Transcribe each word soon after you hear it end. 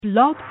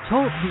Blog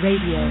Talk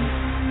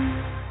Radio.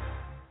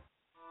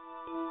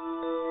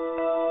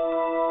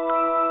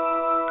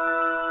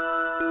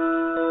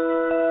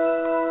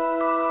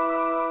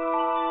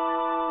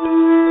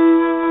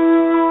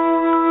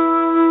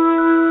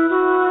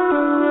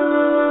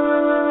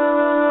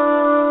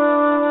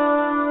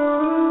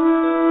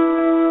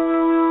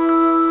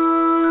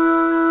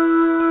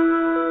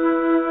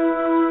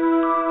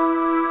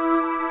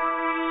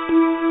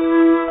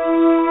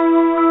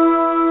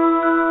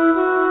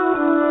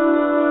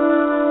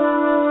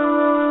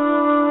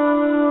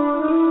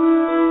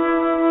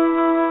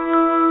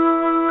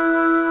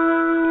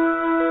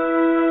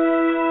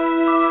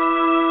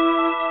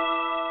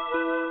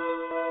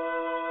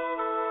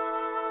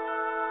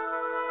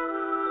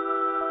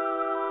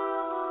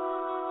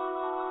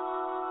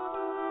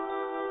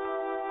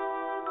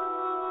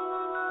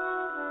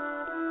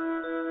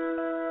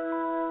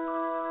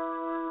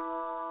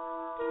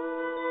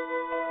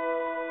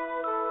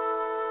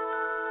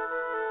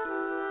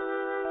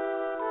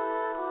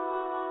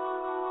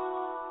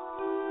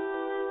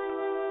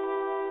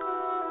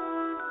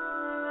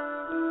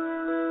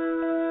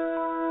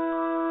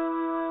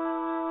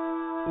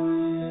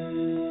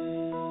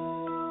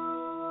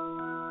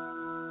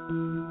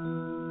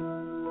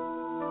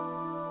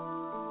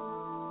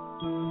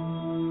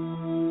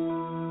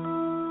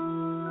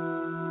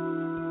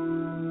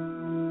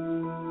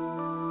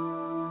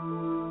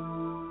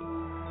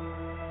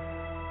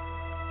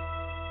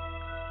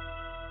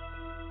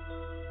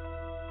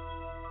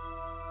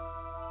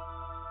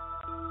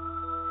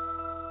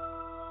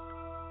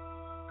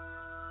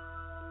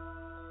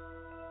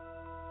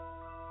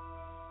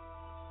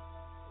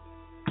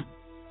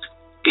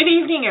 Good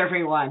evening,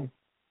 everyone,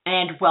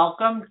 and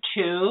welcome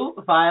to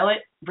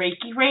Violet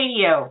Reiki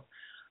Radio.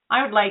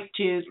 I would like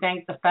to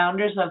thank the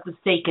founders of the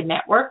Seika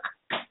Network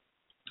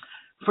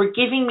for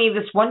giving me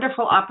this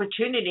wonderful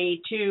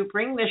opportunity to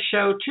bring this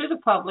show to the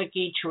public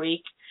each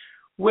week,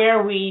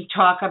 where we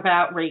talk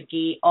about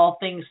Reiki, all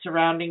things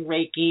surrounding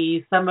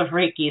Reiki, some of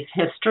Reiki's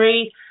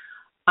history,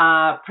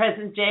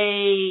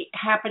 present-day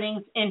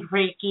happenings in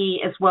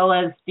Reiki, as well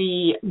as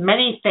the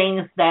many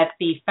things that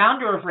the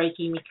founder of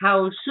Reiki,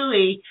 Mikao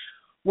Usui,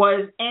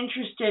 was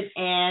interested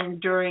in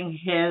during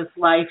his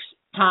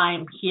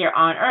lifetime here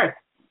on Earth.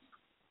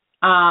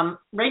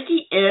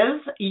 Reiki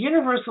is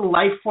universal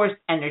life force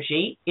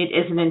energy. It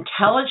is an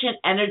intelligent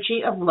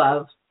energy of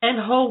love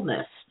and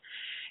wholeness.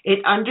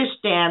 It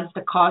understands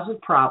the cause of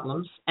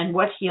problems and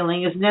what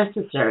healing is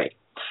necessary.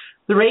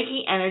 The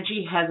Reiki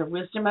energy has a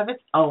wisdom of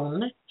its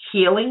own,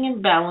 healing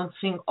and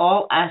balancing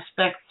all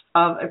aspects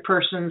of a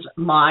person's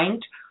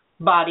mind,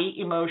 body,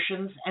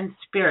 emotions, and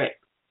spirit.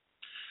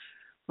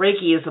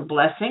 Reiki is a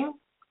blessing,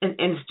 an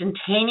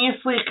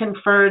instantaneously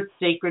conferred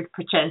sacred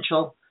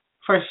potential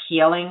for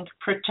healing,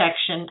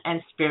 protection,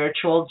 and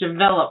spiritual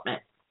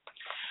development.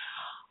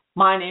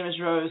 My name is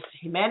Rose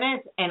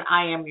Jimenez, and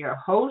I am your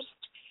host.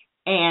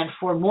 And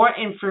for more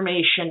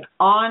information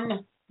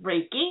on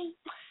Reiki,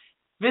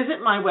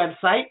 visit my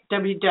website,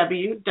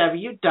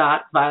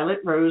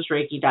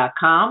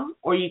 www.violetrosereiki.com,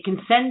 or you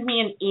can send me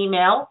an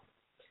email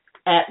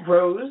at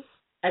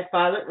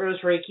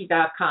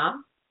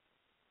rose@violetrosereiki.com.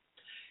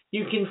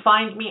 You can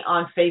find me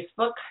on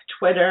Facebook,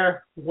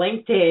 Twitter,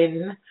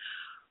 LinkedIn,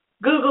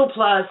 Google+.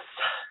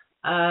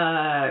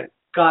 God,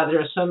 there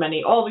are so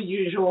many, all the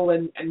usual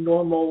and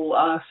normal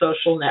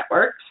social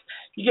networks.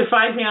 You can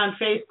find me on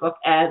Facebook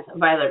as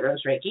Violet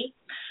Rose Reiki.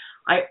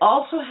 I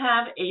also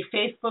have a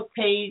Facebook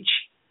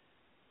page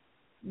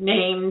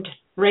named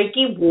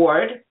Reiki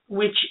Ward,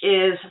 which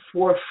is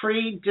for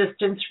free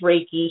distance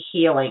Reiki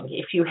healing.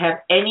 If you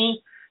have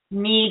any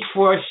need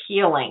for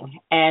healing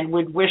and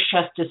would wish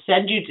us to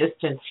send you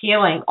distance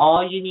healing,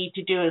 all you need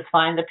to do is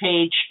find the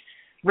page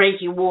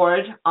Reiki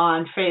Ward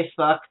on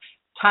Facebook,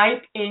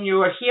 type in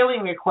your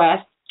healing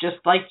request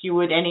just like you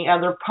would any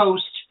other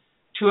post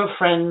to a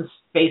friend's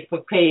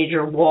Facebook page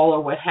or wall or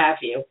what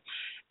have you,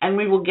 and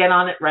we will get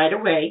on it right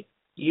away.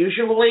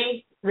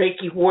 Usually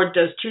Reiki Ward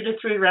does 2 to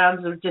 3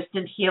 rounds of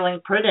distant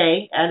healing per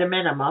day at a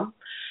minimum,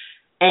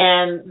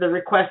 and the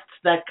requests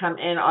that come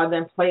in are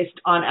then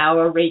placed on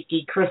our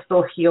Reiki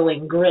crystal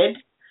healing grid,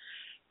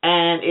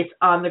 and it's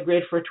on the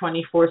grid for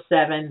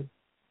 24/7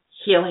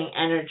 healing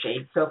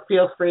energy. So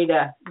feel free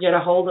to get a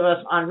hold of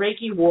us on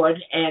Reiki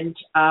Ward and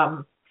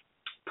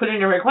put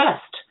in a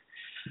request.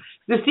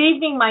 This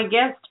evening, my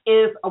guest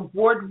is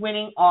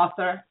award-winning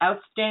author,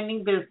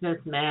 outstanding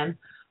businessman,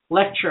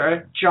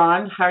 lecturer,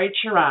 John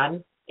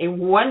Harricharan, a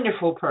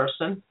wonderful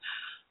person.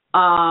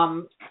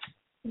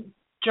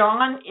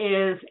 John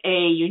is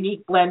a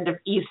unique blend of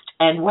East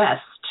and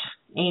West,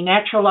 a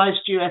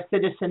naturalized U.S.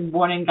 citizen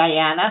born in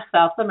Guyana,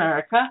 South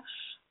America,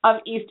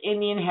 of East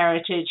Indian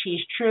heritage.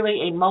 He's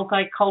truly a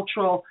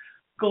multicultural,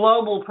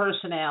 global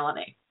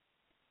personality.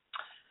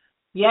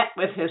 Yet,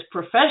 with his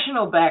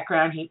professional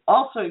background, he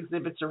also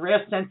exhibits a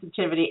rare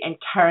sensitivity and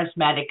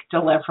charismatic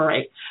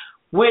delivery,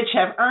 which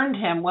have earned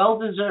him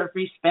well-deserved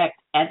respect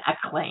and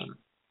acclaim.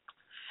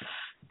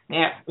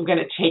 Now, we're going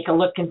to take a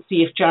look and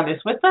see if John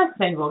is with us,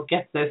 and we'll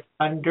get this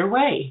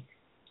underway.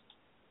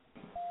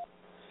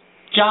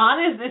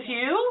 John, is this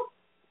you?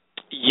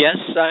 Yes,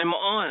 I'm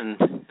on.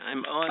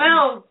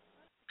 Well,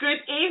 good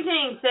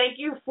evening. Thank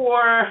you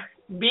for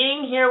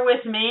being here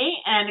with me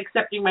and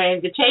accepting my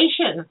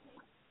invitation.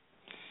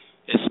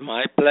 It's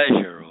my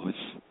pleasure, Rose.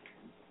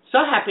 So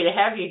happy to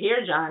have you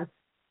here, John.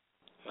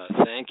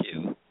 Well, thank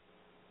you.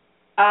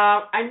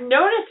 I'm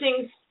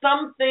noticing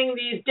something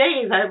these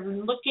days. I've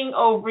been looking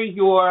over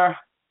your,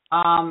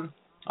 I'm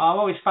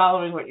always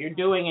following what you're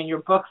doing in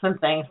your books and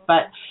things,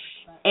 but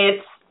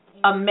it's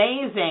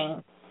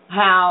amazing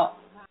how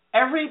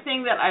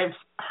everything that I've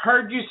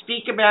heard you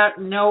speak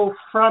about, know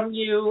from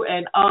you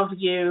and of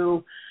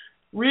you,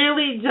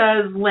 really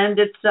does lend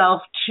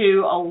itself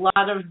to a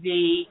lot of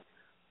the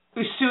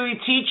Usui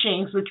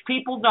teachings, which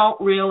people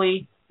don't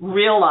really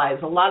realize.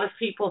 A lot of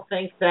people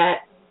think that,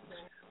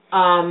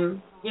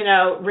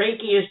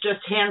 Reiki is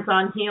just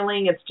hands-on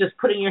healing. It's just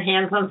putting your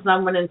hands on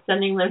someone and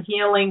sending them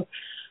healing.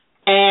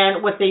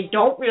 And what they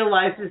don't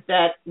realize is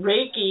that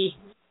Reiki,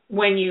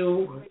 when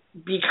you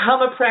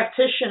become a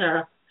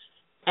practitioner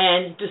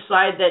and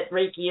decide that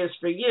Reiki is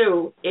for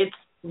you, it's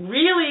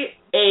really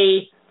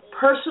a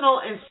personal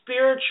and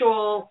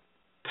spiritual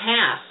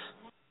path.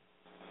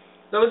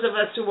 Those of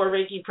us who are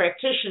Reiki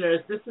practitioners,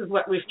 this is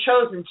what we've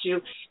chosen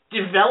to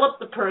develop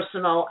the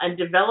personal and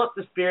develop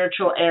the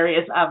spiritual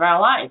areas of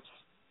our lives.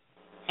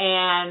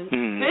 And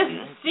this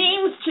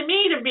seems to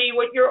me to be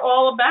what you're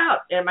all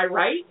about. Am I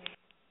right?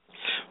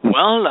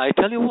 Well, I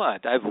tell you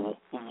what, I've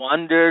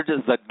wandered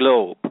the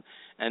globe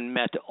and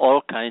met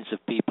all kinds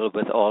of people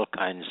with all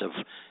kinds of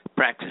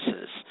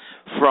practices,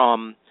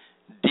 from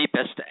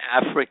deepest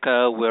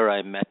Africa, where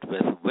I met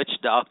with witch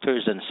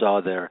doctors and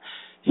saw their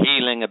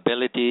healing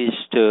abilities,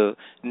 to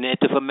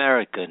Native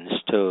Americans,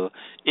 to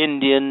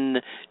Indian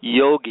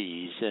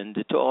yogis, and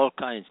to all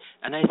kinds.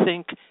 And I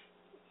think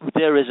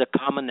there is a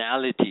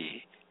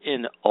commonality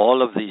in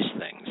all of these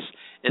things.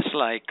 It's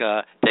like,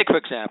 take for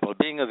example,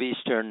 being of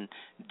Eastern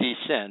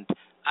descent,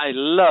 I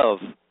love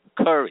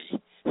curry.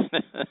 So do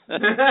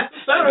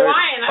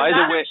I, and by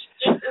the way,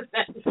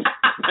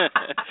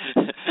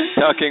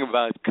 talking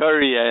about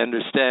curry, I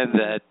understand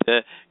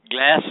that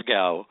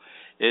Glasgow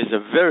is a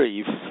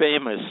very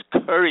famous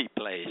curry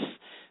place.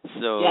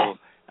 So yes.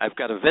 I've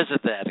got to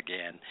visit that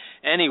again.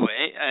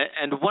 Anyway,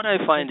 and what I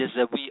find is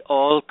that we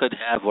all could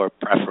have our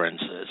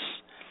preferences.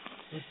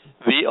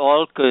 We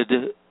all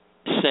could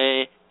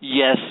say,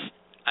 yes,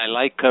 I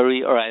like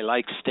curry, or I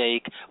like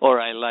steak,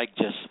 or I like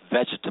just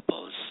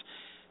vegetables.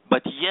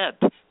 But yet,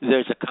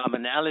 there's a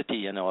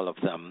commonality in all of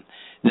them.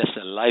 There's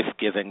a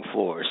life-giving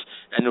force.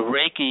 And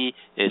Reiki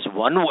is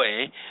one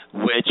way,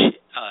 which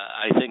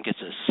I think is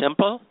a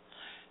simple,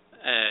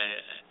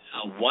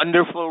 a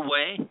wonderful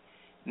way.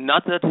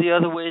 Not that the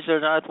other ways are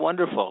not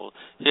wonderful.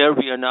 Here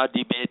we are not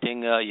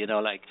debating,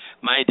 like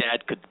my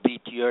dad could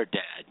beat your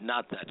dad.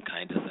 Not that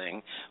kind of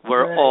thing.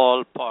 We're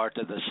all part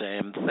of the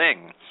same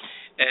thing.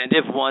 And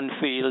if one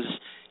feels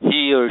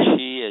he or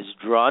she is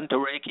drawn to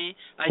Reiki,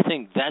 I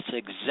think that's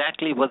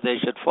exactly what they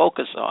should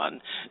focus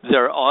on.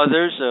 There are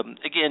others,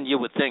 again, you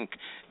would think,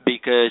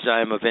 because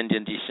I'm of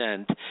Indian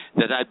descent,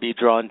 that I'd be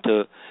drawn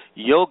to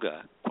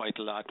yoga quite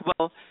a lot.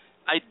 Well,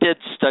 I did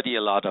study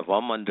a lot of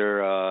them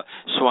under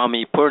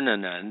Swami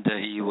Purnanand.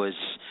 He was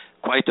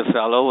quite a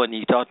fellow, and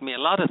he taught me a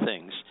lot of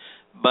things.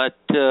 But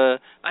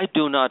I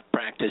do not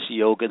practice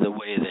yoga the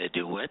way they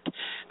do it.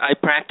 I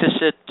practice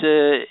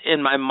it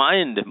in my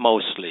mind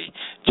mostly,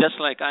 just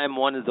like I'm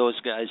one of those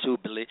guys who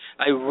believe,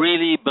 I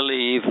really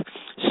believe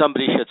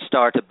somebody should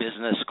start a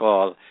business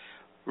called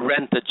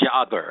Rent a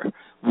Jogger,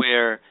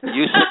 where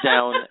you sit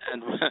down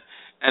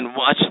and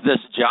watch this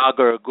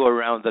jogger go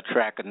around the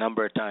track a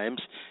number of times,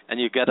 and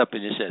you get up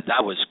and you say,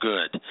 that was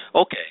good.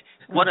 Okay,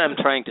 what I'm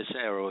trying to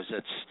say, Rose,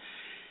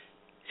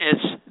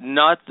 it's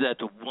not that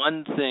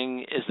one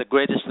thing is the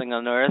greatest thing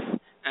on earth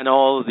and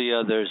all the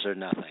others are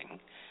nothing.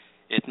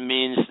 It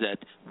means that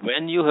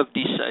when you have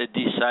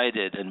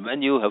decided and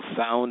when you have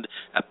found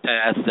a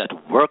path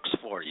that works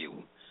for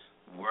you,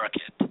 work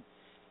it.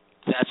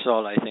 That's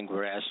all I think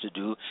we're asked to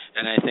do.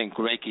 And I think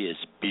Reiki is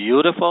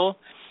beautiful.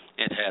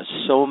 It has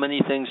so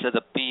many things that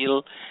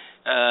appeal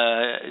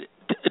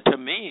to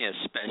me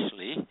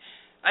especially.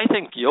 I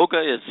think yoga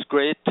is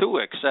great too,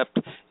 except,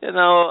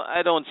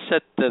 I don't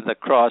sit in the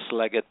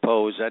cross-legged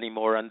pose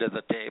anymore under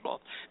the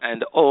table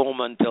and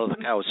om until the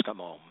cows come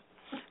home.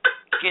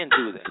 Can't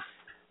do that.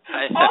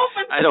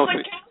 I don't.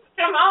 The cows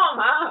come home,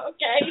 huh?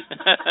 Okay.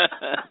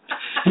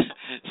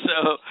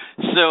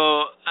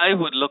 So I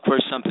would look for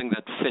something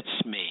that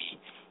fits me.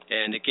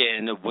 And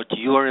again, what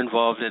you are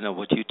involved in and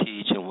what you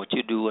teach and what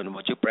you do and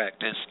what you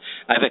practice,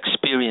 I've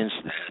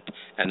experienced that.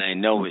 And I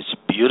know it's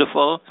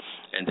beautiful,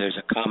 and there's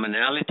a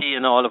commonality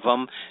in all of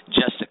them,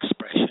 just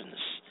expressions,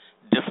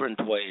 different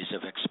ways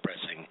of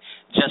expressing.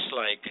 Just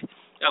like,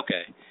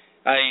 okay,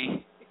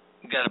 I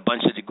got a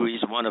bunch of degrees,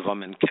 one of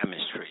them in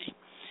chemistry.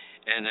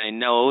 And I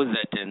know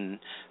that in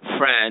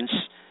France,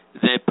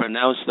 they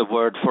pronounce the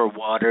word for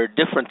water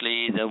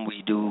differently than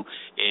we do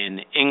in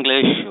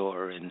English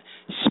or in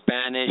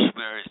Spanish,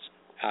 where it's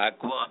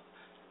agua.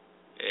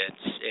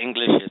 It's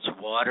English, it's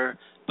water.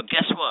 But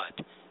guess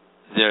what?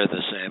 they're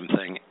the same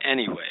thing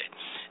anyway.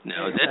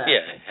 Now, that'd be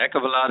a heck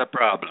of a lot of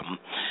problem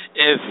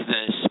if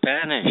the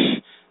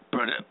Spanish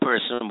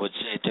person would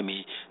say to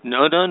me,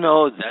 no,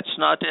 that's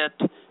not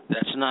it.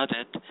 That's not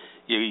it.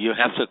 You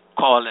have to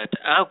call it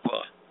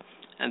agua.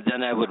 And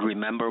then I would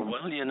remember,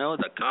 well,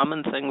 the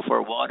common thing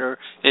for water,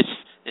 it's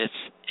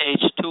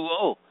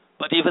H2O.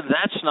 But even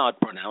that's not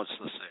pronounced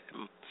the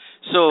same.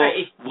 So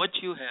what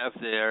you have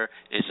there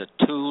is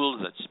a tool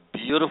that's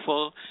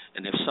beautiful,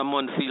 and if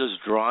someone feels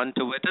drawn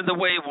to it, and the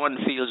way one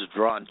feels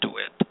drawn to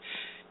it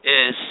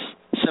is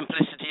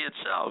simplicity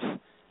itself.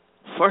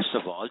 First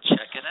of all,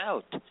 check it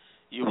out.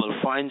 You will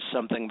find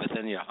something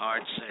within your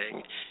heart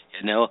saying,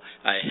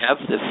 I have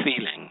the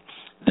feeling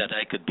that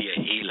I could be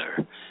a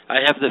healer.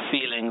 I have the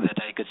feeling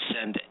that I could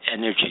send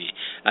energy.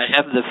 I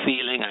have the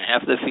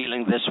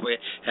feeling this way,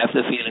 have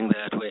the feeling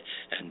that way,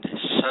 and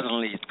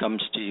suddenly it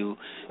comes to you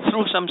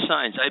through some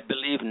signs. I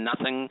believe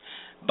nothing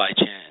by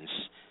chance.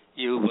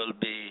 You will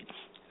be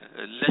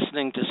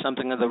listening to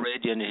something on the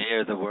radio and you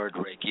hear the word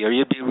Reiki, or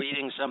you'll be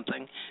reading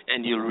something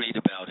and you'll read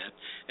about it,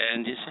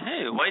 and you say,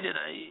 hey, why did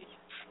I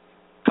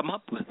come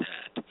up with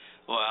that?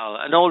 Well,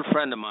 an old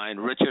friend of mine,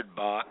 Richard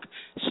Bach,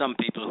 some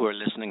people who are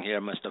listening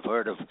here must have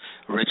heard of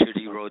Richard.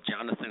 He wrote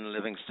Jonathan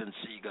Livingston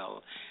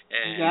Seagull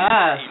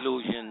and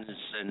Illusions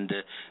and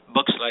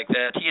books like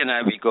that. He and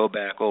I, we go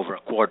back over a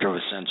quarter of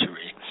a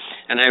century.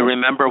 And I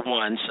remember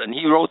once, and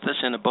he wrote this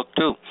in a book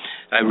too,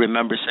 I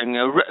remember saying,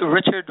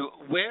 Richard,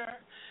 where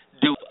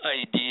do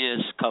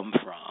ideas come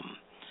from?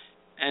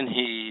 And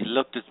he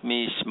looked at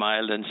me,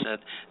 smiled, and said,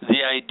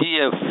 the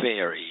idea of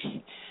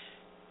fairy.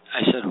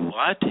 I said,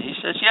 what? He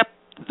says, yep.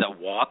 The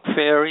walk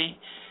fairy,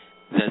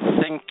 the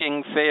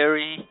thinking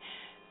fairy,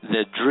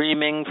 the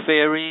dreaming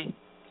fairy,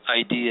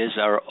 ideas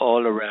are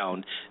all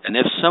around. And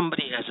if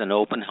somebody has an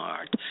open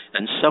heart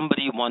and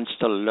somebody wants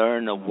to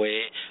learn a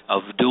way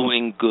of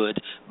doing good,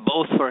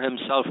 both for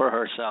himself or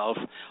herself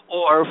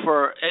or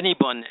for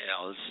anyone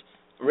else,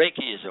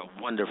 Reiki is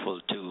a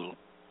wonderful tool.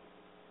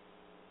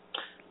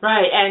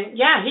 Right, and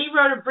he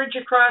wrote A Bridge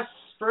Across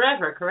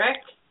Forever,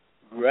 correct?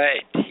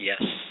 Right,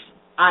 yes.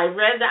 I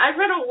read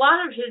a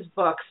lot of his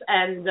books,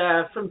 and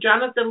from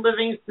Jonathan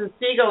Livingston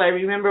Seagull, I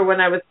remember when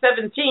I was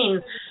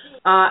 17,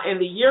 in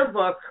the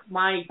yearbook,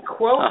 my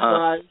quote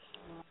was,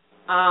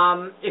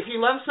 if you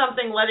love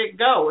something, let it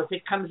go. If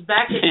it comes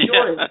back, it's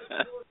yours.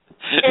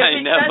 If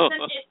it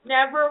doesn't, it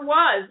never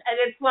was. And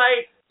it's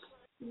like,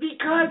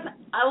 because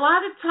a lot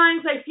of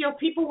times I feel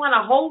people want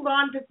to hold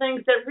on to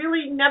things that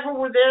really never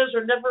were theirs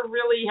or never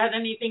really had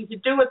anything to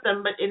do with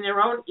them, but in their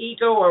own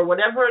ego or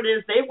whatever it is,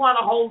 they want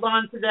to hold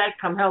on to that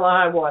come hell or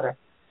high water.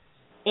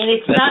 And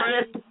it's not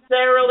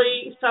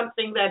necessarily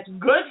something that's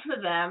good for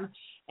them,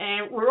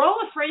 and we're all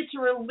afraid to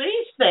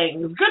release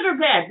things, good or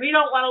bad. We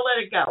don't want to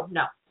let it go.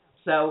 No.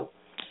 So.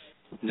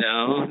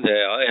 No,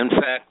 in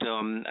fact,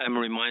 I'm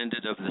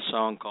reminded of the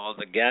song called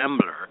The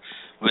Gambler,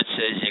 which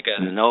says you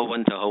got to know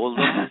when to hold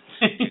them,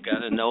 you got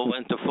to know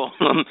when to fold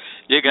them,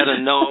 you got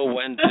to know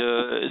when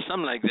to,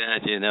 something like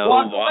that,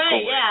 walk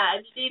away.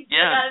 Yeah. You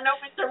got to know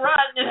when to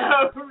run,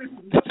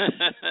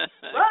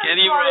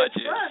 Kenny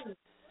Rogers. Run.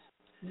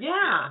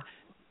 Yeah.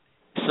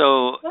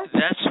 So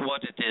that's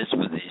what it is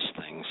with these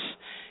things.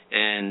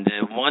 And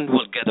one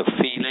will get a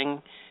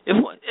feeling, if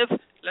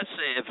let's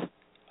say, if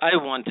I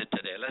wanted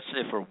today, let's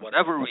say for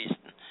whatever reason,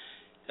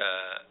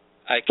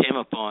 I came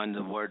upon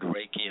the word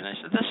Reiki and I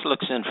said, this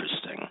looks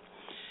interesting.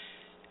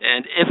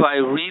 And if I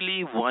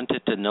really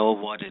wanted to know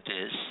what it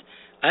is,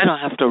 I don't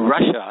have to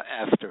rush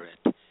after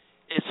it.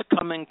 It's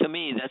coming to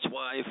me. That's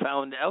why I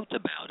found out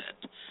about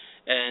it.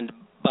 And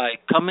by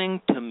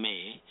coming to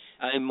me,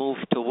 I move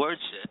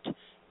towards it,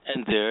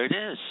 and there it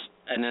is,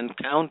 an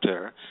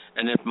encounter,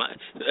 and it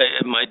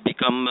might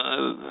become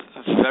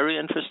a very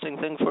interesting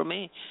thing for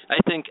me. I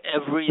think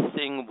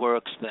everything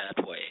works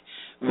that way.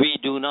 We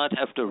do not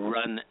have to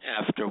run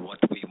after what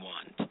we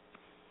want.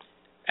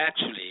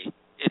 Actually,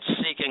 it's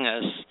seeking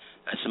us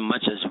as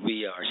much as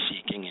we are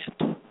seeking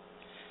it.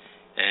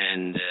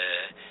 And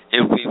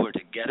if we were to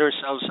get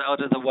ourselves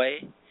out of the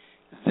way,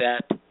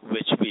 that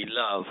which we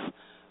love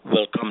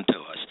will come to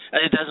us.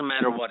 And it doesn't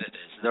matter what it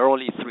is. There are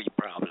only three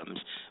problems: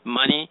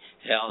 money,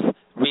 health,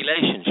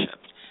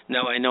 relationships.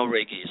 Now, I know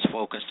Reiki is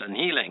focused on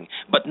healing,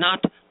 but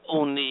not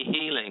only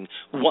healing.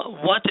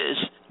 What is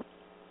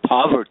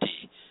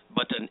poverty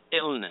but an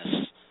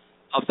illness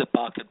of the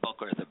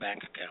pocketbook or the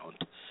bank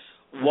account?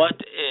 What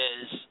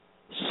is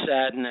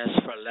sadness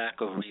for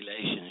lack of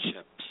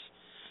relationships?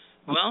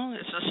 Well,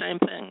 it's the same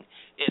thing.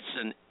 It's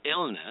an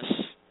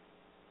illness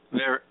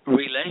where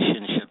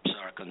relationships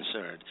are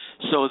concerned.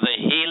 So the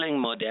healing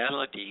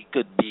modality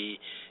could be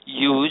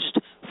used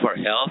for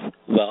health,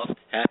 wealth,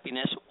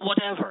 happiness,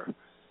 whatever.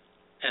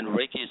 And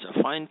Reiki is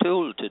a fine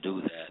tool to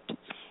do that,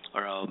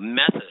 or a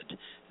method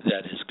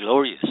that is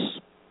glorious.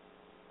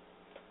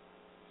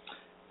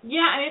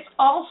 Yeah, and it's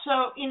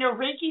also,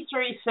 Reiki's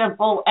very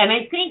simple, and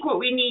I think what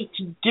we need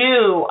to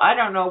do, I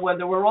don't know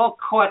whether we're all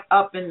caught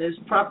up in this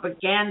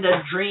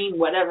propaganda dream,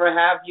 whatever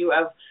have you,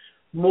 of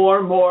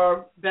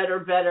more,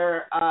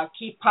 better,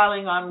 keep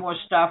piling on more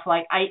stuff.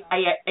 Like I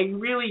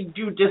really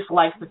do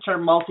dislike the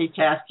term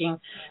multitasking,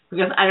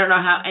 because I don't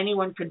know how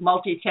anyone could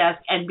multitask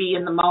and be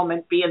in the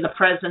moment, be in the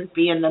present,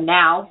 be in the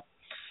now.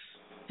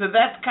 So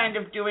that's kind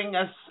of doing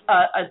us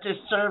a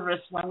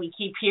disservice when we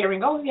keep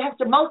hearing, oh, you have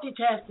to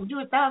multitask and do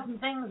 1,000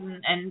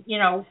 things and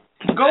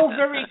go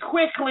very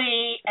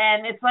quickly.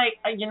 And it's like,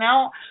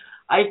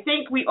 I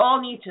think we all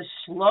need to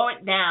slow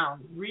it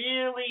down,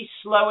 really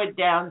slow it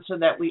down, so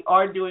that we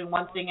are doing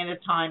one thing at a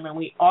time and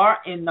we are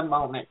in the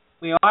moment.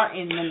 We are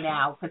in the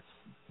now.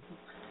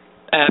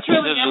 It's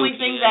really the only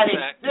thing that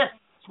exists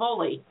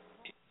fully.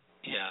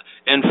 Yeah.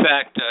 In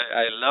fact,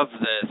 I love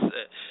this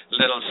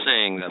little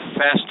saying, the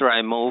faster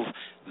I move,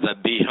 the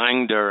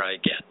behinder I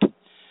get.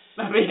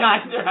 The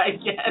behinder I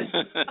get.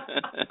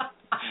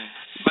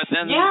 But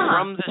then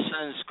from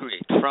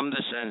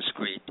the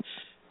Sanskrit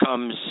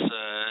comes,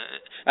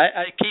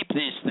 I keep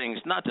these things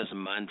not as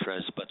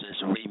mantras, but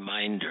as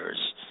reminders.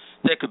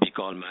 They could be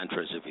called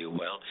mantras, if you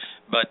will,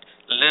 but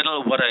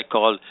what I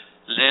call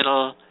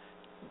little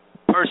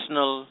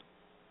personal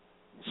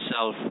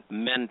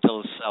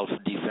mental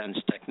self-defense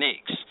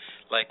techniques.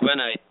 Like when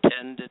I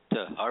tend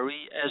to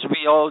hurry, as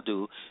we all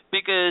do,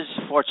 because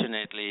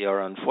fortunately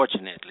or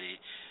unfortunately,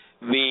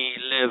 we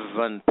live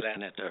on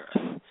planet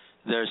Earth.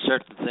 There are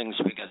certain things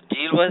we got to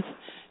deal with,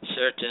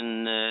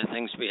 certain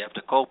things we have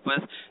to cope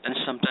with, and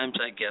sometimes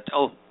I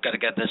got to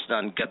get this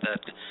done, get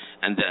that,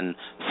 and then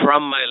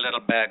from my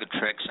little bag of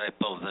tricks, I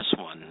pull this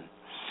one.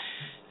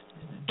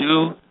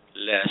 Do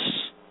less,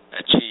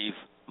 achieve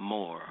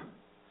more.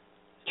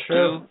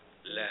 True. Do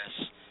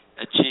less,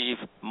 achieve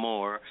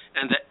more.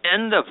 And the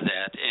end of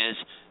that is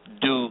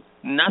do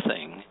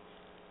nothing,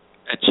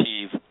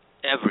 achieve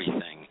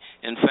everything.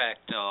 In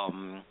fact,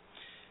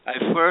 I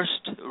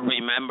first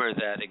remember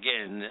that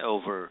again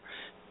over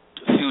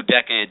a few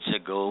decades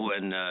ago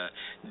when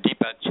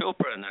Deepak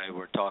Chopra and I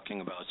were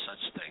talking about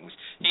such things.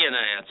 He and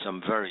I had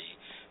some very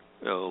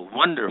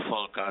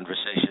wonderful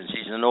conversations.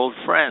 He's an old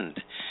friend.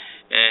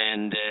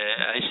 And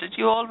I said,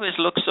 you always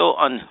look so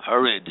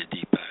unhurried,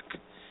 Deepak.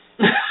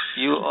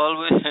 You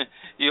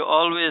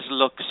always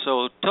look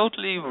so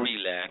totally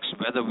relaxed,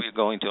 whether we're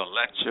going to a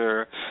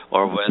lecture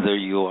or whether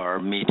you are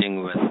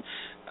meeting with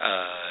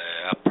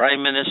a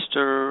prime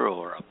minister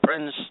or a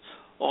prince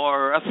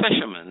or a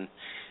fisherman.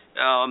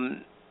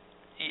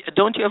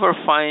 Don't you ever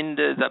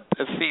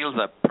feel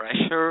the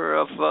pressure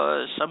of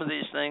some of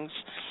these things?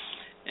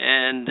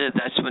 And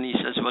that's when he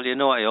says, well,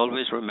 I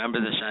always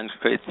remember the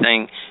Sanskrit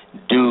thing,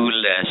 do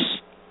less,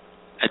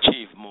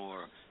 achieve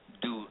more,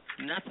 do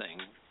nothing,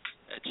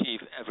 achieve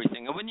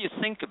everything. And when you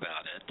think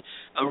about it,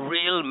 a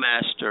real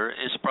master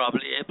is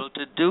probably able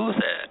to do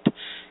that.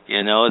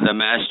 The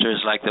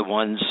masters like the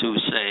ones who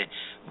say,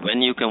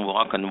 when you can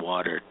walk on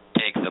water,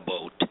 take the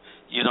boat.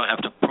 You don't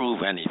have to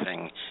prove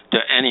anything to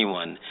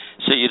anyone.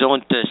 So you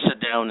don't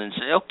sit down and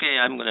say, okay,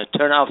 I'm going to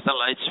turn off the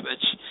light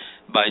switch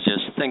by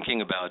just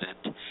thinking about it.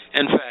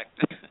 In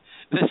fact,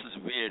 this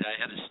is weird. I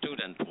had a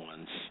student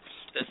once,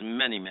 this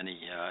many, many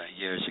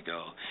years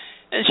ago,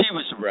 and she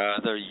was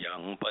rather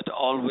young, but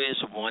always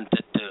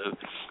wanted to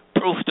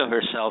prove to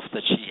herself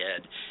that she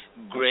had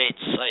great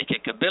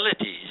psychic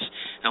abilities.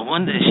 And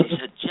one day she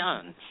said,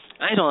 John,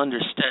 I don't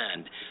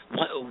understand.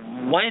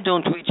 Why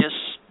don't we just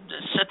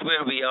sit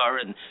where we are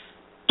and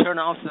turn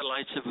off the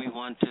lights if we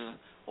want to,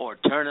 or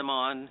turn them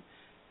on?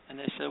 And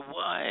I said,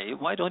 why?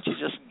 Why don't you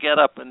just get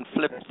up and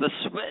flip the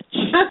switch?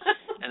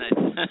 And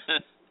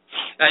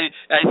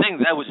I think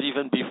that was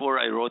even before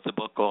I wrote the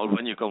book called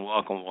When You Can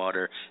Walk on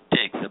Water,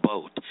 Take the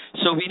Boat.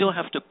 So we don't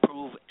have to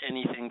prove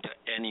anything to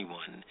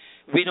anyone.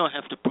 We don't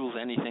have to prove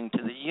anything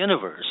to the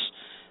universe.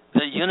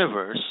 The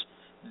universe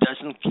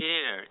doesn't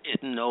care.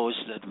 It knows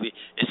that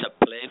it's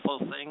a playful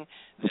thing,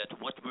 that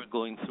what we're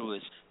going through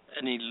is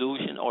an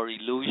illusion or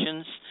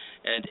illusions.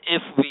 And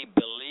if we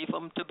believe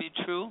them to be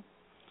true,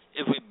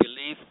 if we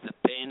believe the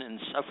pain and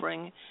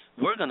suffering,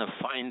 we're going to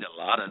find a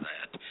lot of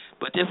that.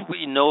 But if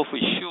we know for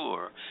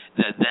sure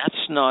that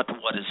that's not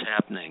what is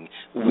happening,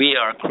 we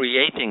are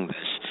creating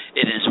this.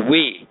 It is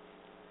we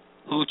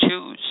who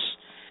choose.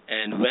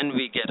 And when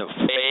we get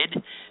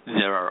afraid,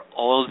 there are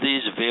all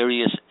these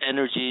various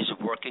energies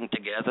working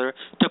together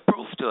to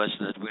prove to us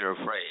that we're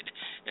afraid.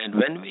 And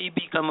when we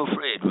become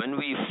afraid, when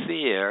we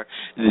fear,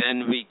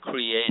 then we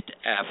create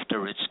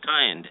after its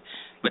kind.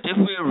 But if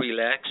we're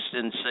relaxed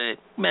and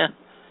say, meh,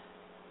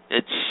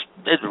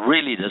 it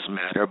really doesn't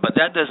matter, but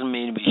that doesn't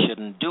mean we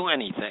shouldn't do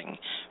anything.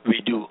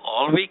 We do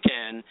all we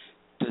can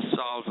to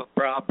solve a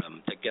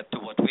problem, to get to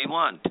what we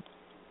want.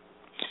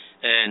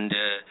 And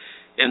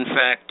in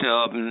fact,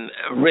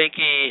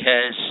 Reiki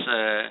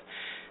has,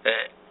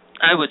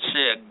 I would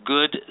say, a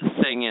good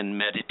thing in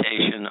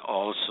meditation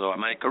also.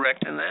 Am I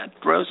correct in that,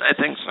 Rose? I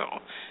think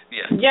so.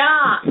 Yeah.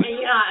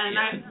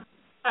 And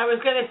I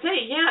was going to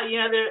say,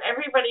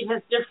 everybody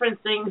has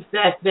different things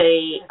that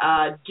they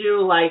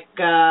do. Like,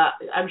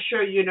 I'm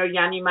sure you know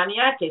Yanni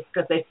Maniatis,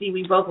 because I see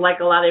we both like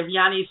a lot of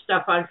Yanni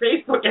stuff on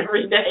Facebook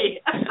every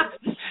day.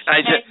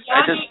 I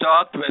just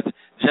talked with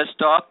just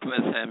talked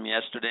with him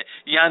yesterday.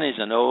 Yanni's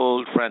an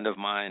old friend of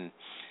mine.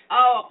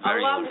 Oh,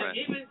 Very I love old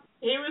him. friend.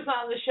 He was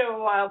on the show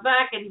a while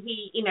back, and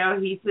he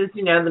says,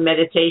 the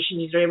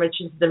meditation. He's very much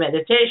into the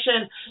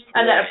meditation,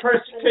 and that a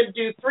person could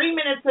do 3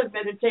 minutes of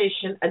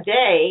meditation a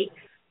day,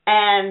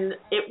 and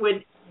it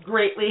would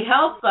greatly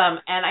help them.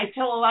 And I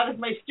tell a lot of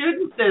my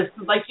students this,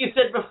 like you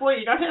said before,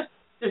 you don't have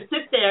to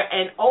sit there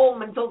and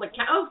until the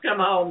cows come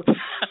home.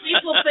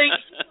 People think,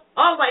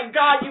 oh my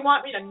God, you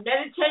want me to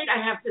meditate? I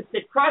have to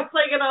sit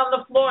cross-legged on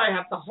the floor. I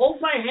have to hold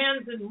my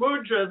hands in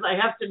mudras. I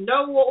have to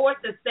know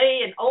what to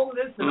say and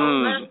this and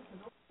that.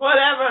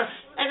 Whatever.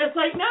 And it's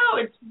like, no,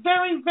 it's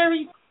very,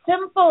 very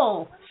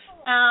simple.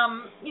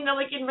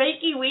 Like in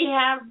Reiki, we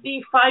have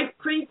the 5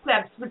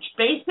 precepts, which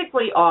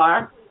basically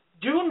are: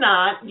 do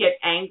not get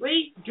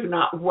angry, do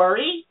not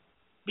worry,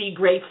 be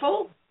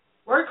grateful,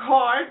 work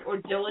hard or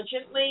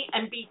diligently,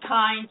 and be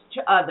kind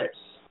to others.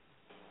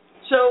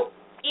 So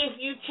if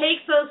you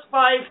take those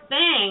 5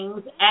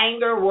 things,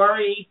 anger,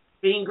 worry,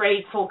 being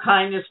grateful,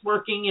 kindness,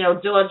 working,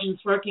 diligence,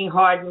 working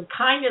hard, and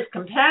kindness,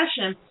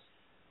 compassion,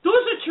 those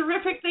are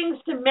terrific things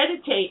to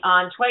meditate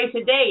on twice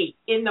a day,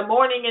 in the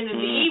morning and in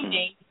the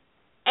evening,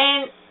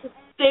 and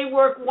they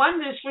work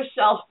wonders for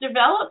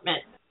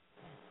self-development.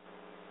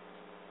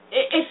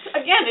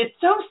 It's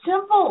so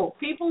simple.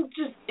 People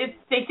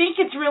they think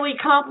it's really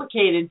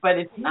complicated, but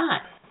it's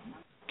not.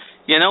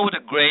 You know what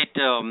a great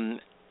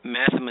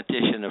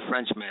mathematician, a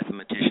French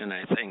mathematician,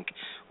 I think,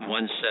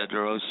 once said,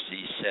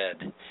 Rossi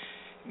said,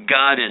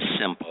 God is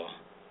simple,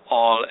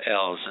 all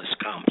else is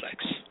complex.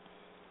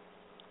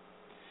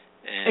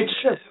 And it's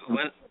true.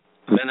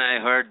 When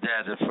I heard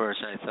that at first,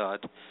 I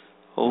thought,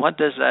 well, what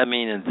does that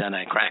mean? And then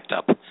I cracked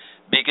up,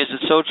 because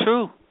it's so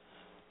true.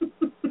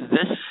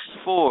 This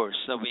force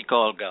that we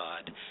call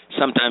God,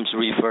 sometimes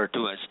referred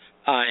to as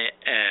I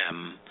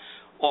am,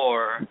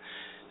 or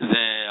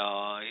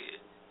the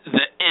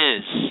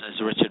is,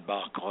 as Richard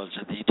Bach calls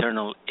it, the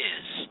eternal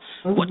is.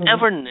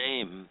 Whatever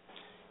name,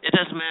 it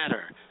doesn't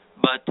matter.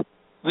 But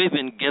we've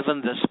been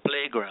given this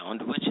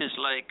playground, which is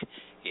like,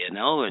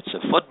 it's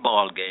a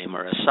football game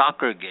or a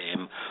soccer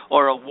game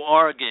or a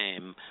war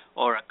game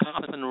or a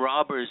cops and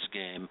robbers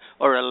game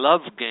or a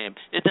love game.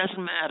 It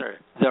doesn't matter.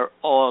 They're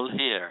all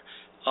here.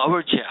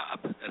 Our job,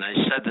 and I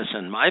said this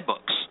in my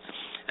books,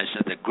 I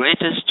said the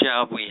greatest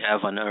job we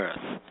have on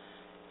earth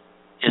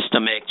is to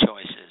make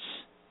choices.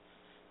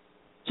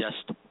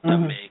 Just to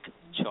make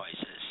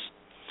choices.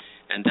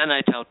 And then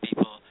I tell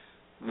people,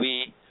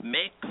 we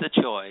make the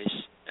choice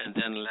and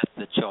then let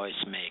the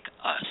choice make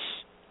us.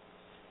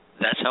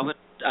 That's how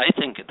I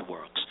think it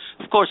works.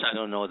 Of course, I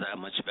don't know that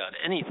much about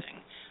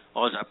anything,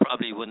 or I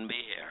probably wouldn't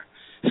be here.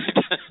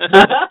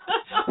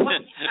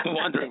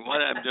 Wondering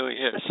what I'm doing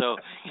here. So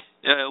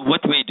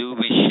what we do,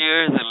 we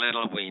share the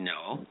little we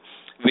know.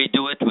 We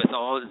do it with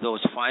all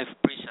those 5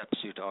 precepts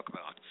you talk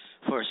about.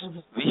 First,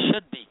 we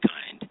should be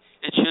kind.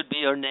 It should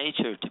be our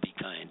nature to be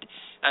kind.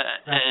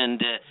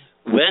 And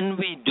when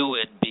we do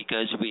it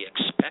because we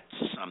expect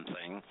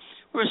something,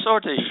 we're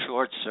sort of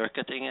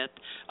short-circuiting it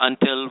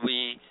until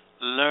we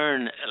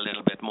learn a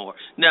little bit more.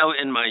 Now,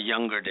 in my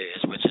younger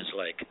days, which is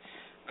like,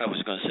 I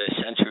was going to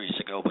say centuries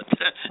ago, but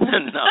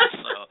not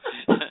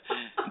so.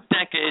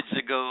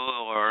 Decades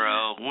ago,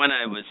 or when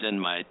I was in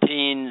my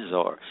teens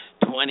or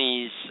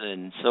 20s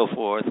and so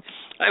forth,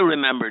 I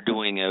remember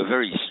doing a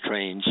very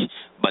strange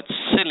but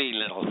silly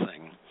little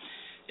thing.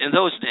 In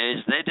those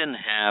days, they didn't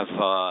have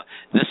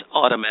this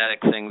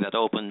automatic thing that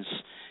opens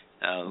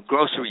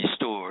grocery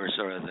stores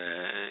or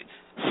the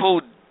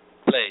food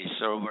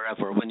place or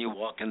wherever. When you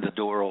walk in, the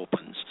door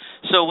opens.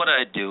 So what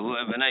I'd do,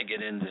 when I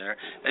get in there,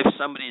 if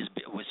somebody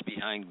was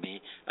behind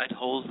me, I'd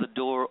hold the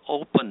door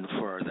open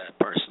for that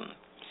person.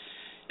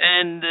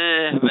 And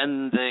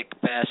when they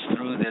passed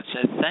through, they'd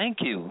say, thank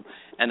you.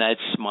 And I'd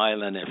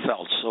smile, and it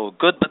felt so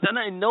good. But then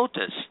I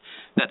noticed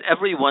that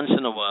every once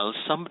in a while,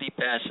 somebody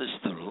passes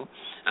through.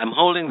 I'm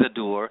holding the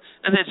door,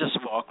 and they just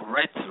walk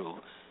right through.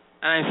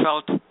 And I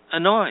felt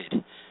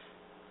annoyed.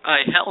 I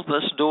held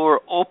this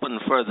door open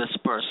for this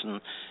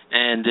person,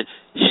 and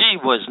she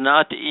was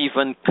not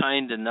even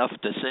kind enough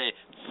to say,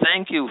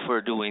 thank you for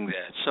doing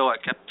that. So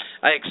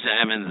I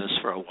examined this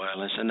for a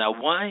while and said, now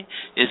why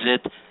is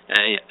it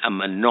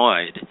I'm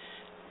annoyed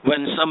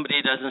when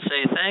somebody doesn't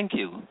say thank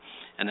you?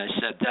 And I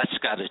said, that's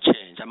got to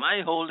change. Am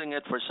I holding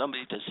it for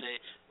somebody to say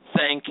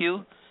thank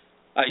you?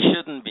 I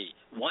shouldn't be.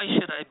 Why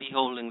should I be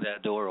holding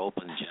that door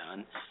open,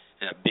 John?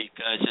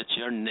 Because it's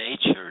your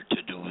nature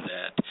to do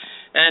that.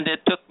 And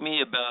it took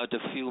me about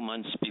a few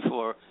months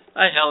before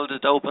I held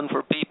it open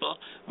for people,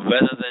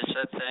 whether they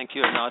said thank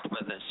you or not,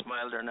 whether they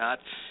smiled or not.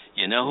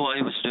 You know who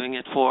I was doing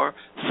it for?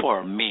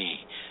 For me.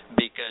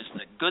 Because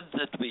the good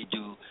that we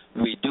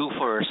do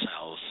for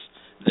ourselves.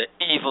 The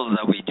evil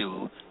that we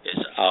do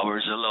is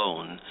ours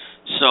alone.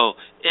 So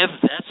if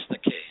that's the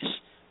case,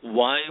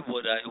 why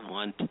would I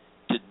want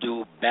to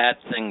do bad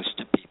things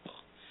to people?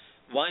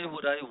 Why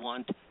would I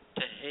want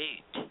to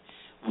hate?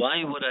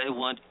 Why would I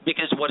want...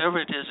 Because whatever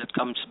it is, it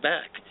comes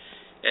back.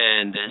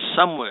 And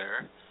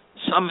somewhere,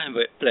 some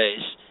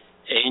place,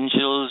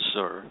 angels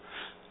or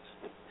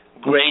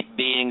great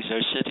beings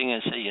are sitting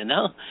and say,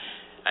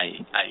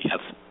 I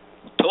have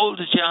told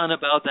John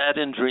about that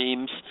in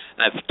dreams.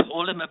 I've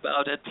told him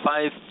about it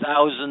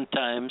 5,000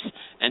 times,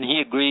 and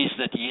he agrees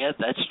that, yeah,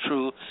 that's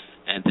true.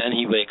 And then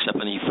he wakes up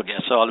and he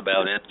forgets all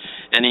about it,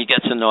 and he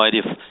gets annoyed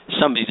if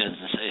somebody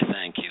doesn't say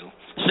thank you.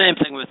 Same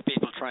thing with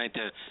people trying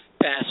to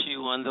pass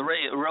you on the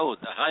road,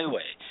 the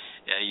highway.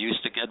 I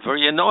used to get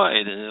very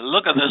annoyed.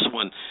 Look at this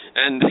one.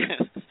 And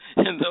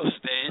in those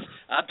days,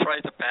 I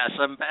tried to pass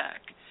them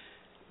back,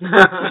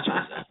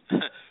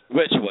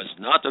 which was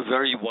not a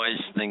very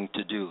wise thing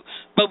to do.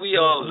 But we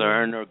all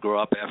learn or grow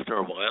up after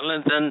a while,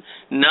 and then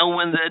now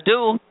when they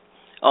do,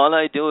 all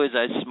I do is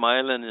I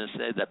smile and I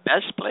say, the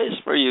best place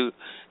for you,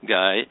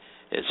 Guy,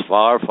 is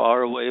far,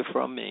 far away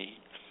from me.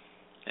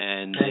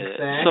 And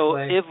so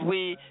if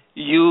we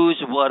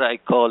use what I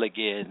call,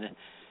 again,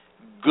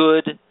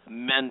 good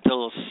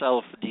mental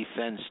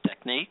self-defense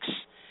techniques,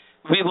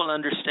 we will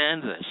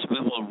understand this. We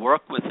will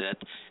work with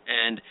it.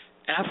 And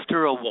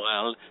after a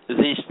while,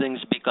 these things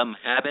become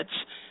habits,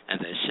 and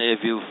they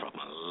save you from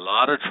a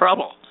lot of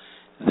trouble.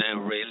 They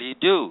really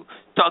do.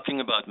 Talking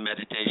about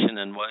meditation,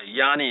 and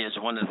Yanni is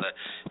one of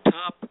the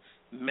top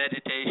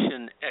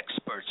meditation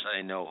experts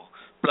I know.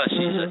 Plus,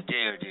 he's a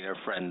dear, dear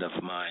friend of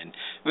mine.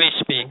 We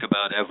speak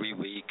about every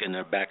week and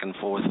are back and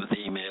forth with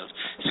emails.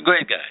 He's a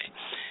great guy.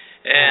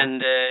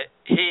 And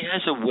he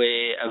has a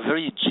way, a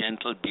very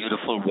gentle,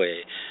 beautiful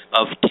way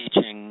of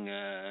teaching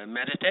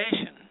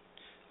meditation.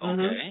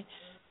 Okay?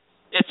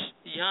 It's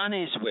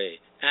Yanni's way,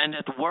 and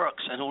it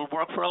works, and it will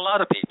work for a lot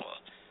of people.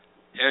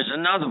 Here's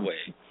another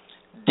way.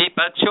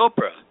 Deepak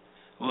Chopra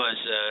was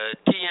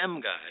a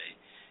TM guy.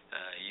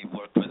 He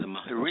worked with the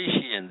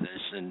Maharishi in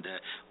this, and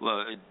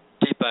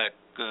Deepak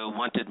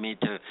wanted me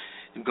to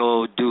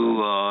go do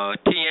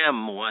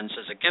TM once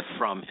as a gift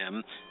from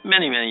him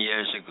many, many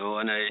years ago,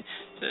 and I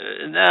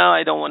now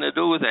I don't want to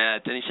do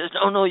that. And he says,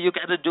 no, you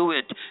got to do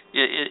it.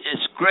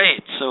 It's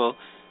great. So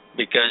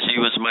because he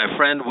was my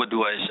friend, what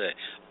do I say?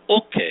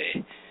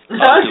 Okay,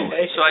 I'll do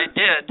it. So I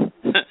did,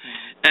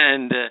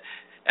 and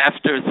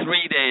after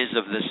 3 days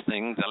of this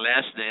thing, the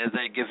last day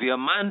they give you a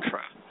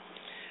mantra,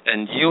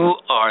 and you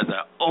are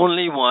the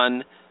only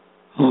one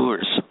who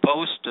is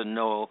supposed to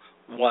know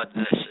what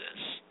this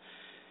is.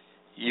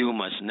 You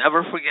must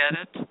never forget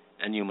it,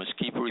 and you must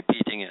keep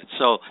repeating it.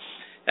 So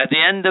at the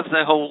end of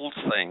the whole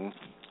thing,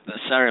 the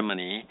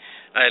ceremony,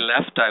 I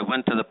left, I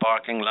went to the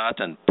parking lot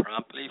and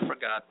promptly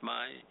forgot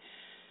my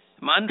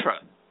mantra.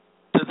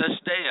 To this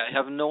day, I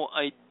have no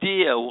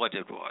idea what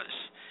it was.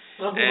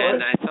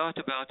 And I thought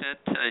about it.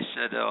 I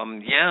said,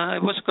 yeah,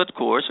 it was a good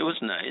course. It was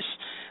nice.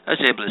 I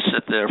was able to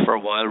sit there for a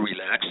while,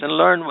 relax, and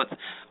learn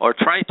or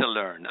try to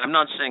learn. I'm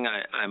not saying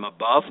I'm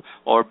above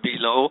or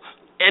below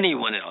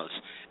anyone else,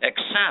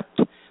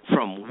 except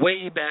from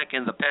way back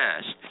in the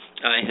past,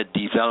 I had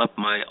developed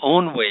my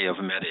own way of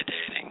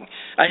meditating.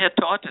 I had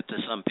taught it to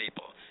some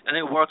people, and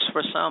it works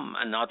for some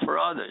and not for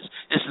others.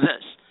 It's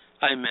this.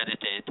 I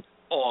meditate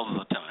all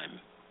the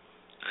time.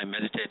 I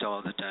meditate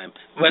all the time.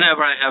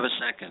 Whenever I have a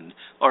second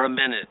or a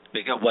minute,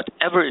 because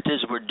whatever it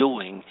is we're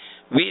doing,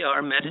 we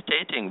are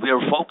meditating. We are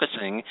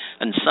focusing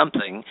on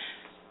something,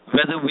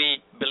 whether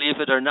we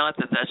believe it or not,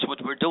 that's what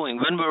we're doing.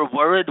 When we're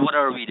worried, what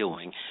are we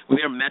doing?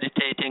 We are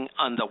meditating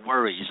on the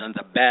worries, on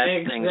the bad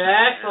things.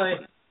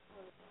 Exactly.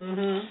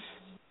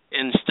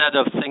 Instead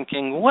of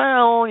thinking,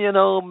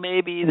 well,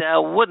 maybe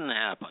that wouldn't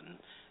happen.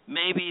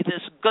 Maybe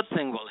this good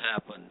thing will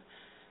happen.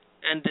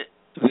 And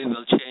we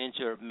will change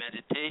our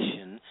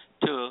meditation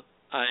to,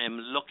 I am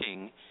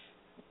looking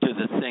to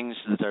the things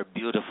that are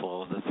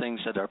beautiful, the things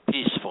that are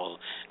peaceful.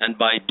 And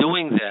by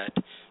doing that,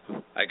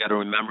 I got to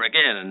remember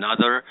again,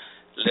 another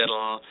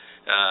little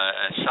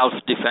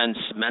self-defense,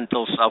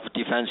 mental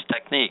self-defense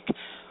technique.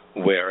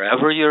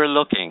 Wherever you're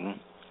looking,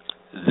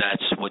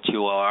 that's what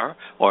you are,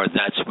 or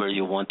that's where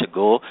you want to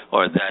go,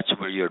 or that's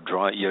where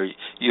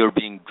you're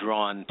being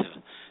drawn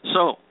to.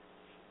 So,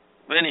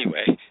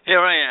 anyway,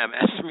 here I am.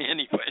 Ask me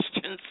any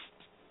questions.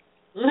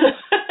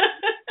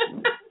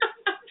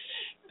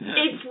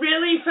 It's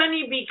really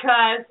funny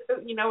because,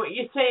 what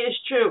you say is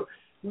true.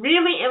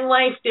 Really in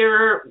life there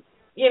are,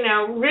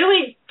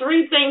 really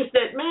three things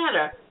that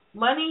matter: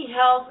 money,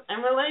 health,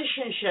 and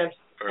relationships.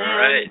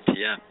 Right,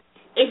 yeah.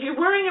 If you're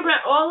worrying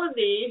about all of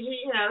these,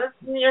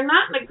 you're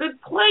not in a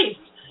good place.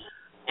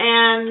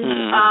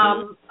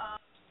 And,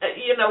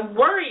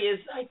 worry is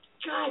like,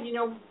 God,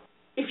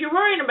 if you're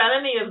worrying about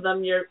any of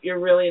them, you're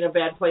really in a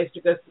bad place,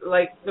 because,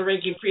 like the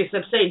Reiki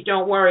precepts say,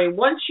 don't worry.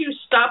 Once you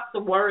stop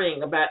the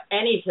worrying about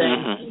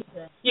anything,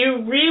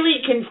 you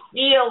really can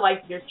feel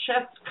like your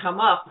chest come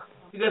up.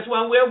 Because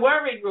when we're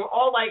worried, we're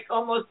all like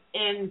almost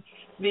in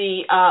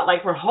the,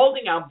 like we're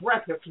holding our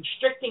breath, we're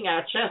constricting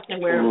our chest,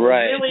 and we're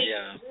really,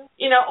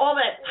 all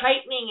that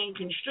tightening and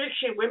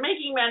constriction, we're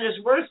making matters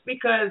worse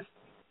because,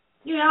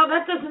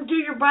 that doesn't do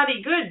your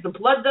body good. The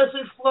blood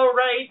doesn't flow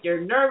right.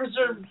 Your nerves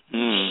are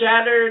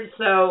shattered.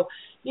 So,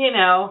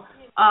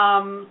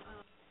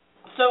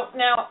 so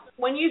now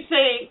when you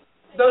say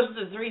those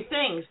are the three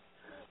things,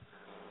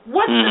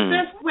 what's the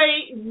best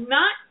way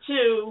not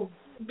to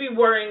be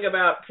worrying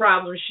about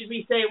problems? Should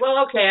we say,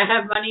 well, okay, I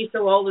have money,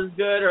 so all is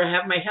good, or I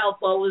have my health,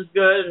 all is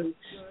good, and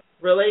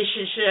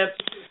relationships?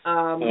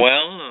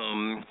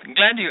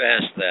 Glad you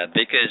asked that,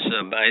 because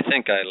I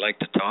think I like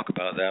to talk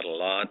about that a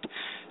lot.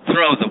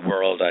 Throughout the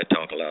world, I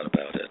talk a lot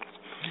about it.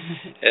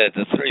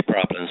 The three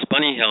problems: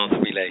 money, health,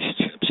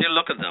 relationships. You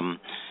look at them,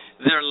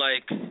 they're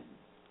like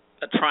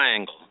a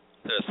triangle.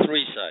 There are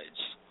three sides.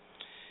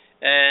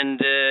 And,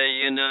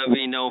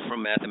 we know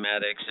from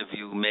mathematics, if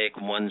you make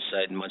one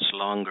side much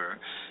longer,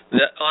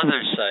 the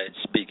other side's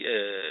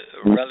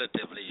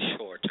relatively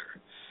shorter.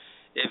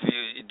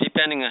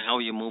 Depending on how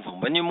you move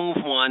them. When you move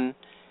one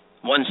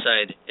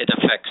side, it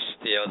affects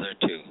the other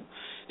two.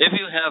 If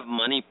you have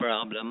money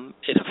problem,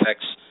 it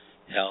affects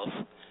health,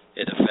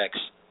 it affects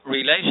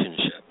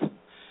relationship.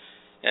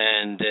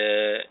 And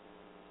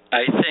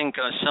I think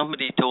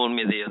somebody told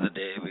me the other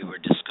day, we were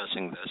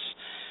discussing this,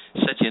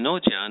 said,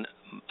 John,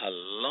 a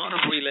lot of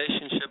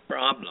relationship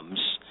problems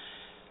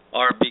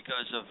are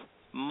because of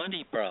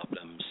money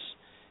problems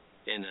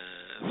in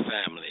a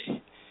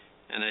family.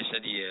 And I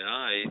said, yeah,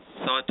 I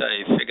thought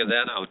I figured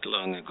that out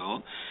long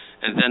ago.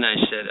 And then I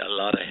said, a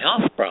lot of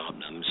health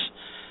problems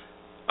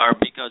are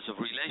because of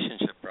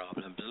relationship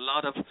problems. A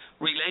lot of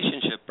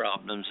relationship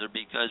problems are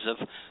because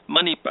of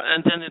money.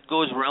 And then it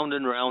goes round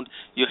and round.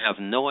 You have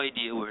no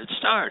idea where it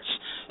starts.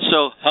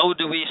 So how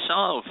do we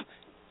solve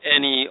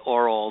any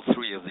or all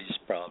three of these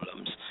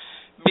problems?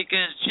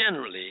 Because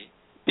generally,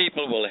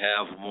 people will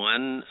have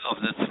one of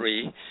the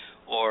three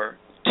or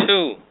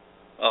two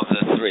of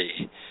the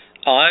three.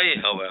 I,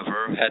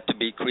 however, had to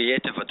be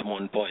creative at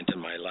one point in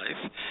my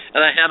life,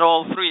 and I had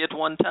all three at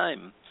one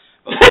time.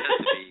 Well,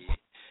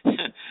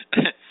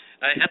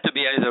 I had to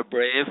be either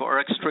brave or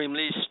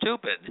extremely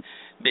stupid,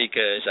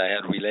 because I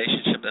had a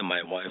relationship and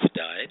my wife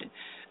died.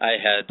 I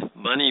had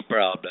money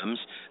problems.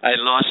 I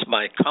lost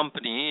my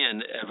company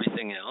and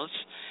everything else.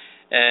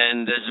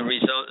 And as a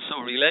result,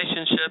 so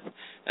relationship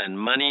and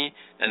money,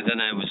 and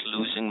then I was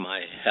losing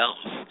my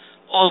health,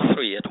 all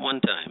three at one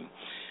time.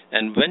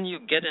 And when you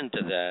get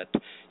into that,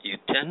 you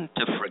tend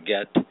to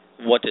forget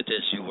what it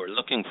is you were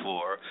looking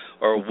for,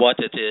 or what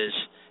it is,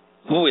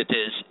 who it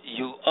is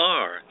you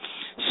are.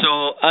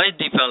 So I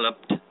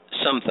developed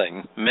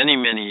something many,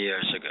 many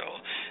years ago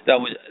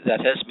that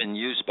has been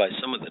used by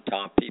some of the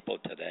top people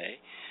today.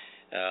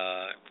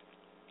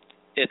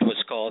 It was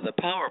called the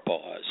power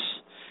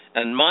pause.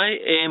 And my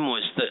aim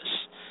was this.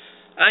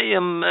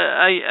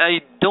 I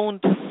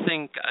don't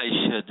think I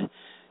should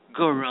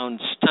go around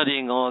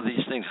studying all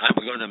these things. I'm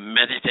going to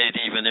meditate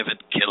even if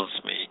it kills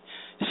me.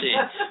 See,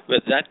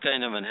 with that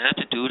kind of an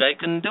attitude, I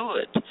can do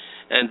it.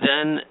 And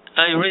then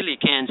I really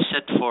can't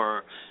sit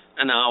for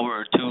an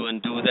hour or two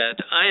and do that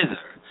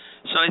either.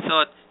 So I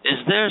thought, is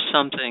there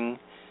something,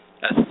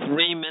 a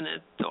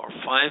 3-minute or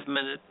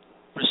 5-minute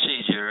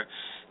procedure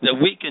that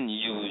we can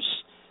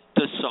use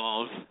to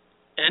solve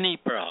any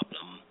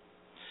problem?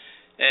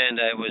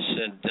 And I was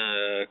in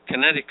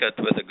Connecticut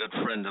with a good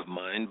friend of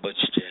mine, Butch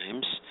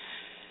James,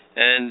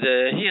 and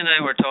he and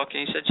I were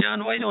talking. He said,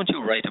 John, why don't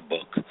you write a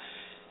book?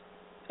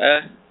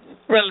 A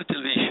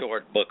relatively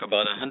short book,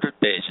 about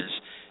 100 pages,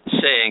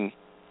 saying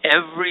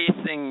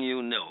everything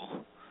you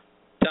know,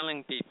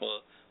 telling people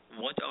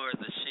what are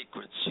the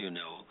secrets you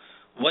know,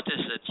 what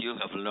is it you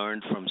have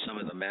learned from some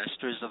of the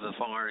masters of the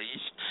Far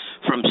East,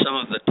 from some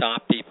of the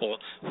top people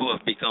who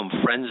have become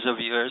friends of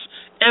yours,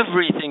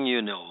 everything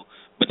you know,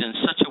 but in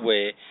such a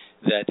way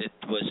that it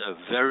was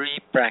a very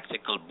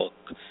practical book.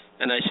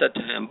 And I said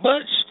to him,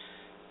 Butch,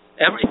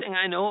 everything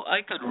I know,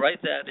 I could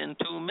write that in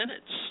 2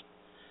 minutes.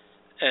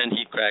 And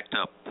he cracked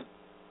up.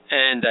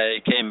 And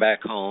I came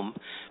back home,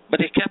 but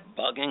it kept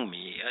bugging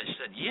me. I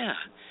said, yeah,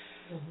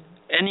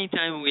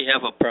 anytime we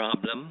have a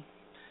problem,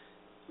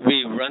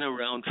 we run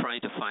around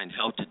trying to find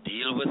how to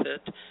deal with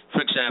it.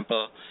 For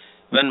example,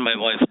 when my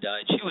wife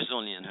died, she was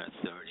only in her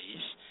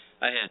 30s.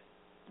 I had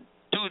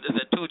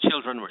the two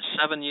children were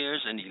 7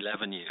 years and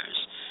 11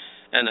 years.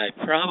 And I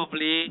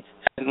probably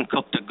hadn't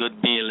cooked a good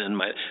meal in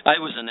my... I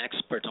was an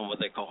expert on what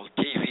they call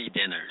TV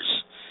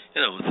dinners.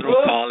 Through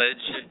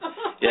college.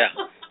 Yeah,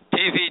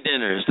 TV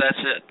dinners, that's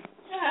it.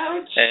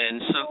 Ouch.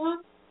 And so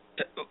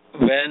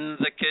when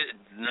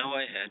now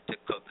I had to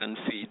cook and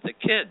feed the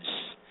kids.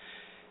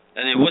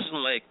 And it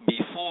wasn't like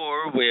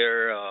before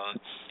where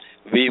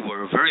we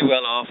were very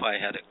well off. I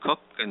had a cook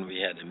and we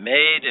had a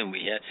maid and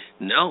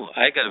no,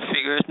 I got to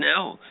figure it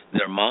now.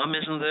 Their mom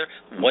isn't there.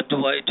 What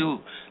do?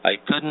 I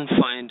couldn't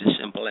find a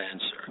simple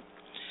answer.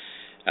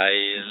 I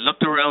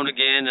looked around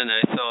again and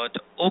I thought,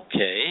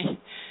 okay,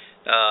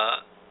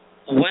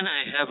 when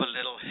I have a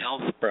little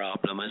health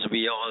problem, as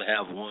we all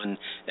have one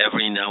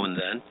every now and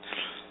then,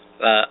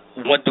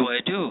 what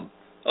do?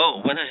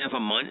 Oh, when I have a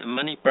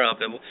money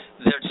problem,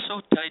 they're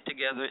so tied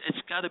together, it's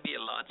got to be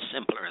a lot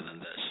simpler than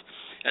this.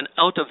 And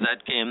out of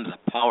that came the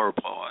power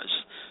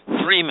pause.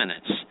 3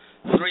 minutes,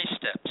 3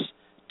 steps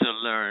to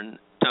learn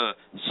to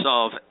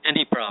solve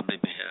any problem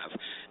you have.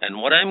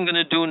 And what I'm going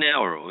to do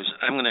now, Rose,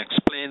 I'm going to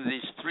explain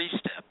these 3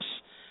 steps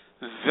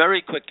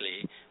very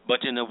quickly,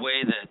 but in a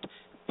way that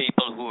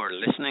people who are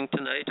listening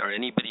tonight, or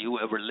anybody who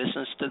ever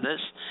listens to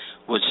this,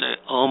 would say,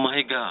 oh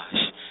my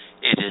gosh,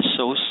 it is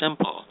so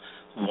simple.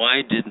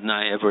 Why didn't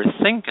I ever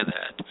think of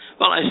that?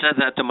 Well, I said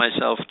that to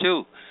myself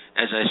too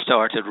as I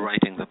started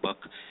writing the book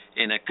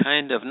in a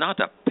kind of, not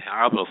a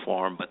parable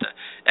form, but an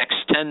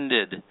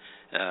extended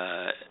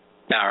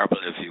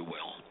parable, if you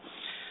will.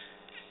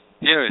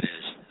 Here it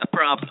is, a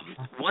problem.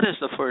 What is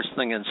the first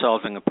thing in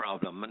solving a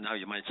problem? Now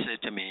you might say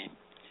to me,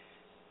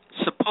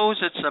 suppose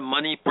it's a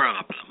money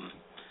problem.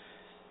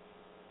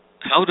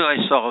 How do I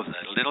solve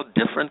that? A little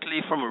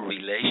differently from a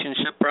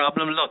relationship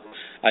problem? Look,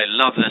 I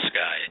love this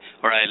guy,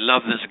 or I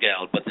love this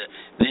gal, but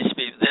these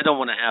people, they don't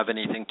want to have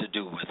anything to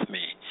do with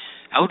me.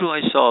 How do I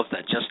solve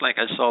that? Just like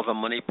I solve a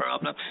money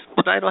problem?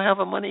 But I don't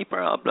have a money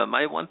problem.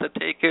 I want to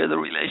take care of the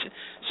relation.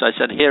 So I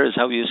said, here is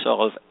how you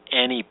solve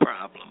any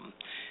problem.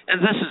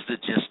 And this is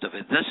the gist of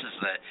it. This is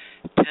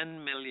the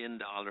 $10 million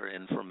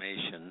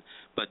information,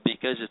 but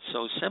because it's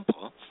so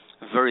simple,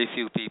 very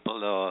few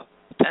people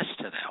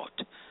test it out,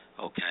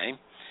 okay?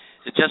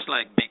 It's just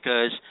like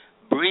because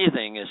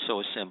breathing is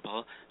so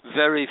simple,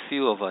 very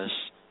few of us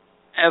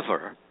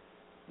ever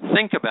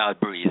think about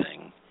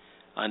breathing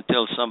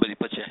until somebody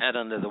puts your head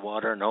under the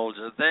water and holds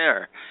it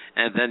there.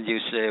 And then you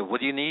say, what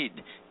do you need?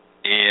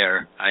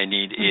 Air. I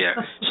need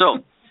air.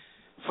 So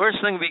first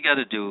thing we got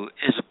to do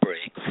is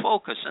break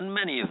focus. And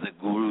many of the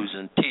gurus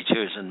and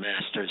teachers and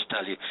masters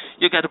tell you,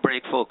 you got to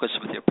break focus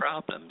with your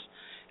problems.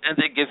 And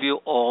they give you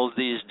all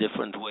these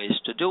different ways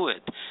to do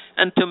it.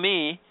 And to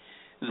me,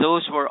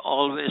 those were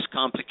always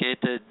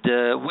complicated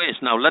ways.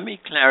 Now, let me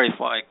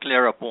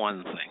clear up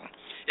one thing.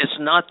 It's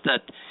not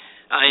that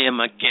I am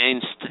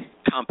against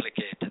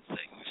complicated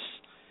things.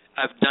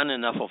 I've done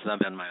enough of them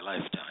in my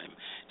lifetime.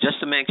 Just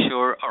to make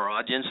sure our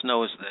audience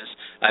knows this,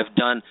 I've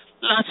done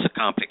lots of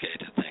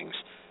complicated things.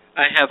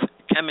 I have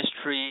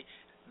chemistry,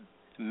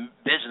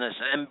 business,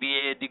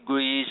 MBA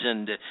degrees,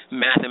 and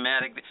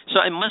mathematics. So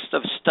I must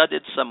have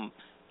studied some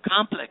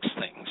complex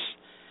things.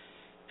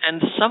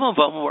 And some of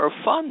them were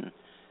fun.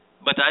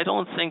 But I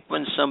don't think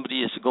when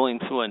somebody is going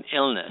through an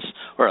illness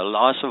or a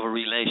loss of a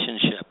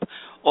relationship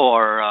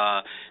or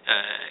a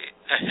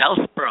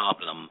health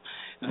problem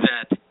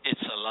that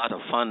it's a lot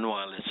of fun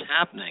while it's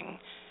happening.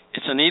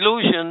 It's an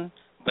illusion,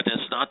 but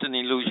it's not an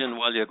illusion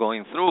while you're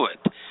going through it.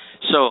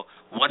 So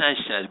what I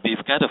said,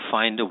 we've got to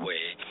find a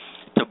way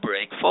to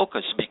break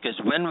focus, because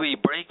when we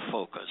break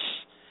focus,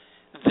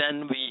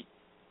 then we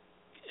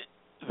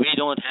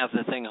don't have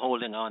the thing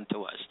holding on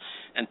to us.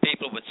 And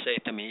people would say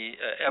to me,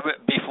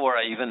 before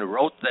I even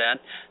wrote that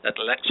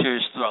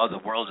lectures throughout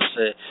the world would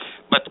say,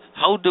 but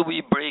how do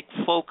we break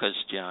focus,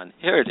 John?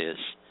 Here it is.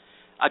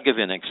 I'll give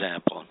you an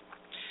example.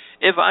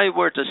 If I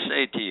were to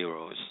say to you,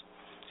 Rose,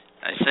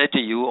 I say to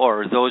you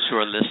or those who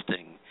are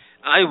listening,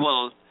 I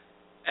will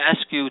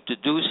ask you to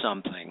do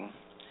something,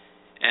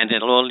 and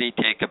it'll only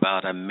take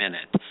about a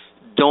minute.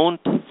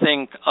 Don't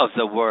think of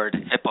the word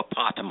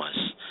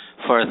hippopotamus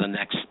for the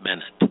next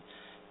minute.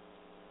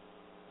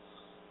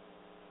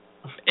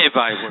 If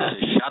I were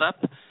to shut up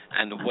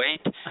and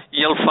wait,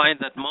 you'll find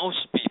that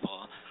most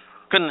people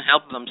couldn't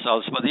help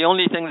themselves, but the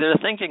only thing they're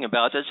thinking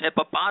about is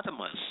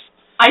hippopotamus.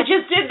 I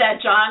just did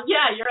that, John.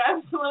 Yeah, you're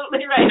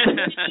absolutely right.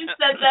 You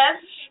said that,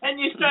 and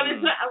you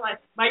started to, I'm like,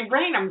 my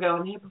brain, I'm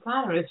going,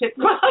 hippopotamus.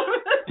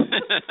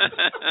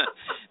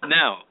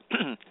 Now,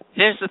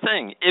 here's the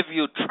thing. If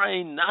you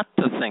try not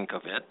to think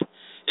of it,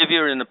 if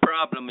you're in a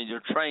problem and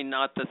you're trying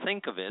not to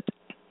think of it,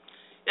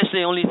 it's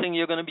the only thing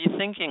you're going to be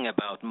thinking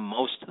about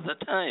most of the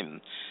time.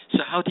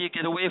 So how do you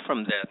get away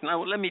from that?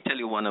 Now, let me tell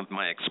you one of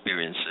my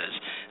experiences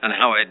and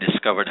how I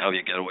discovered how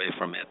you get away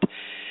from it.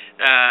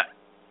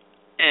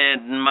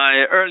 In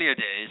my earlier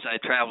days, I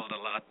traveled a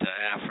lot to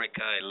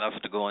Africa. I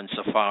loved to go on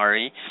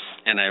safari.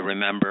 And I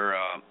remember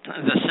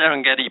the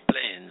Serengeti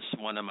Plains,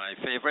 one of my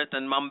favorite,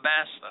 and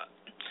Mombasa.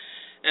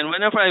 And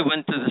whenever I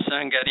went to the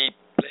Serengeti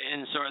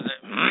Plains or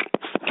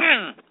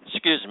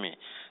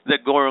the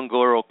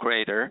Ngorongoro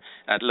crater,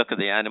 I'd look at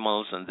the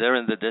animals, and there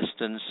in the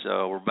distance,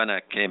 when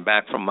I came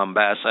back from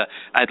Mombasa,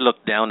 I'd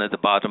look down at the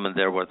bottom, and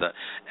there were the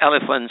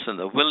elephants and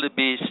the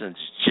wildebeest and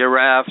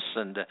giraffes,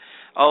 and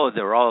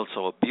they're all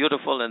so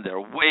beautiful, and they're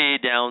way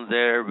down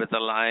there with the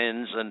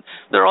lions, and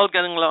they're all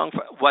getting along.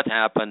 What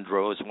happened,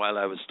 Rose, while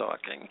I was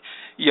talking?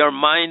 Your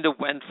mind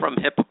went from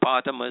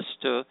hippopotamus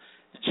to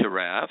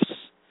giraffes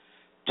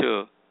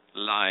to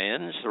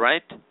lions,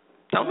 right?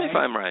 Tell me if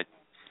I'm right.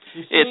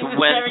 It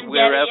went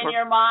wherever. In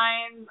your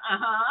mind.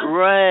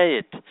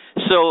 Right.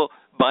 So,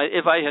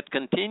 if I had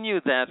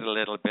continued that a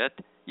little bit,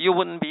 you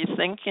wouldn't be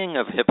thinking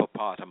of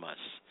hippopotamus.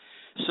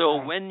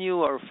 So when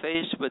you are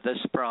faced with this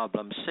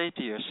problem, say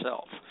to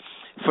yourself,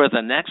 for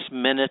the next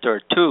minute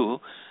or two,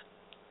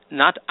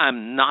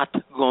 I'm not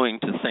going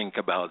to think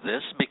about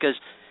this, because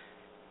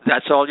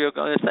that's all you're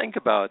going to think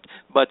about.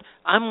 But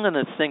I'm going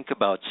to think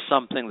about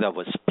something that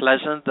was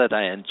pleasant, that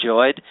I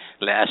enjoyed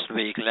last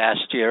week,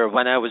 last year,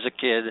 when I was a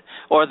kid,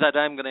 or that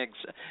I'm going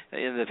to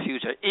in the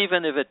future,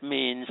 even if it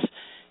means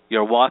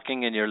you're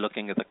walking and you're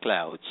looking at the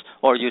clouds,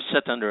 or you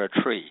sit under a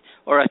tree,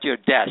 or at your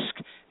desk,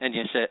 and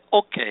you say,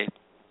 okay,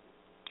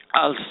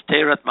 I'll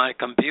stare at my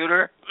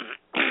computer,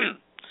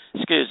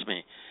 excuse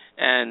me,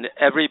 and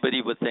everybody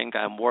would think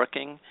I'm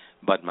working,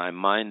 but my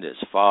mind is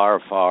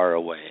far, far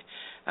away.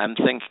 I'm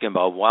thinking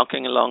about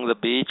walking along the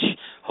beach,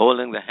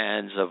 holding the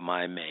hands of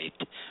my mate,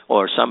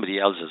 or somebody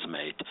else's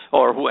mate,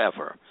 or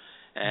whoever.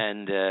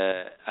 And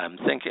I'm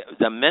thinking,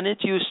 the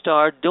minute you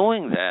start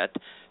doing that,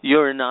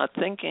 you're not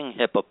thinking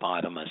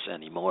hippopotamus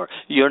anymore.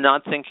 You're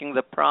not thinking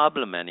the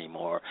problem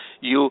anymore.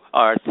 You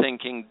are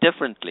thinking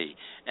differently.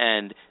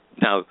 And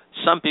now,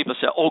 some people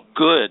say, oh,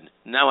 good,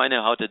 now I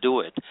know how to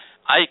do it.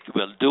 I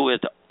will do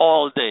it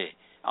all day.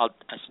 I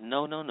say,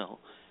 no.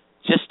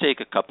 Just take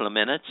a couple of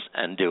minutes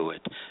and do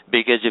it.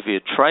 Because if you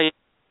try it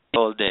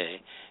all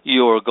day,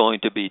 you're going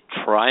to be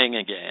trying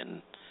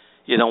again.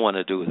 You don't want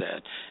to do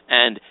that.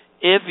 And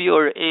if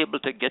you're able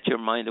to get your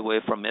mind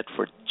away from it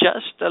for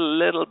just a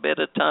little bit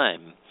of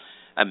time,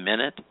 a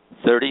minute,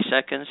 30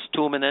 seconds,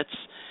 2 minutes,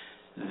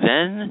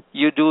 then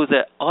you do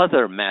the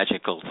other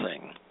magical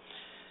thing.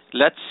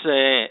 Let's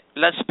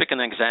pick an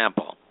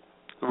example.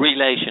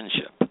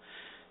 Relationship.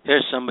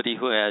 Here's somebody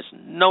who has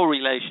no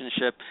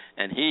relationship,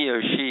 and he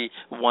or she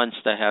wants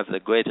to have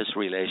the greatest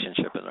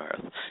relationship on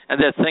earth.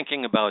 And they're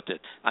thinking about it.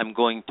 I'm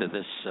going to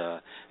this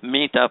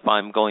meetup.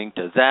 I'm going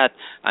to that.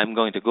 I'm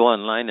going to go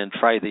online and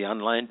try the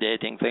online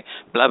dating thing,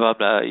 blah, blah,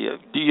 blah.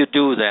 You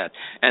do that.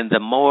 And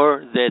the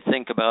more they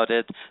think about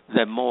it,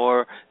 the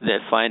more they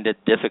find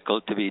it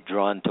difficult to be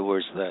drawn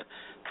towards the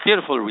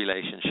beautiful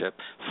relationship.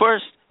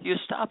 First, you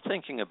stop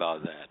thinking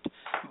about that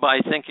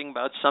by thinking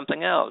about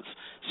something else.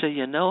 So,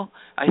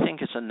 I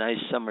think it's a nice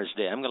summer's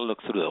day. I'm going to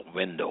look through the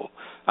window.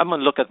 I'm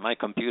going to look at my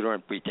computer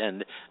and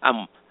pretend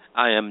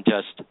I am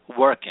just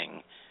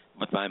working,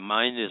 but my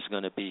mind is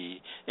going to be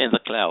in the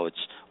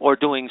clouds or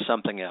doing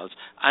something else.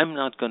 I'm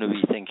not going to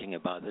be thinking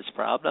about this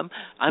problem.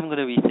 I'm going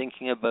to be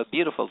thinking about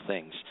beautiful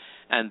things.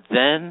 And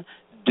then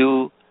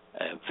do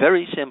a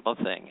very simple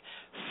thing.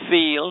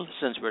 Feel,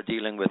 since we're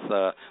dealing with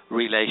a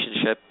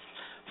relationship,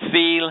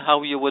 feel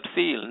how you would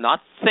feel,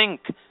 not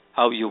think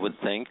how you would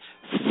think.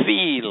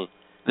 Feel.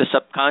 The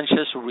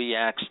subconscious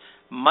reacts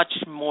much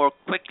more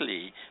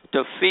quickly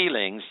to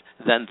feelings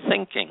than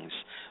thinkings.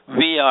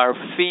 We are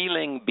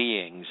feeling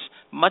beings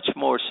much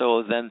more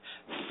so than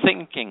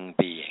thinking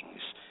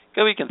beings.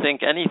 Okay, we can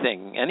think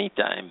anything,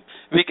 anytime.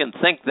 We can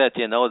think that,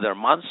 there are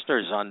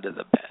monsters under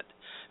the bed.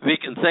 We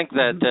can think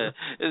that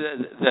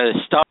the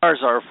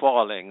stars are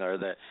falling, or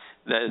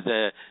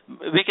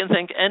we can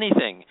think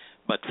anything,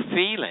 but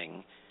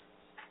feeling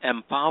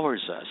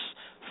empowers us.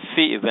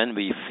 When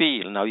we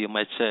feel, now you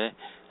might say,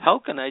 how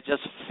can I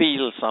just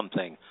feel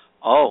something?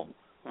 Oh,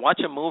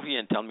 watch a movie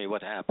and tell me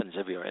what happens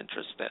if you're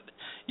interested.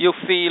 You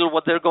feel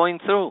what they're going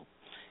through.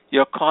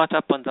 You're caught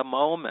up on the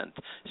moment.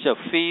 So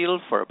feel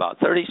for about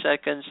 30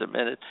 seconds, a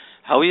minute,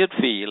 how you'd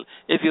feel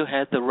if you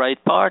had the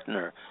right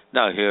partner.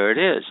 Now, here it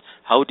is.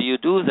 How do you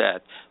do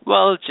that?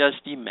 Well,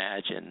 just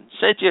imagine.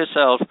 Say to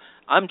yourself,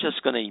 I'm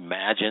just going to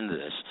imagine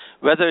this.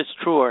 Whether it's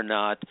true or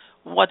not,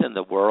 what in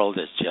the world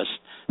is just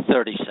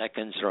 30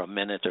 seconds or a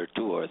minute or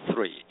 2 or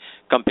 3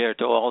 compared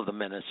to all the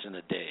minutes in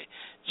a day?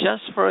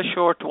 Just for a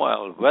short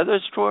while. Whether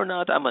it's true or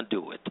not, I'm going to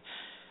do it.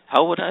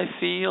 How would I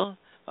feel?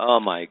 Oh,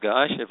 my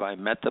gosh, if I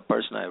met the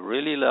person I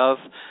really love,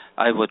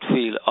 I would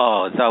feel,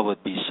 oh, that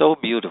would be so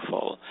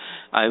beautiful.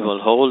 I will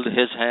hold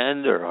his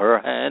hand or her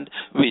hand.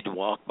 We'd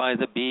walk by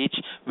the beach.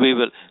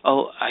 We'll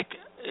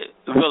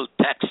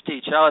text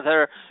each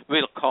other.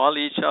 We'll call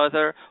each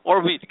other.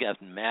 Or we'd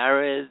get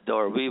married,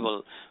 or we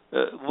will,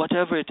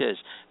 whatever it is.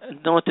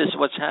 Notice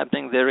what's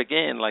happening there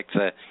again, like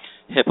the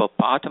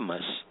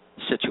hippopotamus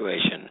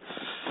situation.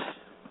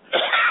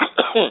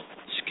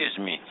 Excuse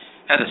me.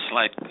 Have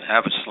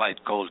a slight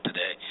cold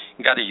today.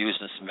 Got to use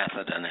this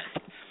method in it.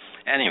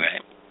 Anyway.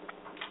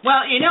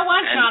 Well, you know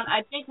what, John?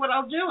 I think what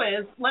I'll do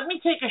is let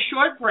me take a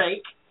short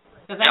break,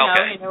 because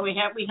I know we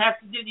have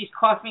to do these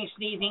coughing,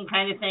 sneezing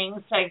kind of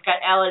things. I've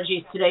got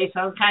allergies today, so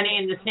I'm kind of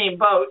in the same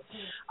boat.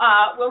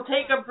 We'll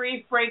take a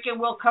brief break and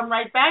we'll come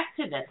right back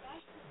to this.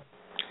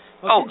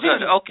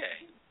 Good. Okay.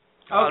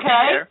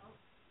 Okay.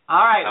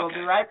 All right. Okay. We'll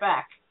be right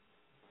back.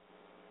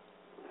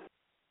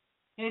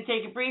 Going to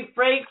take a brief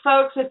break,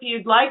 folks. If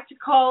you'd like to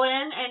call in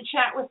and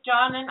chat with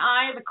John and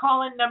I, the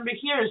call-in number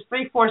here is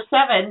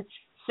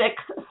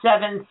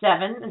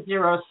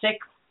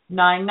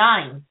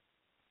 347-677-0699.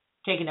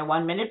 Taking a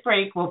 1-minute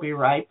break. We'll be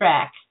right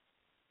back.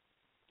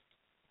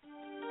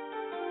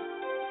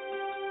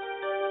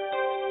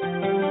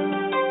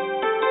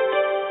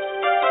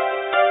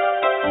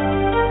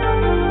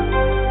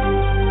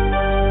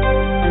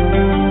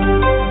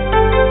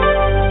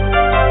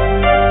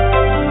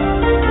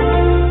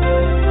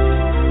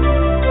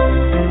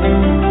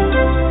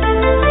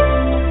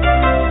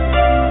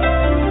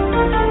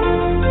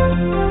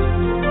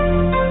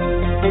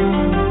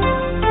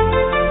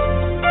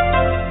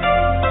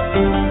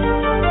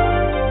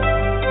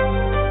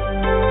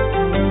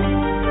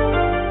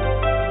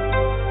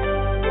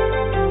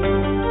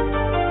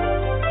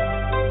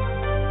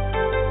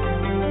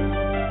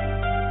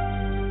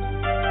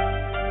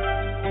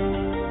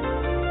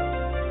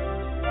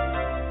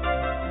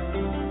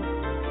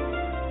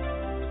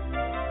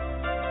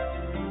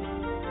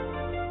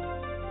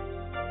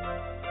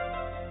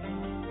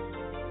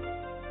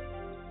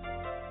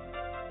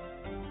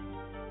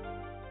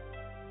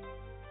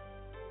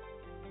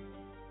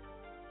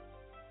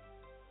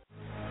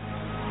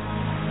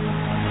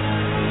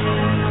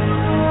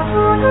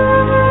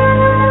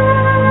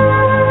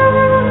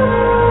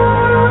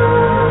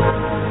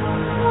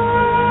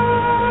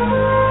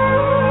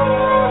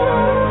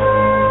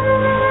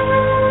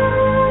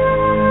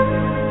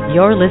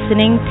 You're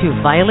listening to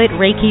Violet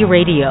Reiki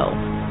Radio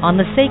on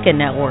the Seika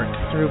Network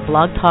through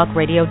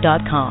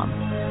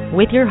blogtalkradio.com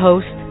with your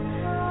host,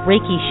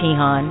 Reiki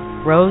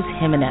Shihan Rose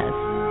Jimenez,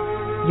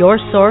 your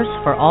source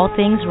for all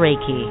things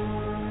Reiki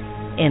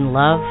in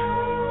love,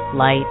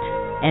 light,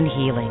 and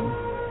healing.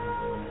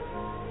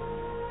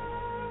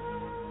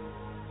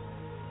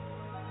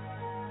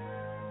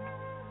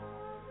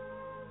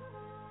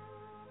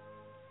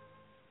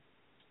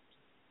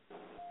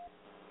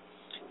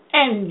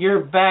 And you're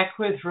back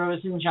with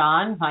Rose and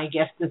John. My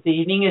guest this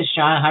evening is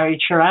John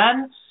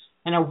Harricharan,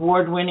 an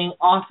award-winning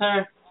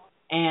author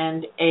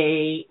and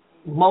a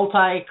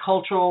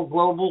multicultural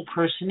global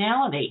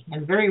personality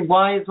and very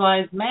wise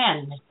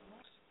man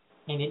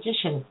in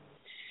addition.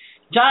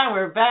 John,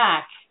 we're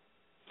back.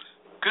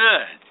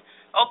 Good.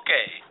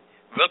 Okay.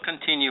 We'll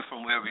continue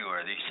from where we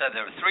were. You said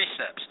there were 3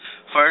 steps.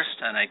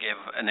 First, and I gave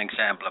an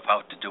example of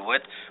how to do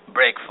it,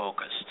 break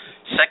focus.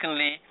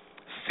 Secondly,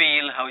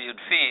 feel how you'd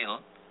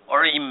feel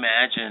or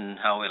imagine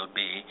how it'll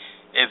be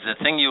if the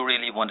thing you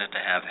really wanted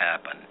to have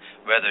happen,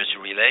 whether it's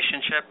a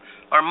relationship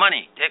or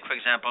money. Take, for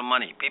example,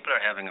 money. People are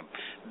having a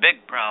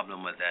big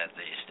problem with that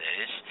these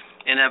days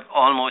in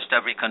almost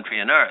every country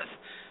on earth.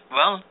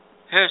 Well,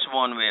 here's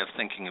one way of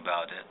thinking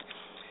about it.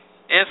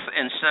 If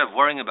instead of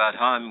worrying about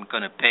how I'm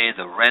going to pay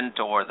the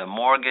rent or the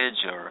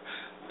mortgage or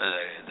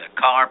the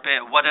car pay,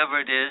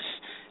 whatever it is,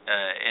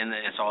 and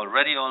it's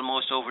already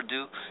almost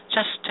overdue,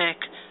 just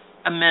take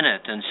a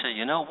minute and say,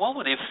 what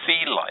would it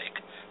feel like?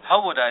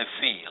 How would I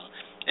feel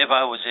if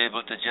I was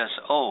able to just,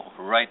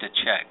 write a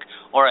check?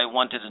 Or I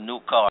wanted a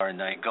new car and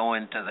I go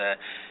into the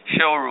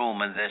showroom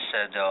and they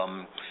said,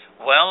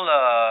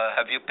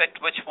 have you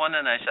picked which one?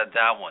 And I said,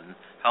 that one.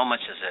 How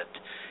much is it?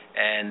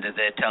 And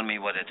they tell me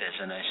what it is.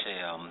 And I say,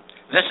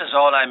 this is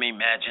all I'm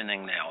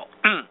imagining now.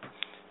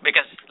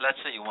 Because let's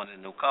say you want a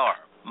new car.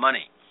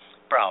 Money.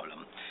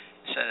 Problem.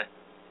 So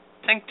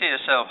think to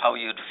yourself how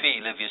you'd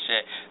feel if you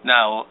say,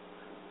 now,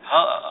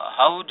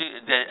 how do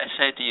I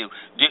say to you,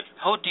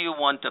 how do you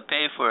want to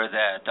pay for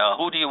that?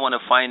 Who do you want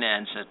to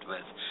finance it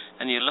with?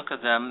 And you look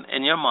at them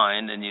in your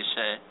mind and you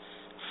say,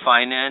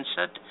 finance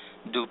it?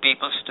 Do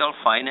people still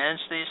finance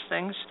these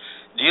things?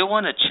 Do you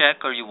want a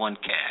check or you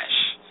want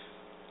cash?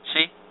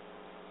 See,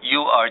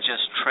 you are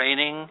just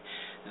training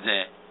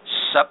the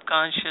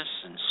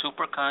subconscious and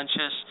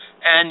superconscious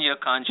and your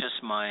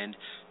conscious mind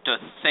to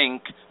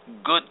think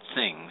good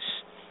things.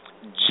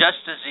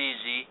 Just as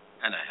easy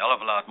and a hell of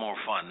a lot more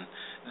fun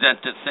than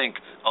to think,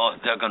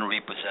 they're going to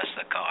repossess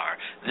the car.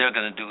 They're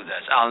going to do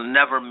this. I'll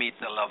never meet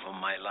the love of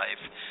my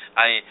life.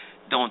 I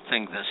don't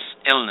think this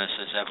illness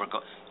is ever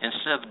going.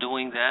 Instead of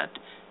doing that,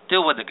 do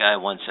what the guy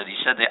once said. He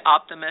said the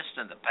optimist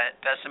and the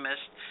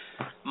pessimist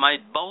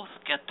might both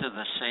get to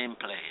the same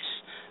place,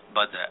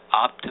 but the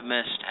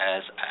optimist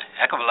has a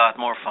heck of a lot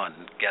more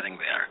fun getting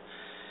there.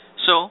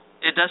 So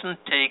it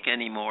doesn't take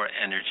any more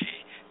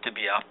energy to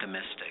be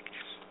optimistic.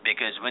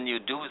 Because when you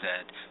do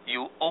that,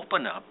 you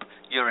open up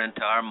your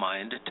entire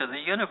mind to the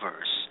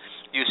universe.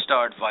 You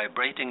start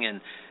vibrating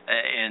in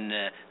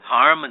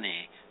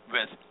harmony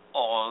with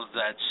all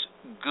that's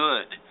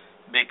good.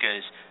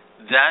 Because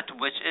that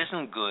which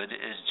isn't good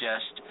is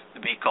just,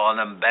 we call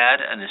them bad,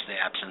 and is the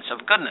absence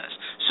of goodness.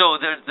 So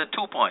there's the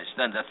 2 points.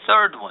 Then the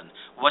third one,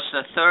 what's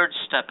the third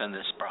step in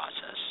this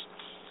process?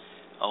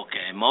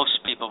 Okay,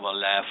 most people will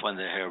laugh when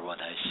they hear what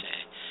I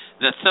say.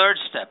 The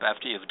third step,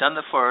 after you've done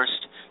the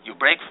first, you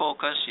break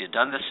focus, you've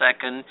done the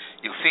second,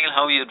 you feel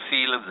how you'd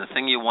feel if the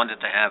thing you wanted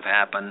to have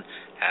happen,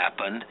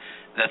 happened.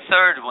 The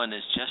third one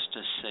is just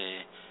to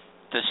say,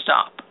 to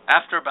stop,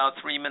 after about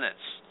 3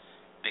 minutes.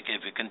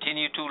 Because if you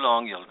continue too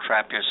long, you'll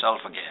trap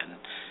yourself again.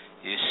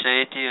 You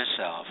say to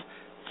yourself,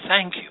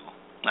 thank you.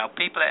 Now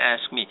people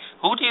ask me,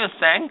 who do you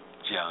thank,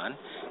 John?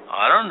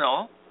 I don't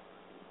know.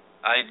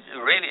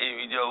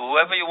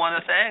 Whoever you want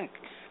to thank.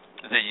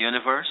 The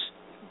universe,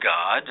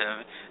 God.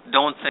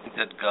 Don't think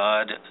that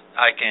God,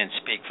 I can't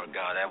speak for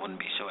God, I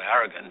wouldn't be so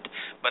arrogant,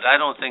 but I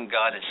don't think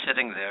God is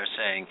sitting there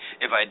saying,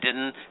 if I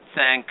didn't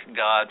thank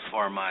God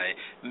for my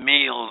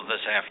meal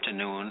this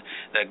afternoon,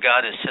 that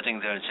God is sitting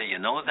there and say, you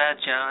know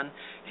that, John?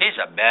 He's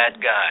a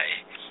bad guy.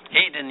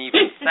 He didn't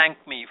even thank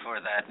me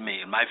for that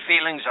meal. My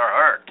feelings are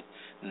hurt.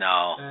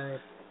 No.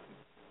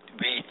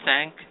 We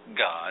thank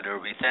God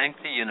or we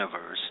thank the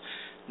universe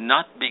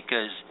not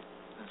because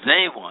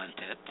they want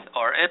it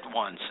or it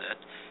wants it,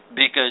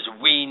 because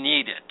we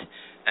need it.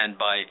 And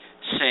by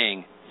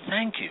saying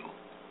thank you,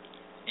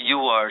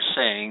 you are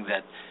saying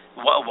that,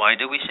 why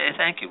do we say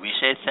thank you? We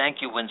say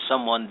thank you when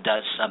someone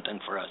does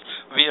something for us.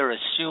 We are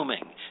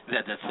assuming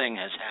that the thing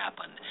has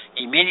happened.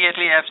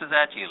 Immediately after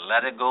that, you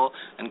let it go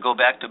and go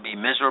back to be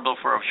miserable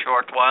for a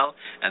short while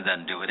and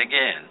then do it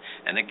again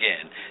and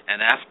again.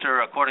 And after,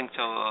 according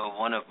to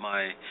one of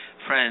my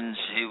friends,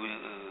 he was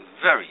a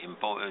very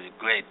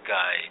great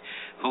guy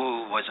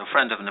who was a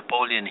friend of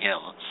Napoleon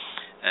Hill,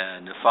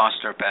 and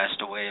Foster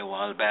passed away a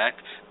while back,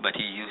 but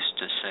he used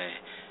to say,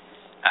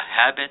 a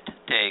habit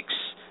takes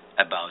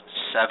about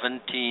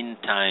 17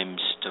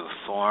 times to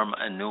form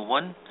a new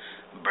one,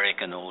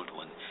 break an old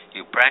one.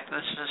 You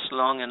practice this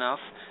long enough,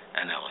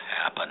 and it'll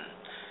happen.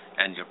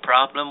 And your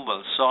problem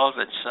will solve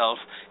itself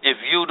if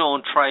you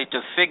don't try to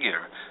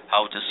figure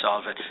how to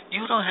solve it.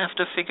 You don't have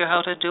to figure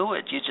how to do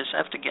it. You just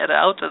have to get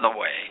out of the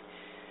way.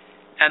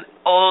 And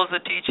all the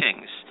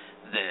teachings,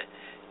 the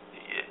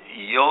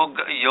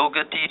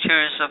yoga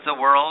teachers of the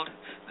world,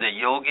 the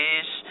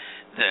yogis,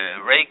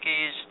 the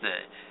reikis, the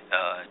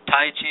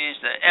tai chis,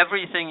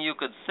 everything you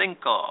could think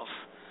of,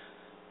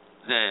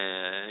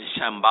 the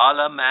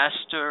Shambhala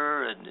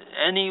master, and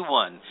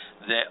anyone,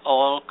 they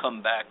all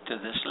come back to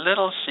this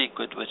little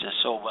secret which is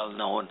so well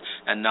known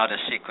and not a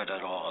secret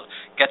at all.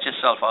 Get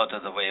yourself out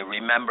of the way.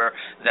 Remember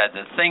that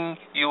the thing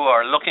you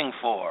are looking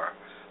for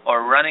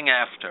or running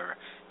after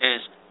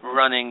is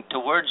running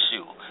towards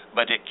you,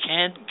 but it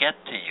can't get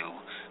to you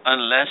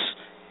unless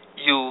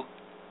you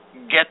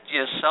get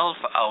yourself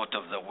out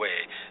of the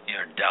way,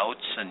 your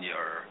doubts and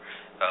your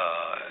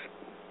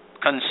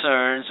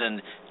concerns,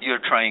 and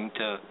you're trying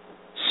to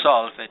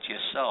solve it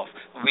yourself.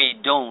 We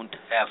don't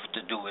have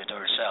to do it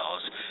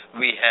ourselves.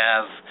 We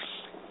have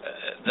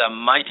the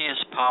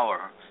mightiest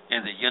power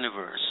in the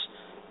universe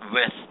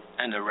with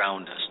and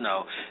around us.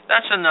 Now,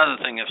 that's another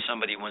thing. If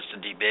somebody wants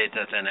to debate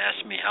that and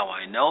ask me how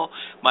I know,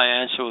 my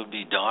answer would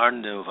be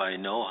darned if I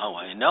know how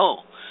I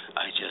know.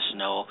 I just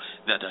know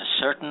that a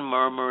certain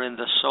murmur in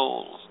the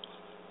soul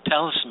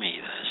tells me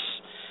this.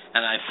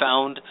 And I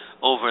found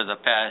over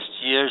the past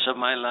years of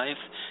my life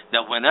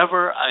that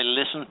whenever I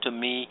listen to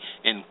me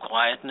in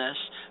quietness,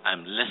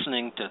 I'm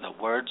listening to the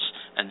words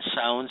and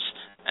sounds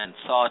and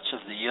thoughts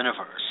of the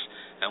universe.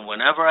 And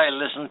whenever I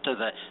listen to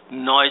the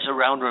noise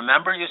around,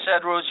 remember you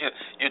said, Rose,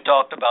 you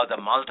talked about the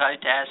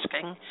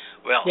multitasking?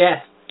 Well,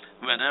 yes.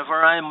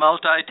 Whenever I'm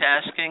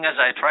multitasking, as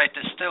I try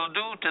to still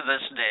do to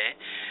this day,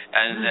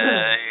 and,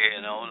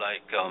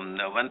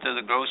 I went to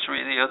the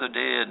grocery the other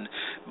day and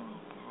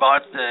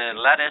bought the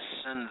lettuce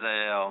and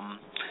the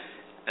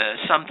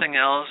something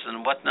else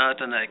and whatnot,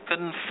 and I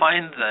couldn't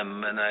find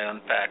them, and I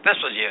unpacked. This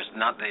was years,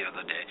 not the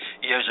other day.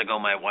 Years ago,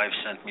 my wife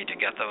sent me to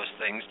get those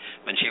things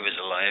when she was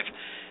alive,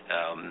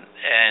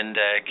 and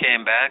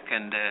came back,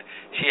 and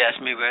she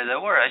asked me where they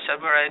were. I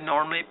said where I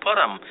normally put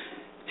them.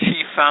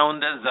 She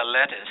found the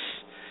lettuce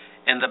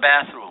in the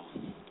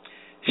bathroom.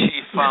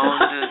 She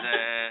found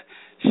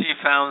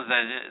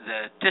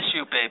the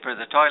tissue paper,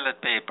 the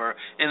toilet paper,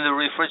 in the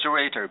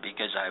refrigerator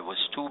because I was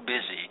too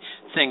busy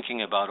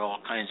thinking about all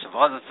kinds of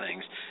other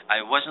things.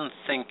 I wasn't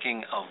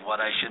thinking of what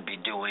I should be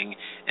doing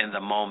in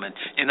the moment.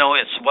 You know,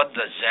 it's what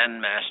the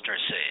Zen master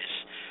says.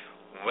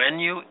 When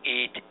you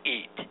eat,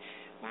 eat.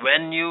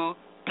 When you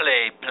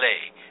play,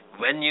 play.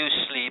 When you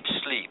sleep,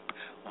 sleep.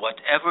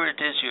 Whatever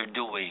it is you're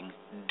doing,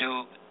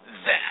 do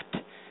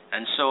that.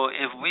 And so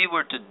if we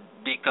were to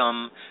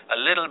become a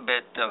little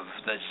bit of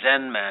the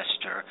Zen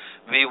master,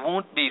 we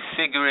won't be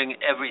figuring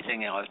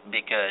everything out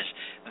because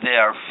they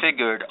are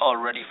figured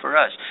already for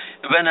us.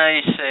 When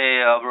I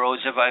say,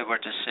 Rose, if I were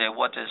to say,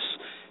 what is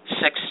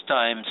 6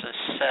 times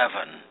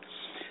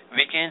 7?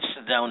 We can't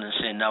sit down and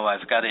say, now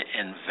I've got to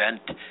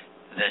invent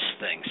this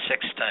thing.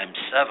 6 times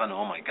 7,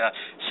 oh my God.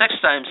 6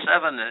 times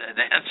 7,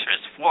 the answer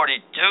is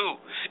 42.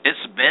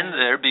 It's been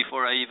there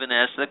before I even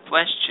asked the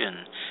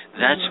question.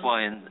 That's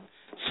why in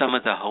some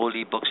of the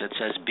holy books it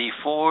says,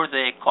 before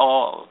they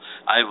call,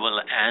 I will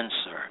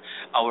answer.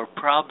 Our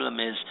problem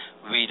is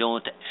we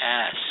don't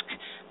ask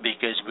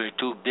because we're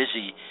too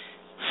busy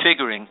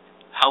figuring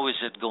how is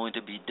it going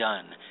to be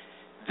done.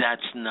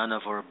 That's none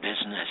of our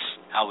business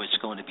how it's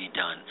going to be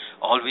done.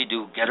 All we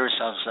do, get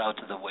ourselves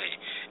out of the way.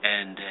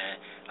 And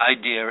I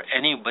dare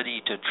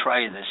anybody to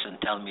try this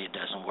and tell me it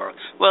doesn't work.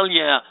 Well,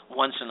 yeah,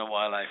 once in a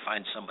while I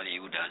find somebody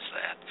who does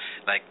that.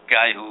 Like a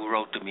guy who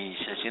wrote to me,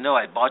 he says,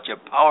 I bought your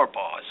Power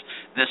Paws.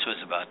 This was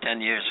about 10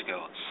 years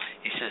ago.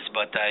 He says,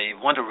 but I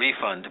want a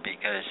refund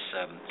because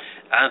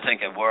I don't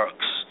think it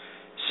works.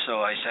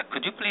 So I said,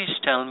 could you please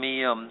tell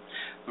me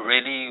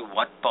really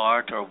what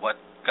part or what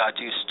got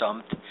you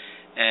stumped?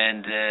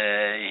 And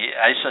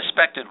I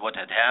suspected what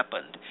had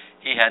happened.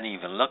 He hadn't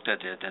even looked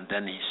at it, and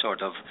then he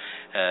sort of,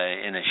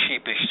 in a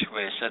sheepish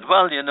way, said,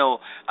 well,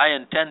 I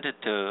intended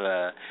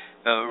to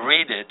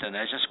read it, and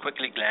I just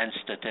quickly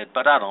glanced at it,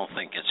 but I don't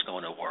think it's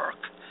going to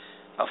work.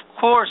 Of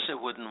course it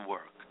wouldn't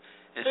work.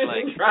 It's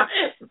like,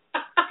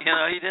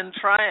 he didn't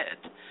try it.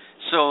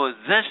 So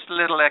this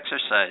little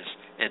exercise,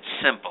 it's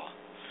simple.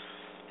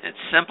 It's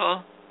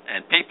simple,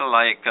 and people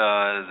like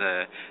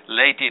the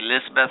late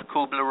Elisabeth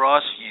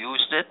Kubler-Ross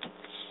used it.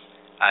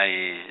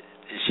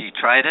 She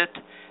tried it,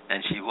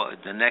 and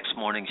the next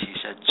morning she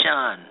said,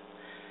 John,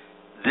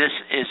 this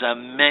is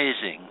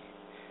amazing.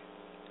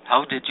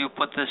 How did you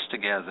put this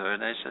together?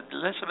 And I said,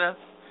 Elisabeth,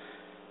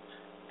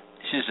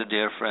 she's a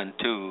dear friend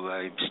too.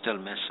 I still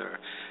miss her.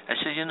 I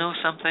said, you know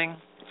something?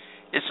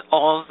 It's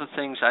all the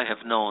things I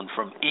have known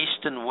from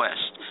east and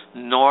west,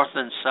 north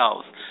and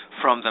south,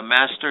 from the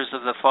masters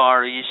of the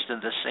Far East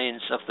and the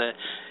saints of the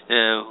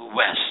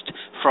West,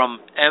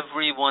 from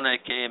everyone I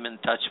came in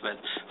touch with,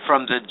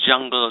 from the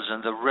jungles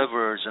and the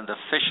rivers and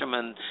the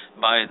fishermen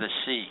by the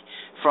sea,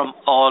 from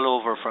all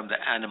over, from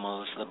the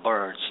animals, the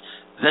birds.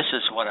 This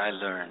is what I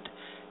learned.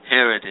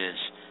 Here it is,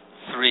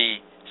 3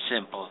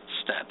 simple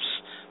steps.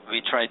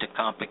 We try to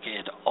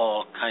complicate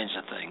all kinds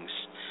of things.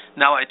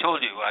 Now, I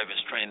told you I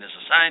was trained as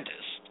a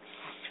scientist.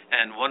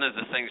 And one of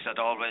the things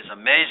that always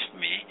amazed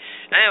me,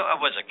 I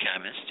was a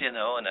chemist,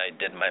 and I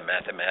did my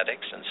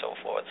mathematics and so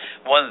forth.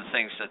 One of the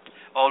things that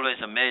always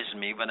amazed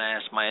me when I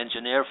asked my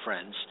engineer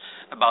friends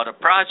about a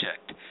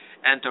project,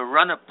 and to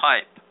run a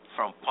pipe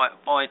from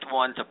point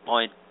 1 to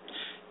point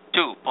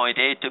 2, point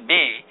A to B,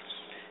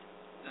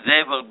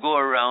 they will go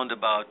around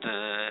about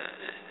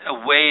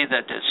a way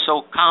that is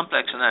so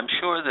complex, and I'm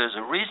sure there's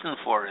a reason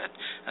for it.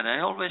 And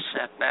I always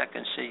sat back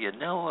and say,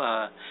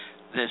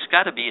 there's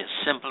got to be a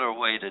simpler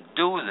way to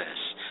do this.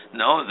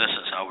 No, this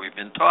is how we've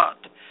been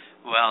taught.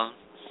 Well,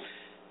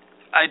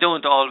 I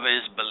don't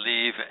always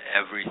believe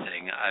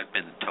everything I've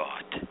been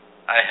taught.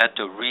 I had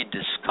to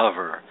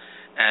rediscover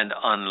and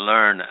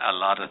unlearn a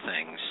lot of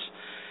things.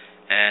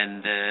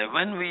 And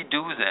when we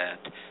do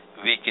that,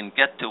 we can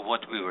get to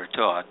what we were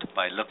taught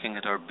by looking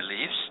at our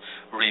beliefs,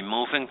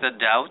 removing the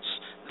doubts.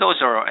 Those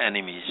are our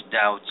enemies,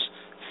 doubts,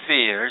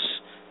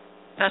 fears.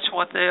 That's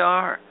what they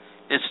are.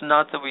 It's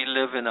not that we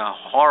live in a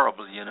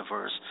horrible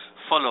universe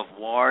full of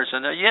wars,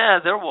 and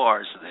there are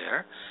wars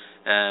there.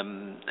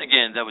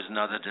 Again, there was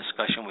another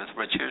discussion with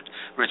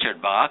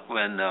Richard Bach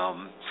when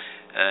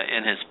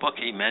in his book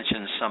he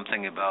mentions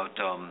something about,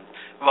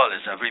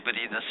 is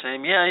everybody the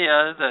same?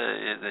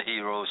 The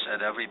hero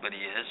said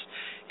everybody is.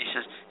 He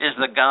says, is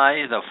the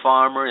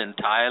farmer in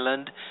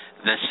Thailand,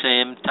 the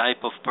same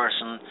type of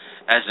person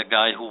as the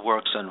guy who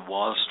works on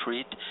Wall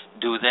Street?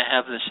 Do they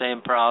have the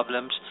same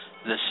problems?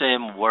 The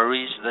same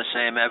worries, the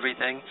same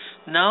everything?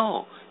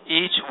 No.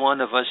 Each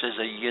one of us is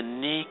a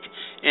unique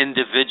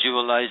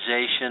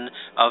individualization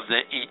of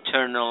the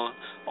eternal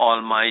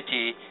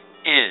Almighty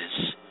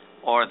is,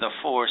 or the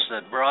force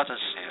that brought us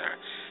here.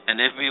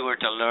 And if we were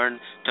to learn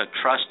to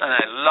trust, and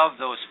I love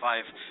those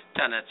 5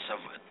 tenets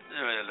of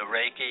the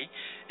Reiki,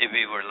 if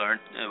we would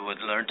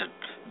learn to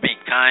be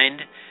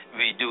kind,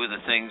 we do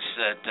the things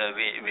that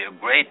we are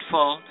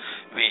grateful,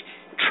 we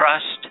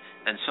trust,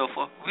 and so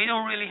forth, we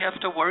don't really have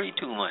to worry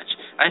too much.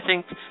 I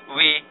think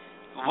we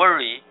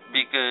worry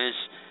because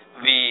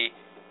we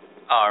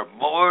are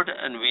bored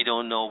and we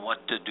don't know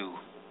what to do.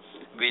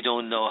 We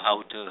don't know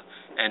how to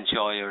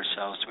enjoy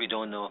ourselves. We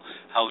don't know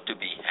how to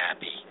be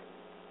happy.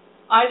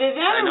 Either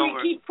that or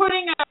we keep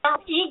putting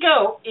our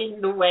ego in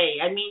the way.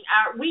 I mean,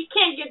 we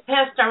can't get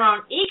past our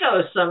own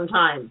egos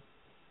sometimes.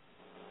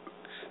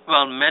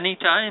 Well, many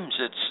times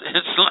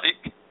it's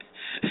like...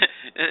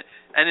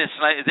 And it's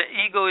like the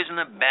ego isn't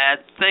a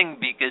bad thing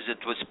because it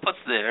was put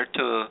there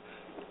to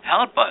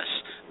help us,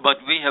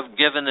 but we have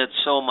given it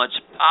so much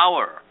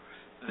power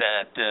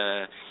that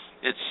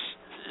it's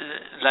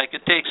like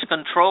it takes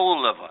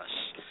control of us.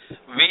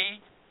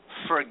 We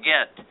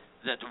forget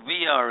that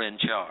we are in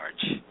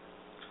charge,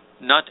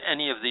 not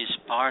any of these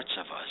parts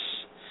of us.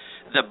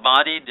 The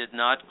body did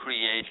not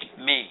create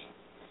me.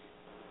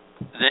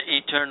 The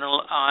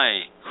eternal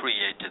I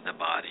created the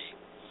body.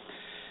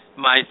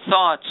 My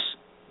thoughts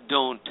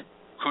don't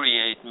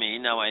create me.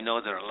 Now, I know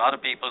there are a lot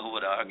of people who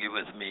would argue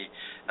with me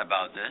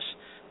about this,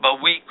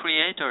 but we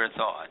create our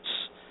thoughts.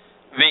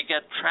 We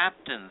get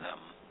trapped in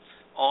them.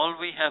 All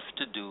we have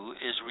to do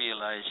is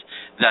realize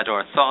that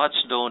our thoughts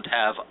don't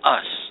have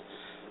us.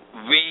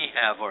 We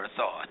have our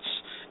thoughts.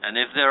 And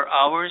if they're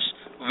ours,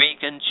 we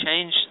can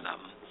change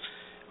them.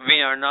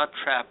 We are not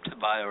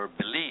trapped by our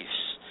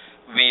beliefs.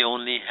 We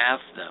only have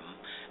them.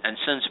 And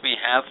since we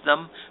have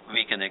them,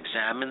 we can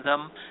examine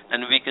them,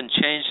 and we can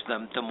change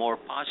them to more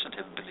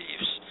positive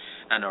beliefs.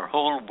 And our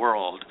whole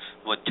world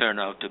would turn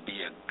out to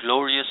be a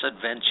glorious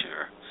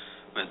adventure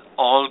with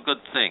all good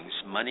things,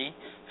 money,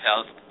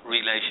 health,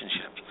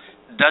 relationships.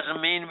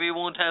 Doesn't mean we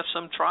won't have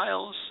some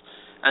trials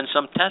and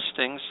some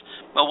testings,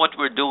 but what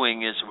we're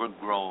doing is we're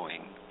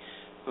growing.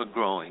 We're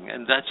growing,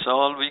 and that's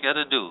all we got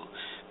to do.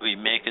 We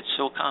make it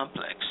so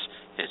complex.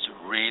 It's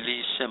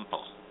really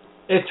simple.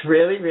 It's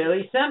really,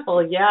 really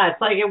simple. Yeah,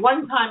 it's like at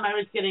one time I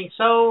was getting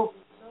so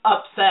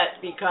upset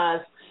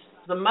because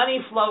the money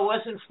flow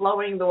wasn't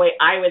flowing the way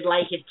I would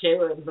like it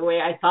to and the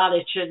way I thought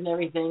it should and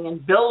everything,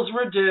 and bills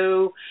were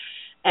due,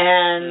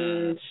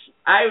 and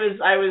I was,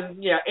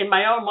 in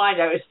my own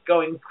mind I was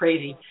going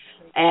crazy,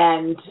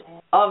 and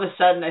all of a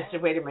sudden I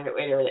said, wait a minute,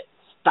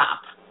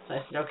 stop. So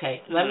I said,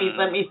 okay, let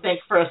me think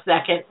for a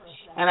second,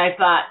 and I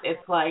thought,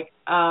 it's like,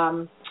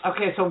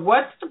 okay, so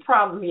what's the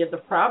problem here? The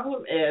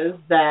problem is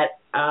that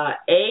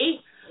I'm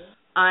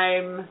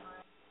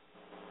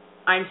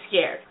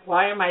scared.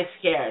 Why am I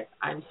scared?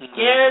 I'm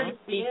scared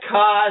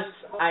because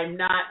I'm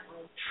not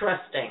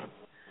trusting.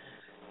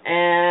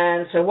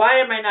 And so why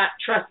am I not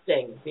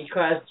trusting?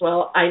 Because,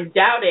 I'm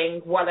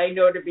doubting what I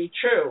know to be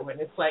true. And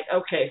it's like,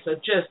 okay, so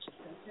just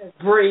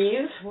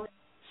breathe,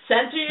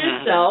 center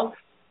yourself,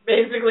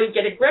 basically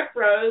get a grip,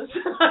 Rose.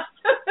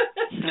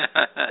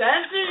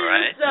 Center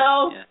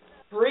yourself,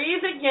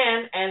 breathe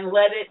again, and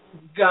let it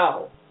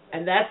go.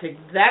 And that's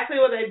exactly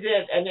what I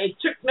did. And it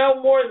took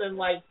no more than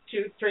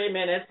 2-3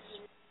 minutes.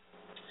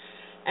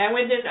 And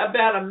within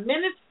about a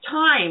minute's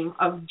time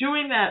of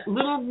doing that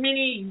little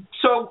mini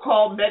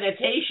so-called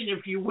meditation,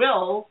 if you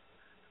will,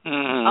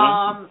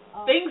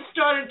 Things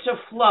started to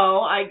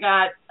flow. I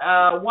got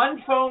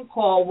one phone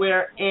call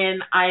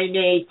wherein I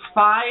made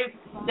 5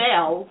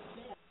 sales,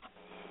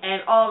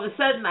 and all of a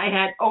sudden I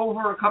had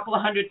over a couple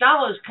of $100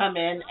 come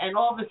in, and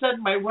all of a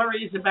sudden my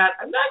worries about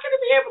I'm not going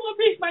to be able to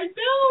meet my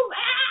bills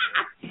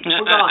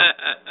were gone.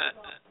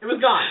 It was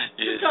gone.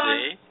 It was gone.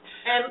 See?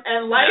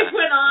 And life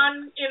went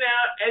on,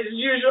 as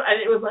usual, and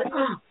it was like,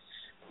 oh,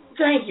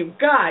 thank you,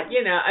 God.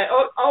 I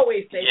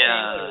always say thank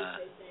you.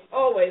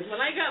 Always. When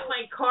I got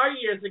my car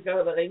years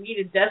ago that I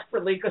needed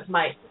desperately because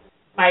my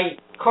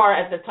car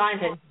at the time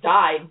had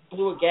died,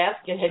 blew a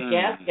gasket,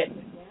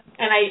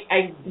 and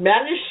I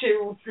managed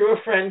to, through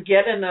a friend,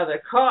 get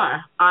another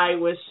car. I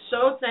was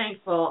so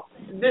thankful.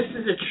 This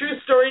is a true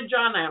story,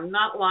 John. I am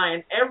not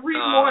lying. Every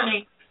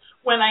morning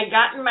when I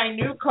got in my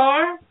new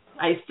car,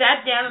 I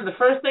sat down, and the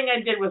first thing I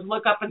did was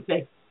look up and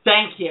say,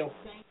 thank you.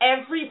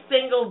 Every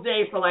single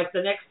day for like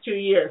the next 2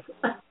 years.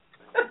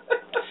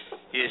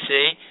 You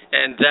see?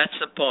 And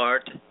that's a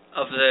part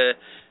of the,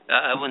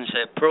 I wouldn't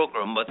say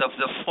program, but of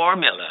the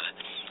formula.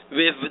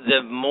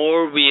 The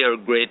more we are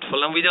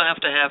grateful, and we don't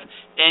have to have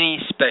any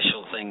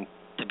special thing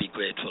to be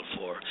grateful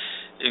for.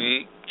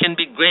 We can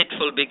be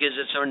grateful because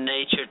it's our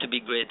nature to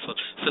be grateful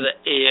for the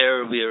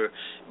air we're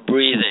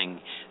breathing.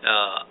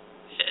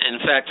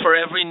 In fact, for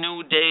every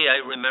new day, I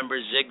remember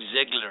Zig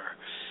Ziglar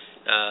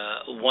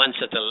once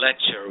at a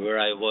lecture where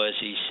I was,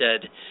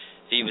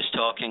 he was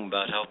talking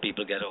about how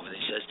people get over it.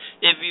 He says,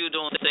 if you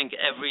don't think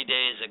every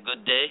day is a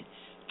good day,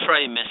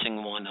 try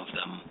missing one of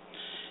them.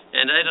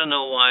 And I don't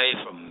know why,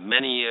 from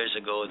many years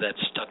ago, that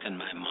stuck in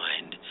my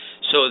mind.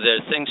 So there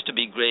are things to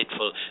be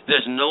grateful.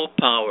 There's no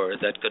power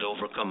that could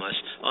overcome us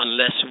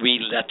unless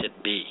we let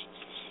it be.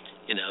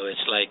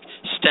 It's like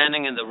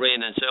standing in the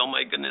rain and say, oh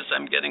my goodness,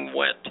 I'm getting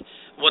wet.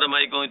 What am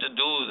I going to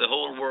do? The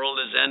whole world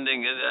is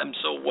ending. I'm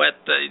so wet.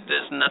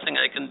 There's nothing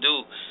I can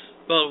do.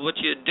 Well, what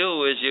you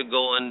do is you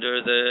go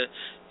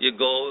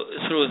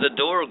through the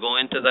door, go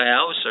into the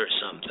house or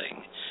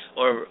something,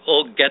 or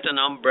get an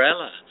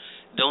umbrella.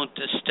 Don't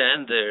just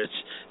stand there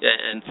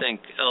and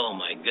think, oh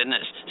my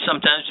goodness.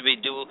 Sometimes we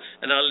do,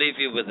 and I'll leave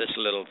you with this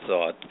little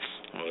thought.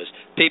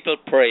 People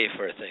pray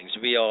for things.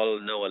 We all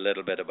know a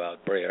little bit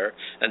about prayer,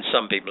 and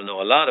some people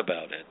know a lot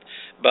about it.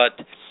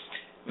 But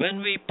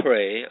when we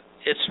pray,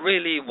 it's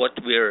really what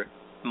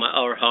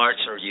our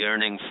hearts are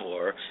yearning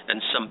for,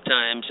 and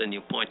sometimes, and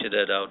you pointed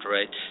it out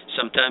right,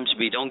 sometimes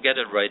we don't get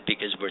it right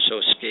because we're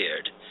so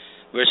scared.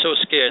 We're so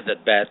scared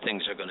that bad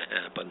things are going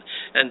to happen.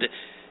 And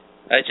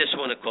I just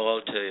want to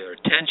call to your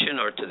attention,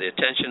 or to the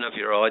attention of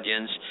your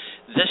audience,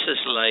 this is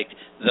like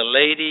the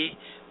lady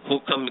who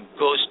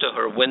goes to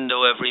her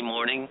window every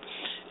morning,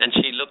 and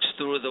she looks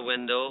through the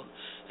window,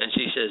 and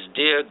she says,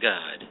 Dear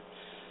God,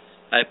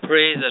 I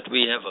pray that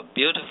we have a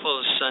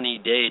beautiful sunny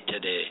day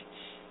today.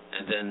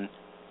 And then,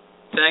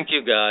 thank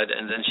you, God.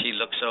 And then she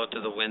looks out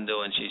to the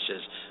window and she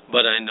says,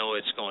 but I know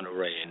it's going to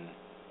rain.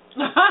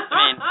 Well,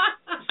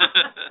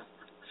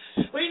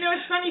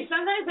 it's funny.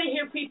 Sometimes I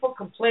hear people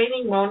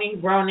complaining, moaning,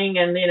 groaning,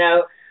 and,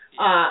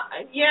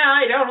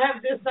 I don't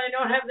have this, I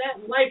don't have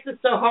that, life is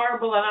so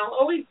horrible. And I'll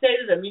always say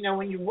to them,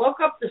 when you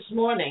woke up this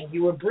morning,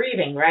 you were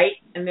breathing, right?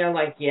 And they're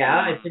like, yeah.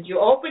 I said, you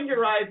opened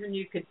your eyes and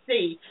you could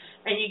see,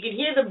 and you could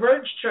hear the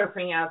birds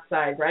chirping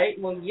outside, right?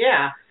 Well,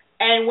 yeah.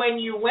 And when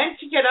you went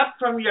to get up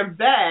from your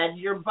bed,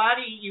 your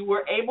body, you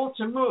were able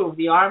to move.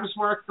 The arms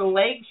worked, the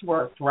legs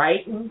worked,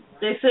 right? And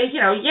they say,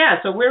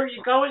 so where are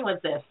you going with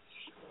this?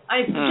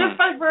 Just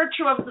by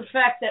virtue of the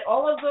fact that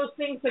all of those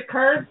things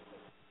occurred,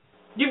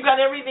 you've got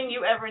everything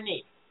you ever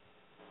need.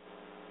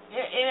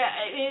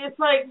 It's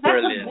like, that's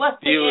Brilliant. a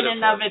blessing Beautiful. in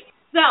and of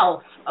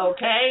itself,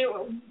 okay?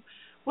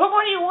 What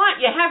more do you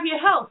want? You have your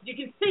health. You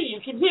can see, you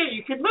can hear,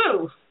 you can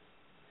move.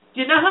 Do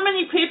you know how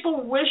many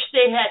people wish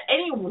they had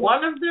any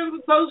one of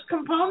those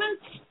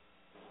components?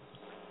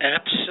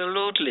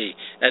 Absolutely.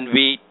 And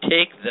we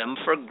take them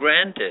for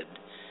granted.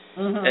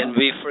 Mm-hmm. And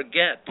we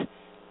forget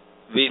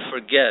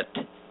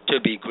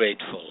to be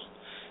grateful.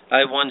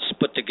 I once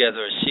put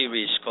together a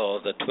series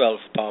called The 12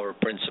 Power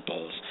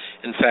Principles.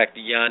 In fact,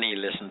 Yanni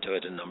listened to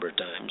it a number of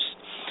times.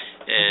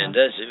 And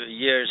as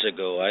years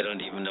ago, I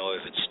don't even know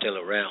if it's still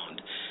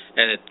around.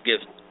 And it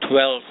gives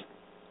 12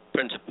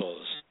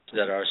 principles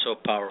that are so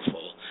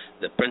powerful.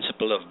 The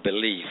principle of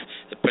belief,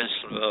 the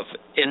principle of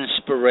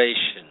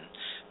inspiration,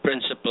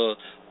 principle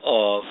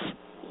of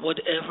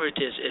whatever it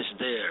is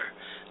there,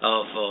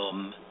 of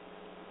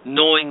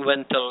knowing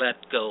when to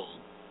let go,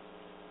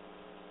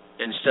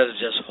 instead of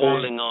just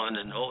holding on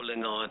and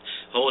holding on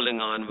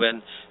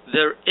when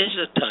there is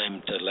a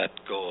time to let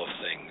go of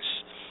things.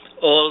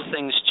 All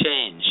things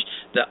change.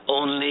 The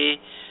only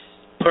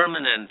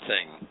permanent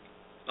thing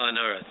on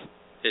earth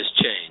is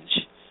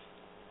change.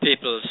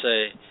 People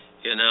say,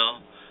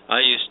 I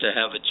used to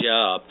have a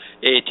job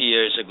 8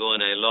 years ago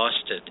and I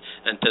lost it.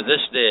 And to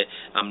this day,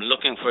 I'm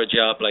looking for a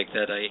job like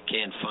that. I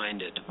can't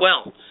find it.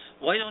 Well,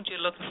 why don't you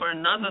look for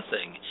another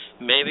thing?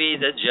 Maybe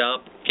the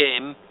job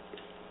came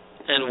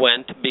and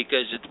went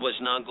because it was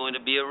not going to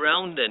be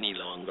around any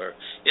longer.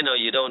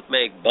 You don't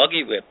make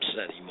buggy whips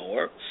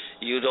anymore.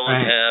 You don't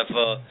have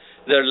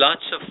There are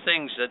lots of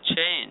things that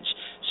change,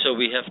 so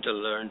we have to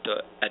learn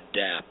to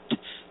adapt,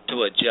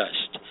 to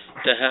adjust,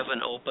 to have an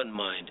open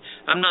mind.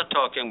 I'm not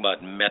talking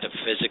about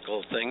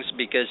metaphysical things,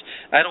 because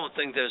I don't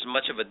think there's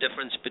much of a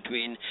difference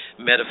between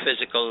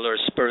metaphysical or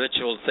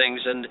spiritual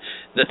things and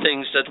the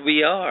things that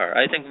we are.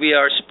 I think we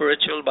are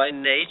spiritual by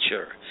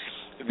nature.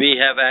 We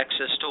have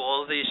access to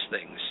all these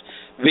things.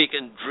 We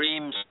can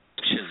dream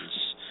sections.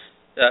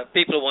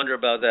 People wonder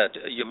about that.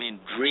 You mean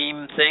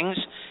dream things?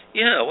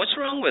 Yeah, what's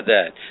wrong with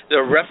that?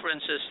 There are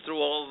references through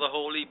all the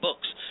holy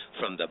books,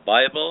 from the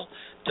Bible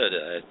to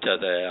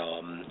the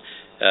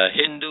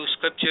Hindu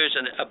scriptures,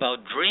 and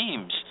about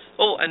dreams.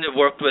 Oh, and it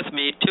worked with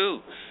me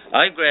too.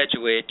 I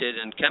graduated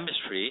in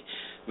chemistry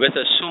with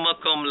a summa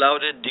cum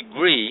laude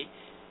degree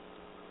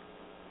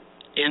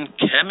in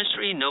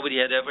chemistry. Nobody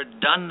had ever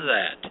done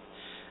that.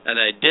 And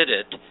I did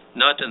it,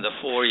 not in the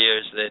 4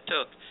 years they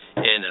took,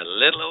 in a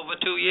little over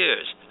 2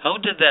 years. How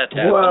did that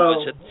happen? Whoa.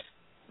 Was it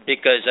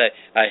because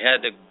I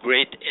had a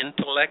great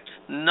intellect?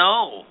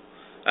 No,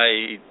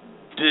 I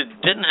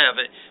didn't have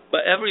it.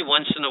 But every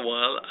once in a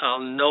while,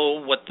 I'll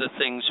know what the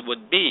things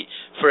would be.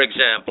 For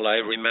example, I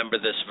remember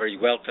this very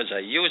well because I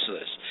use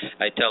this.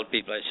 I tell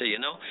people, I say,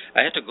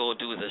 I had to go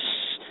do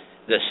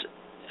this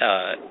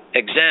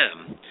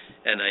exam,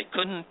 and I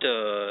couldn't.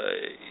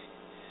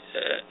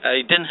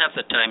 I didn't have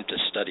the time to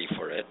study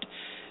for it,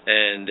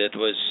 and it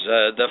was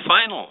the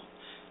final.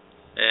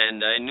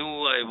 And I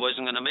knew I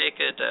wasn't going to make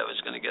it. I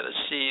was going to get a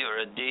C or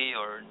a D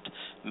or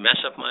mess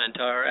up my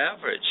entire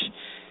average.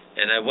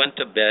 And I went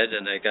to bed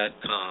and I got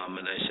calm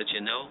and I said,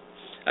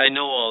 I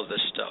know all this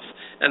stuff.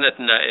 And at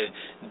night,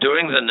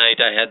 during the night,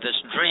 I had this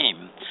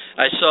dream.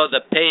 I saw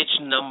the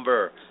page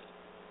number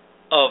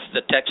of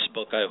the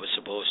textbook I was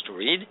supposed to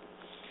read.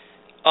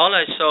 All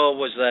I saw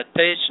was that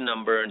page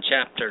number and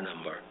chapter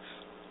number.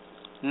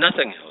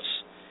 Nothing else.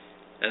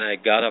 And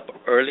I got up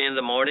early in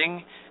the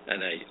morning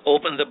and I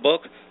opened the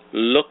book,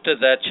 looked at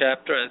that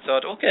chapter, and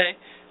thought, okay,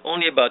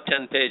 only about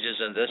 10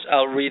 pages in this.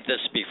 I'll read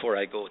this before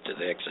I go to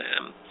the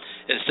exam,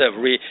 instead of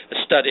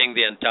studying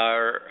the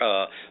entire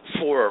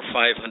 400 or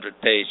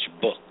 500 page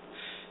book.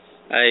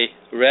 I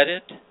read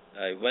it,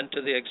 I went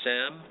to the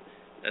exam,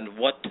 and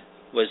what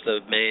was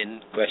the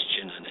main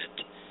question in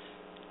it?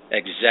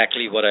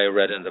 Exactly what I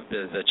read in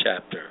the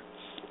chapter.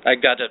 I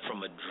got it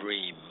from a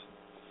dream.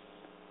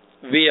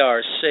 We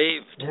are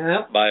saved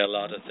by a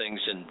lot of things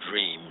in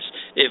dreams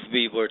if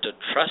we were to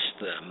trust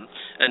them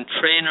and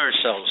train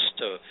ourselves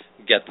to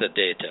get the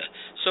data.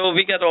 So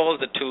we got all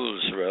the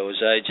tools, Rose.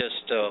 I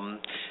just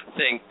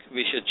think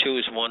we should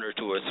choose one or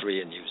two or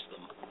three and use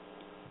them.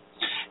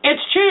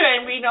 It's true,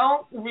 and we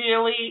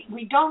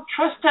don't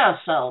trust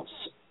ourselves,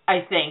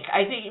 I think.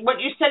 I think what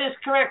you said is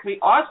correct. We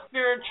are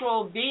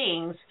spiritual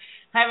beings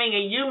having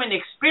a human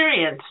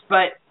experience,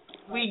 but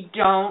we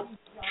don't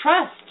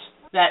trust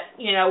that,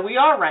 we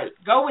are right.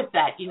 Go with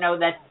that,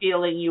 that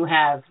feeling you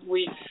have.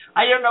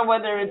 I don't know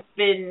whether it's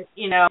been,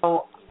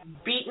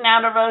 beaten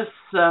out of us,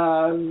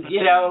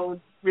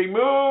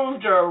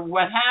 removed or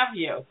what have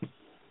you.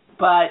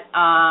 But,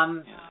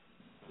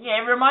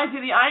 it reminds me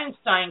of the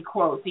Einstein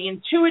quote. The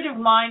intuitive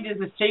mind is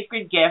a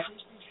sacred gift,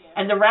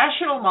 and the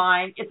rational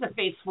mind is a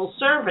faithful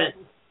servant.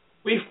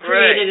 We've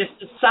created a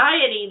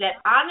society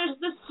that honors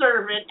the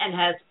servant and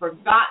has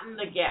forgotten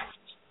the gift.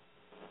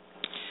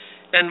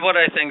 And what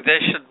I think, they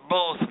should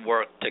both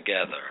work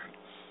together.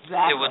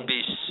 Exactly. It would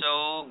be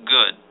so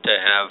good to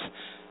have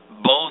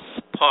both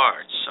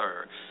parts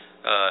or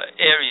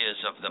areas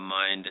of the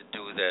mind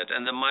do that.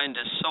 And the mind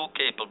is so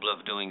capable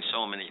of doing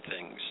so many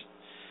things.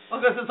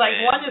 Well, because it's like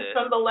one is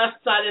from the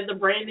left side of the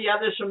brain, the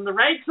other's from the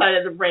right side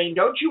of the brain.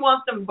 Don't you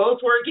want them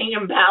both working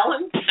in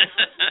balance?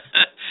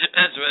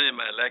 That's one of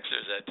my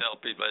lectures. I tell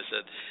people,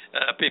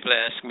 people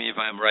ask me if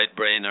I'm right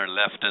brain or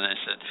left, and I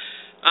said,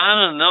 I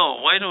don't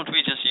know. Why don't we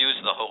just use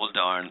the whole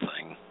darn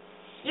thing?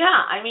 Yeah,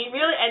 I mean,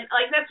 really, and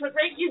that's what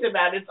Reiki's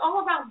about. It's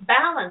all about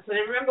balance. And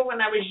I remember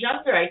when I was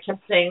younger, I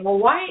kept saying, well,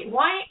 why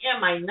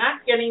am I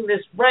not getting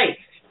this right?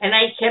 And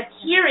I kept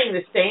hearing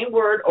the same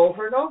word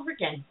over and over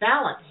again,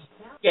 balance.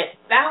 Get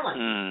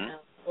balance.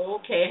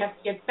 Okay, I have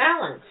to get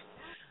balance.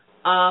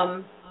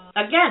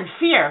 Again,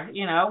 fear.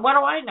 What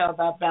do I know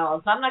about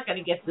balance? I'm not going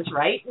to get this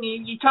right. And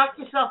you talk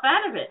yourself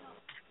out of it.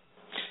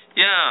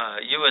 Yeah,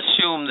 you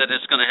assume that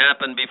it's going to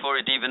happen before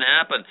it even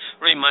happened.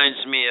 Reminds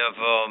me of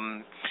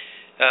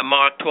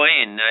Mark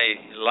Twain.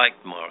 I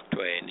liked Mark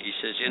Twain. He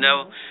says,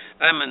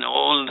 I'm an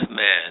old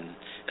man,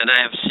 and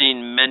I have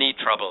seen many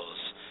troubles,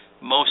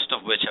 most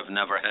of which have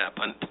never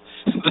happened.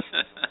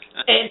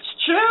 It's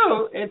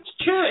true. It's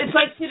true. It's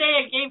like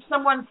today I gave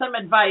someone some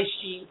advice.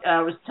 She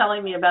was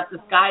telling me about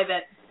this guy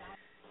that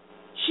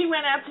she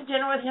went out to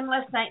dinner with him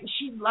last night, and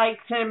she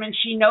likes him, and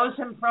she knows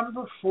him from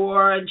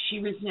before, and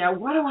she was,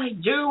 what do I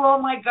do? Oh,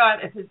 my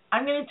God. I said,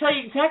 I'm going to tell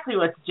you exactly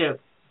what to do.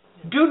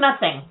 Do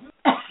nothing.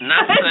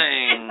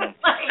 Nothing.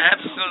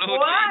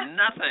 Absolutely what?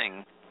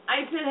 Nothing.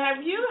 I said,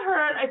 have you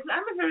heard,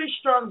 I'm a very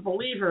strong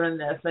believer in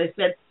this. I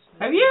said,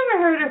 have you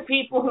ever heard of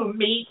people who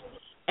meet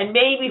and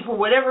maybe for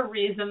whatever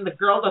reason the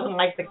girl doesn't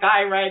like the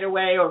guy right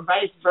away, or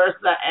vice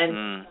versa,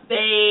 and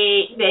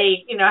they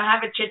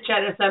have a chit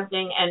chat or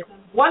something, and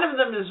one of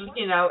them is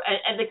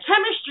and the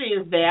chemistry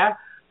is there,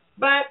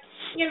 but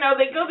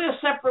they go their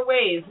separate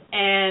ways,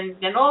 and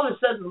then all of a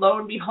sudden, lo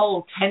and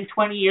behold, 10,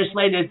 20 years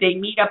later, they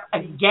meet up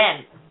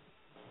again.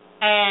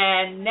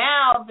 And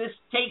now this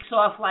takes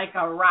off like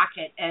a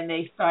rocket, and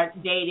they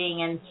start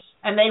dating,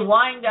 and they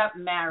wind up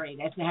married.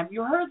 I said, have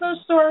you heard those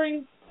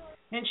stories?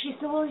 And she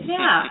said, well,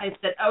 yeah. I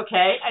said,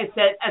 okay. I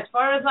said, as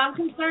far as I'm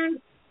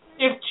concerned,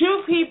 if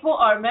two people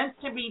are meant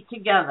to be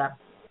together,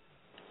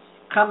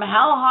 come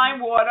hell, high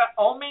water,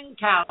 omen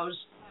cows,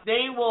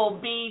 they will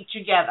be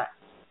together.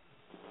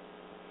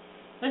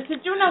 I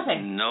said, do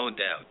nothing. No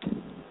doubt.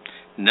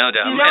 No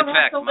doubt. You don't In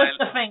have fact, to lift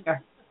a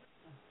finger.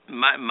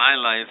 My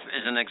life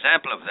is an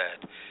example of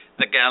that.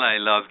 The gal I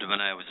loved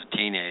when I was a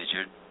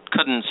teenager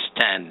couldn't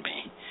stand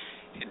me.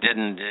 It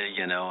didn't,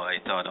 I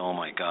thought, oh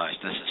my gosh,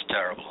 this is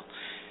terrible.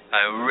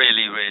 I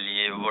really,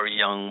 we're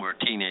young, we're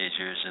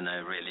teenagers, and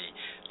I really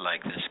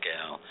like this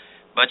gal.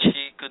 But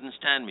she couldn't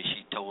stand me.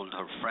 She told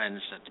her friends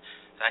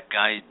that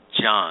guy,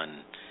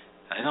 John,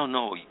 I don't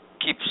know, he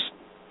keeps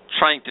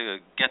trying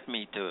to get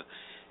me to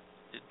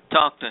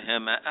talk to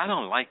him. I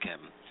don't like him.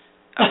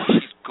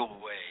 Please go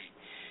away.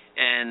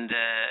 And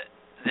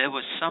there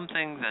was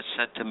something that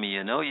said to me,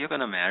 you're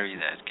going to marry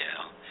that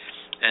gal.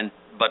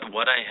 But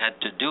what I had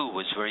to do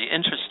was very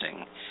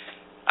interesting.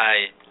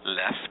 I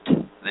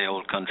left the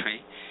old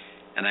country,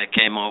 and I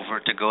came over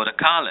to go to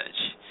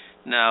college.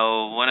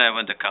 Now, when I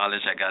went to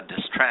college, I got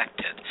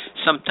distracted.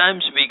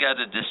 Sometimes we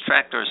got to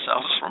distract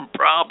ourselves from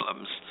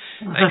problems.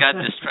 I got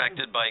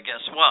distracted by,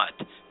 guess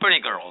what?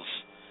 Pretty girls.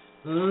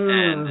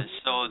 And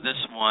so this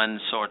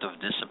one sort of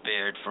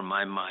disappeared from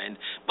my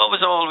mind, but was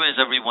always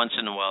every once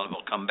in a while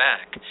will come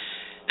back.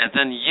 And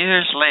then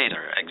years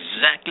later,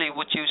 exactly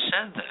what you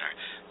said there,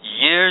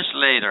 years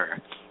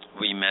later,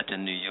 we met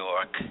in New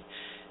York,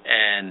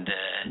 and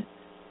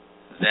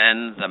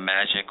then the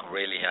magic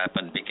really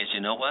happened, because you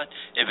know what?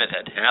 If it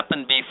had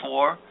happened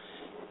before,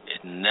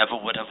 it never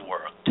would have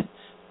worked.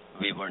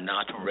 We were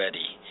not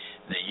ready.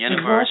 The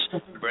universe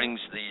brings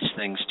these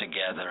things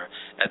together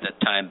at the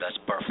time that's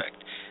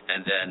perfect.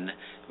 And then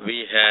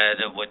we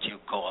had what you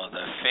call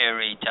the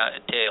fairy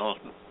tale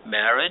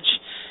marriage,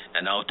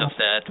 and out of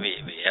that we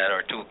had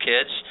our two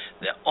kids.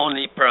 The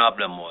only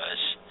problem was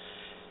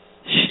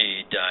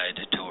she died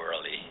too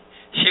early.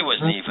 She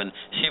was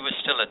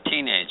still a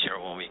teenager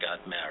when we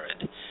got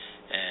married,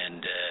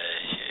 and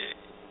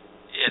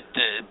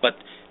but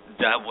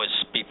that was,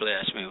 people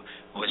asked me,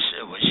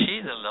 was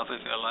she the love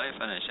of your life?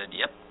 And I said,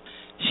 yep.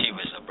 She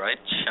was a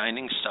bright,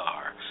 shining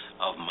star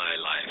of my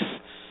life.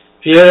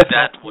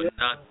 Beautiful.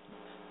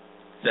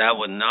 That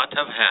would not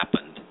have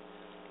happened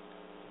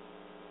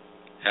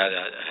had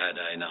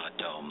I not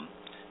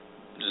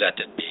let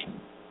it be.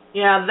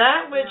 Yeah,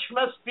 that which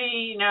must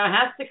be,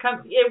 has to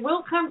come. It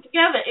will come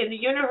together in the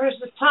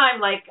universe's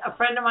time. Like a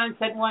friend of mine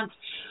said once,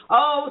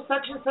 "Oh,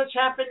 such and such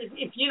happened.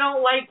 If you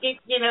don't like it,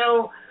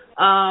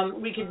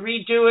 we could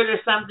redo it or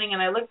something." And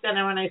I looked at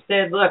him and I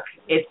said, "Look,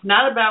 it's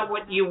not about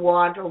what you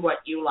want or what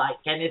you like,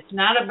 and it's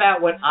not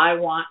about what I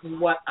want and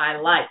what I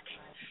like.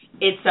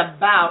 It's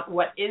about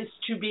what is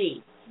to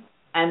be,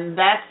 and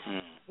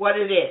that's what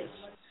it is."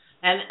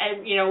 And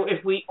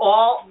if we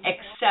all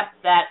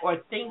accept that or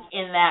think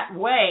in that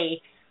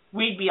way,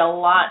 we'd be a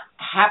lot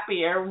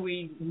happier,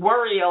 we'd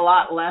worry a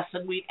lot less,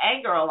 and we'd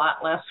anger a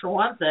lot less, for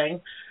one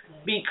thing,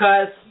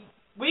 because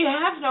we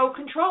have no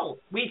control.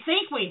 We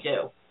think we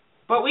do,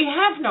 but we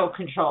have no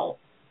control.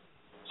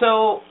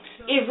 So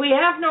if we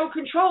have no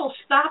control,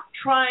 stop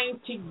trying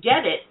to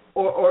get it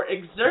or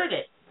exert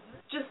it.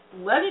 Just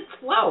let it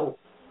flow.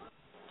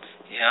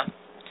 Yeah.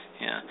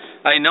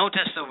 I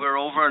noticed that we're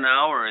over an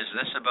hour. Is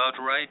this about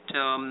right,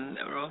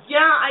 Rose? Yeah,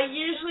 I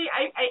usually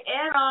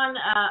add on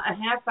a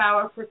half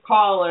hour for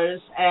callers,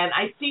 and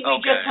I see we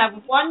just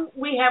have one.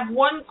 We have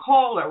one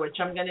caller, which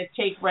I'm going to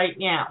take right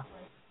now.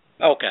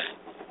 Okay.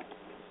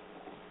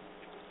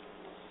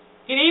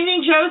 Good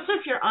evening,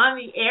 Joseph. You're on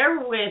the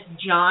air with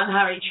John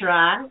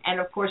Harricharan and,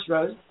 of course,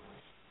 Rose.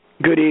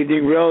 Good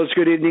evening, Rose.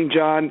 Good evening,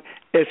 John.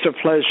 It's a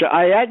pleasure.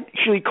 I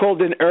actually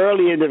called in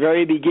early in the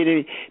very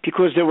beginning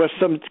because there was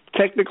some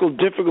technical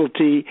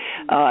difficulty.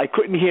 I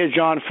couldn't hear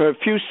John for a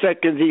few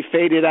seconds. He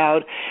faded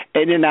out,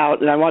 in and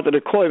out, and I wanted to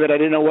call you, but I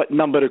didn't know what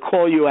number to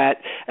call you at,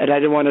 and I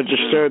didn't want to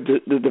disturb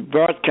the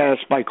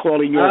broadcast by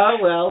calling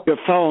your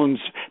phones.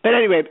 But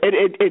anyway,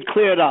 it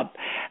cleared up.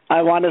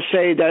 I want to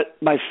say that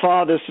by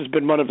far this has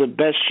been one of the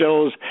best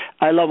shows.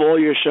 I love all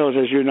your shows,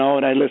 as you know,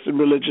 and I listen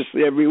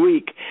religiously every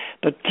week.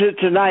 But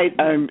tonight,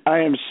 I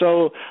am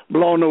so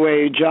blown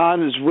away.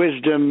 John's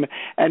wisdom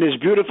and his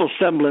beautiful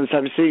semblance.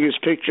 I'm seeing his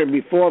picture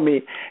before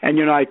me, and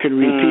I can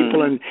read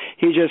people, and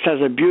he just has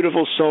a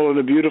beautiful soul and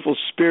a beautiful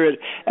spirit,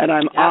 and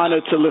I'm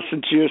honored to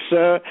listen to you,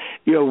 sir.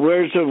 Your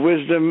words of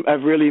wisdom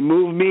have really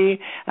moved me,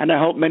 and I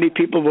hope many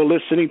people were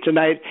listening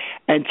tonight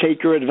and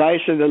take your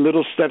advice and the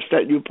little steps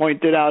that you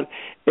pointed out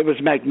It was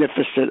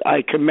magnificent.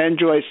 I commend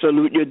you. I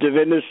salute your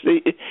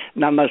divinity.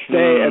 Namaste,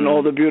 and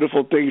all the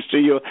beautiful things to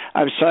you.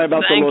 I'm sorry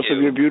about the loss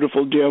of your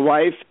beautiful dear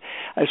wife.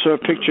 I saw a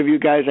picture of you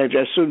guys. I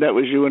assumed that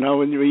was you and her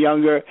when you were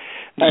younger.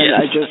 And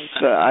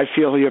I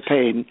feel your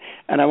pain.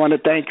 And I want to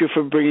thank you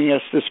for bringing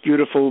us this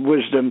beautiful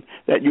wisdom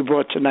that you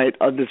brought tonight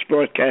on this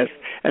broadcast.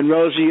 And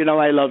Rosie, you know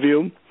I love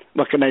you.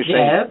 What can I say?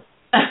 Yeah.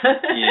 I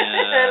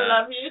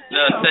love you too.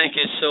 No, thank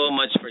you so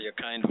much for your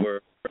kind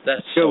words.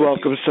 You're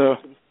welcome, sir.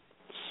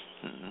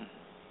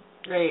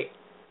 Great.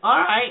 All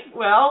right.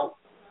 Well,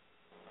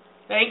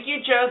 thank you,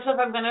 Joseph.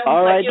 I'm going to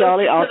let you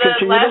listen I'll to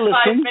the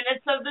last 5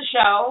 minutes of the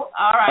show.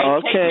 All right.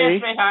 Okay. Take care,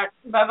 sweetheart.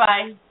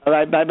 Bye-bye. All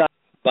right. Bye-bye.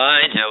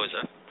 Bye,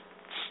 Joseph.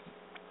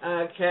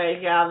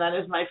 Okay. Yeah, that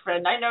is my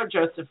friend. I know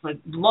Joseph for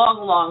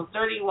long,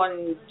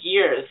 31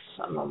 years.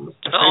 I'm almost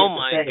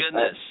my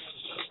goodness.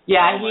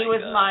 Yeah, he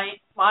was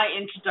my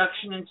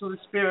introduction into the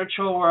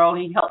spiritual world.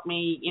 He helped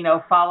me,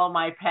 follow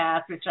my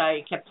path, which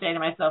I kept saying to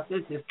myself,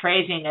 this is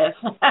craziness.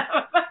 But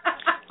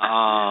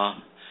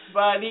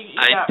I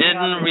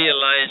didn't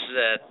realize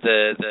that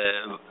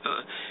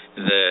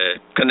the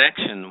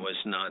connection was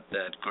not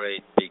that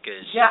great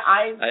because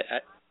I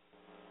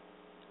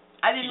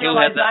didn't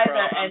realize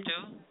either. And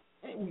too?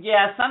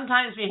 Yeah,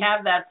 sometimes we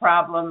have that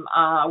problem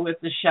with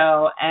the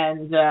show,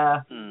 and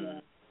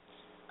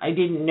I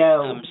didn't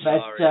know. I'm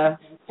sorry.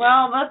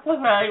 Well, that's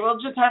all right. We'll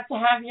just have to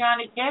have you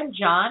on again,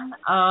 John.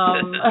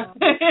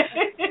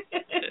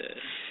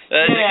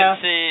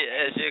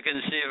 As you can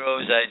see,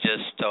 Rose, I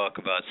just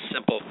talk about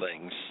simple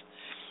things.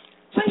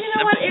 Well, you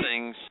know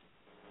things.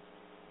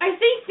 I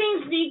think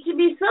things need to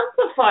be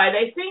simplified.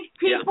 I think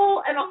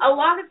people, and a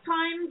lot of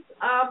times,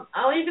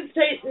 I'll even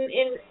say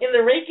in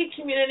the Reiki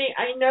community,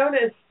 I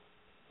notice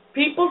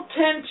people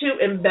tend to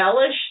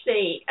embellish.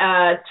 They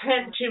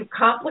tend to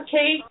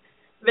complicate.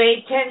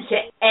 They tend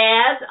to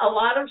add a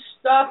lot of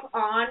stuff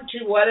on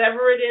to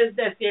whatever it is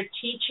that they're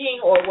teaching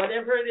or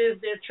whatever it is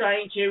they're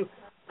trying to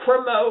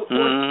promote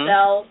or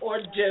sell or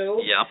do.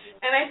 Yep.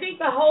 And I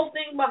think the whole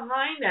thing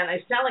behind that,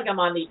 I sound like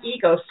I'm on the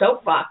ego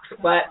soapbox,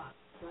 but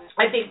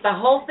I think the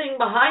whole thing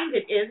behind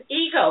it is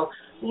ego.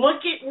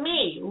 Look at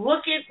me.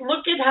 Look at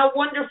how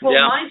wonderful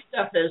my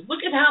stuff is.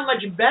 Look at how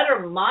much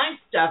better my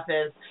stuff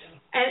is.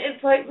 And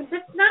it's like, but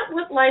that's not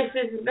what life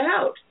is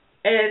about.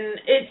 And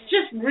it's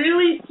just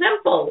really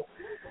simple.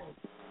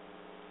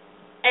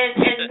 And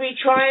we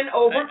try and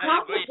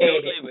overcomplicate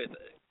it.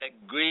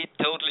 Agree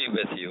totally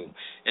with you.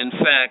 In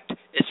fact,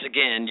 it's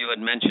again, you had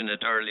mentioned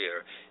it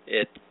earlier,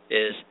 it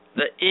is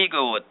the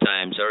ego at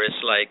times, or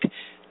it's like,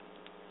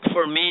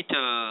 for me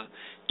to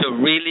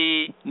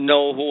really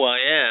know who I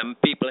am,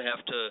 people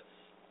have to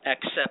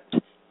accept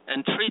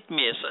and treat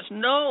me as such.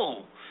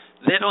 No,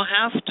 they don't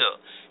have to.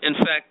 In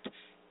fact,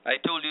 I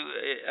told you,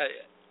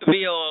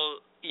 we all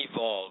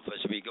evolve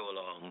as we go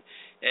along.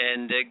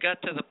 And it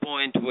got to the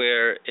point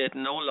where it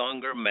no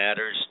longer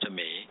matters to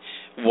me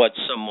what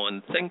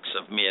someone thinks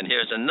of me. And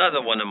here's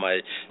another one of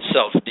my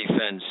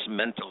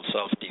mental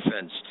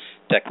self-defense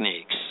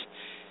techniques.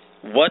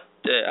 What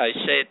I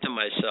say to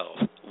myself,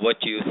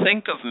 what you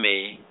think of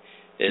me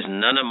is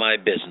none of my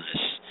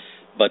business.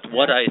 But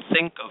what I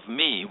think of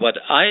me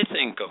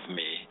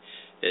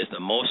is the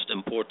most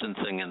important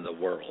thing in the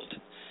world.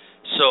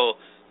 So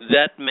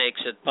that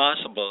makes it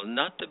possible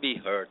not to be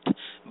hurt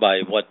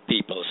by what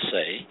people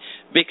say,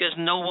 because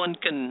no one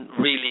can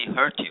really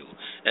hurt you.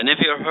 And if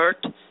you're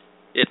hurt,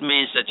 it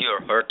means that you're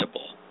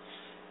hurtable.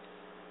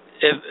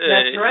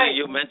 That's right.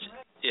 You mentioned,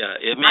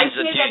 it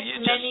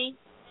means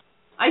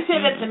I say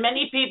that to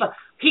many people.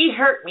 He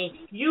hurt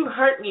me. You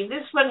hurt me.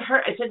 This one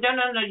hurt. I said, no,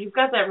 you've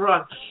got that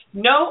wrong.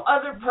 No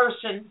other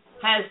person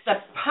has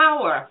the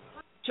power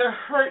to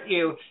hurt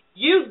you.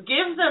 You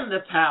give them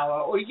the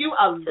power, or you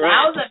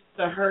allow them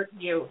to hurt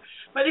you.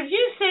 But if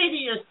you say to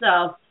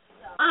yourself,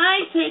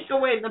 I take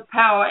away the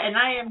power and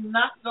I am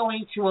not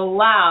going to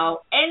allow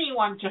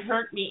anyone to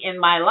hurt me in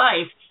my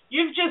life,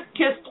 you've just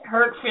kissed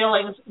hurt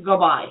feelings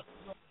goodbye.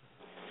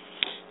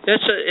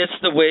 It's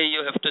the way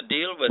you have to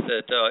deal with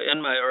it.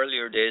 In my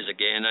earlier days,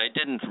 again, I'd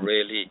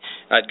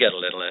get a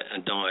little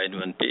annoyed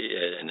when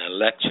in a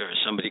lecture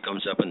somebody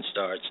comes up and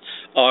starts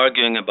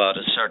arguing about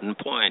a certain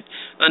point,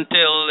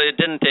 until it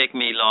didn't take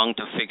me long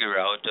to figure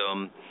out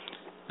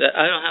that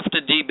I don't have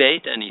to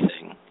debate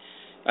anything.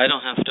 I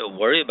don't have to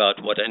worry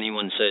about what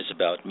anyone says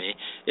about me.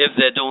 If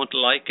they don't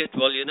like it,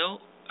 well,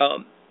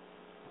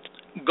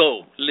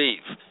 go,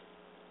 leave.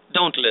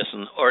 Don't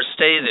listen, or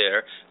stay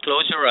there,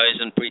 close your eyes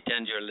and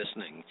pretend you're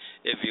listening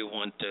if you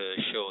want to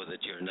show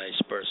that you're a nice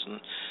person.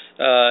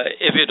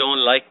 If you don't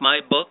like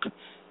my book,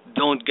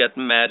 don't get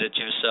mad at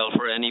yourself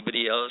or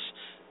anybody else.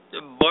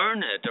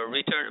 Burn it, or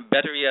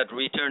better yet,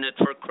 return it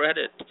for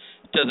credit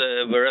to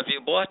wherever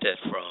you bought it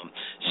from.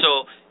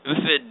 So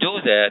if you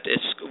do that,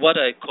 it's what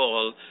I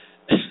call,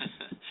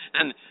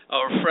 and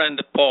our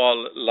friend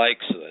Paul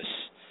likes this,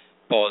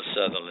 Paul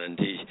Sutherland.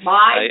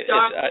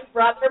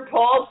 Brother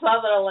Paul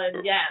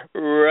Sutherland, yes.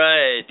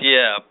 Right,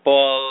 yeah.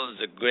 Paul's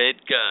a great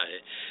guy.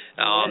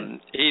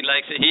 He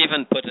likes it. He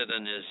even put it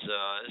on his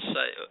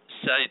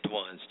site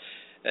once.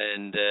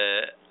 And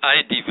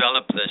I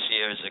developed this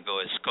years ago.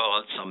 It's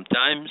called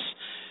Sometimes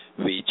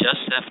We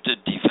Just Have to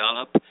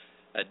Develop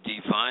a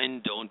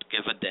Divine Don't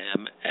Give a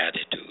Damn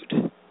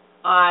Attitude.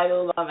 I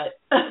love it.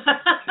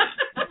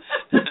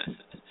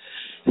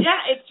 Yeah,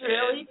 it's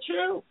really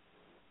true.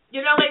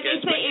 You know, like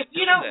they say, if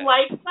you don't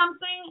like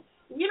something,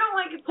 you don't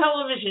like a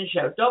television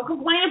show, don't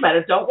complain about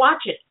it. Don't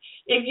watch it.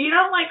 If you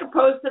don't like a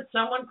post that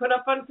someone put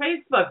up on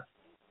Facebook,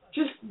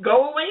 just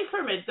go away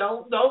from it.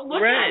 Don't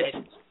look at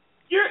it.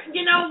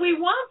 We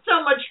want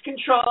so much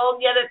control,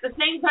 yet at the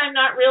same time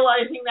not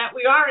realizing that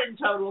we are in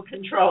total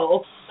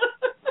control.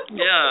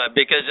 Yeah,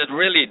 because it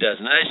really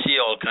doesn't. I see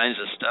all kinds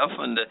of stuff,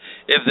 and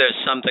if there's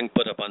something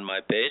put up on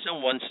my page,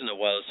 and once in a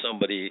while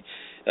somebody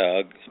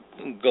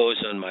goes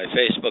on my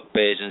Facebook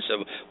page and says,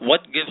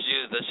 "What gives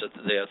you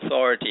the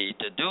authority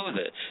to do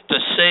this, to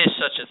say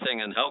such a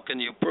thing, and how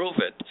can you prove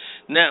it?"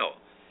 Now,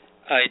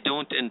 I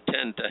don't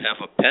intend to have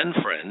a pen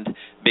friend,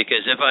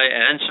 because if I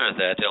answer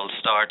that, it'll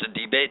start a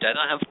debate. I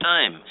don't have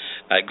time.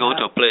 I go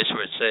to a place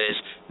where it says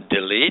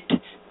delete,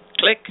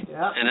 click,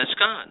 and it's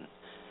gone.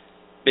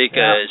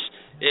 Because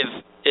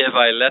if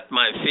I let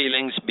my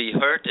feelings be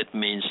hurt, it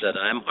means that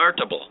I'm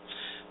hurtable.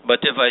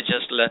 But if I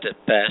just let it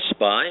pass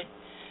by,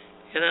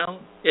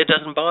 it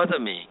doesn't bother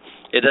me.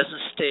 It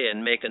doesn't stay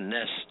and make a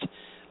nest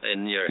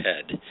in your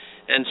head.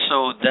 And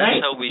so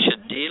that's how we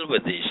should deal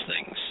with these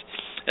things.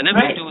 And if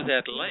we do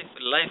that,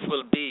 life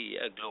will be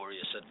a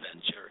glorious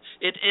adventure.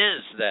 It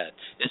is that.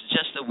 It's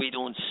just that we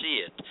don't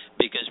see it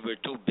because we're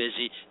too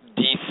busy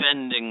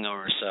defending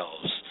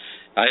ourselves.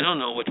 I don't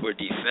know what we're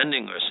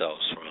defending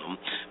ourselves from,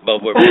 but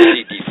we're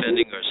busy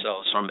defending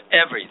ourselves from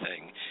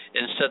everything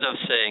instead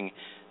of saying,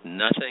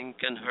 nothing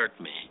can hurt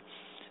me.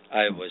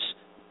 I was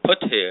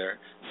put here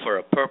for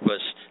a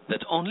purpose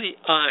that only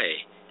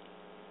I,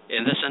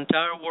 in this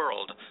entire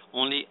world,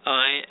 only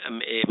I am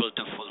able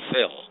to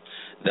fulfill.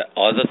 The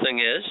other thing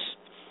is,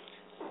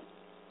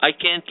 I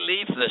can't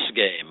leave this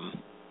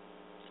game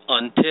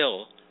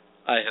until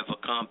I have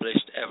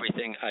accomplished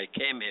everything I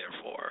came here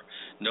for.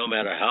 No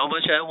matter how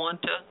much I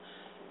want to,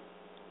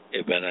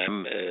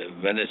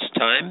 when it's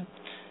time,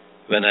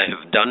 when I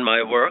have done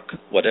my work,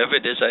 whatever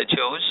it is I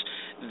chose,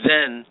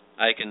 then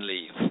I can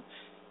leave.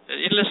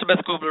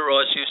 Elisabeth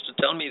Kubler-Ross used to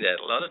tell me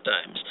that a lot of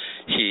times.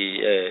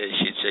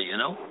 She'd say,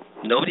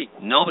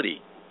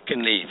 nobody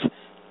can leave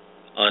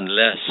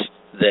unless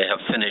they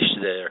have finished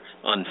their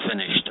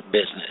unfinished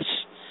business.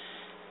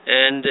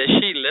 And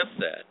she lived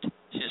that.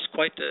 She's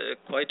quite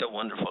a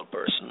wonderful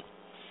person.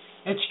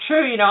 It's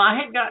true. I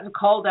had gotten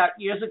called out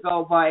years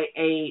ago by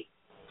a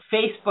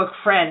Facebook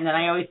friend, and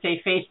I always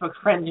say Facebook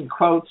friend in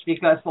quotes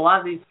because a lot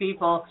of these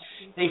people,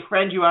 they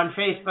friend you on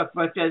Facebook,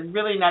 but they're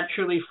really not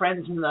truly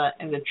friends in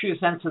the true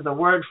sense of the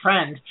word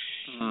friend.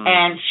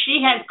 And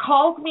she had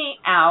called me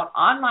out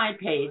on my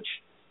page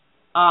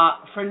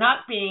for not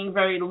being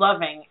very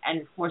loving,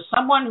 and for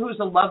someone who's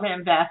a love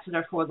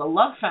ambassador for the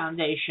Love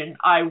Foundation,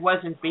 I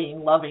wasn't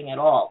being loving at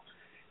all.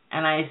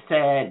 And I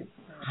said,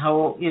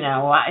 you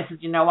know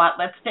what,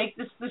 let's take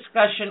this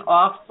discussion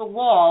off the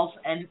walls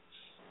and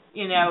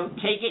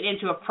take it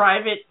into a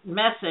private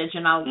message,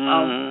 and I'll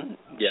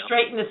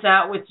straighten this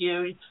out with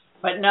you.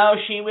 But no,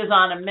 she was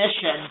on a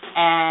mission,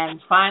 and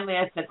finally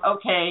I said,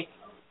 okay,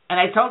 and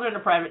I told her in a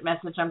private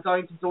message, I'm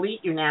going to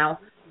delete you now,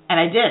 and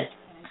I did.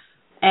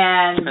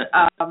 And,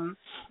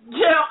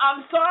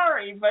 I'm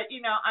sorry, but,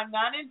 I'm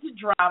not into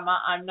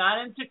drama. I'm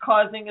not into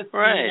causing a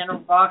scene and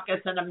a ruckus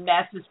and a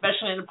mess,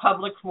 especially in a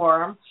public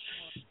forum.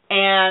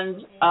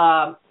 And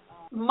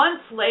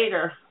months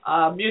later,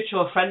 a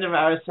mutual friend of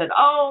ours said,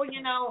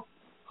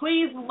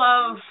 please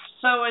love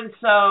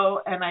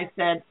so-and-so. And I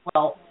said,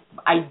 well,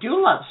 I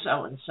do love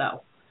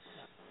so-and-so.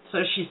 So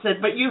she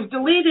said, but you've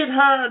deleted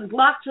her and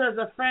blocked her as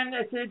a friend.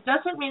 I said, it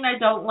doesn't mean I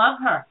don't love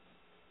her.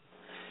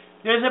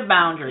 There's a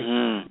boundary.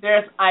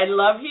 There's, I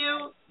love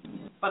you,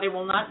 but I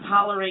will not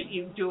tolerate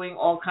you doing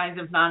all kinds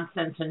of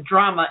nonsense and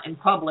drama in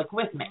public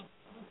with me.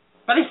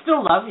 But I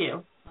still love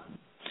you.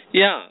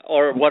 Yeah,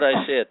 or what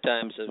I say at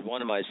times is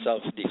one of my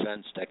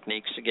self-defense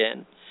techniques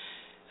again,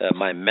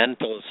 my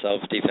mental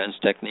self-defense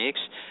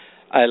techniques.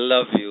 I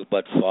love you,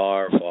 but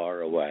far,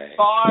 far away.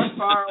 Far,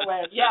 far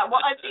away. Yeah,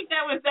 well, I think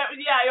that was that.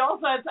 Yeah, I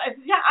said,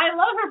 I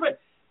love her, but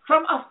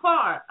from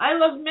afar. I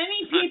love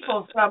many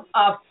people from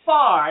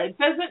afar. It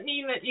doesn't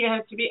mean that you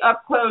have to be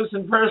up close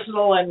and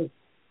personal and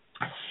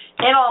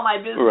in all my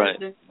business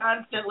and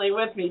constantly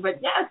with me. But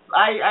yes,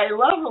 I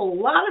love a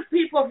lot of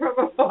people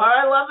from afar.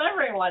 I love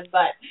everyone,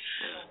 but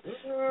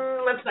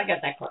let's not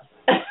get that close.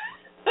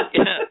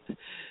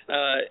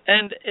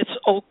 And it's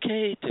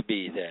okay to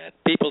be that.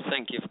 People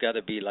think you've got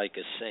to be like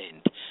a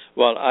saint.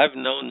 Well, I've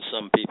known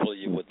some people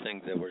you would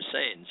think they were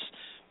saints.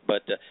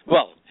 But,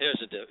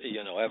 here's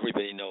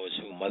everybody knows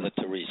who Mother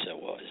Teresa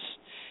was.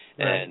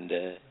 Right. And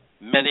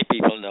many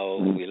people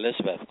know who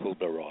Elisabeth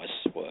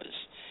Kubler-Ross was.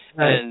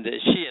 Right. And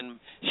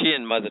she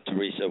and Mother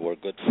Teresa were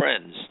good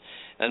friends.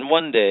 And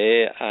one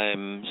day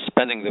I'm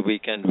spending the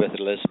weekend with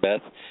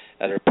Elisabeth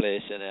at her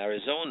place in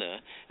Arizona,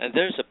 and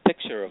there's a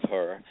picture of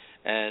her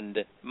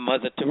and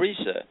Mother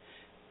Teresa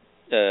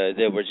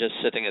they were just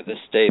sitting at this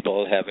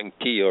table having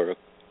tea or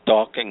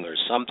talking or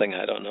something,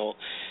 I don't know.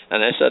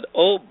 And I said,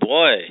 "Oh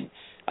boy,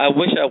 I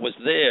wish I was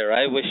there.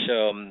 I wish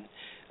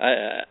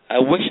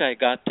I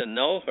got to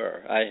know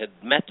her. I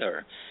had met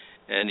her."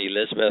 And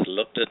Elisabeth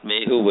looked at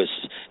me, who was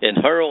in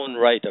her own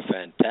right a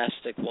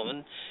fantastic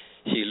woman.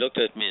 She looked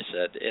at me and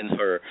said, in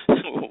her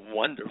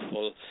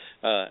wonderful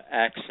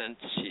accent,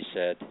 she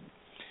said,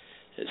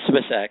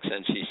 Swiss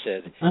accent, she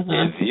said,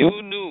 "If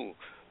you knew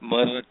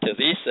Mother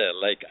Teresa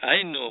like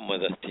I know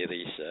Mother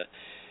Teresa,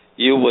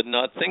 you would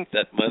not think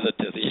that Mother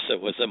Teresa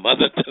was a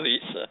Mother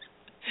Teresa."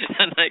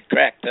 And I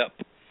cracked up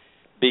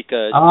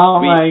because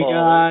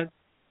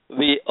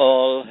we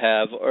all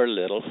have our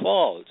little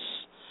faults.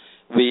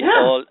 We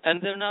all,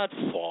 and they're not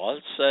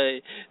faults.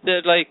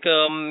 They're like,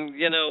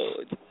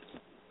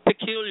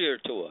 peculiar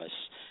to us.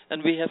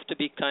 And we have to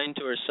be kind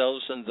to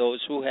ourselves and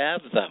those who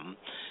have them.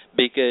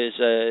 Because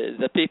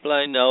the people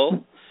I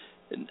know,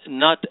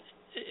 not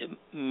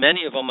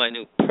many of them I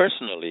knew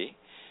personally,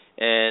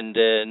 and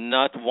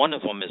not one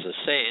of them is a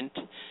saint.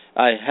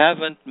 I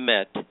haven't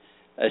met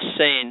a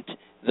saint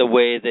the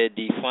way they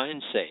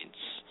define saints.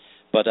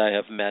 But I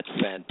have met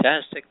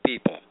fantastic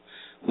people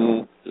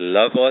who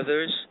love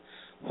others,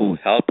 who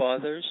help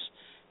others,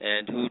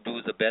 and who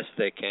do the best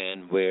they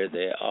can where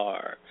they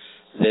are.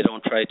 They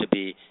don't try to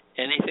be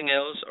anything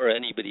else or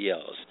anybody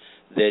else.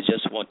 They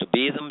just want to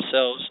be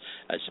themselves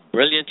as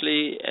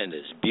brilliantly and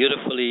as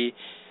beautifully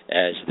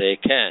as they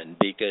can,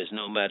 because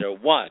no matter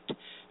what,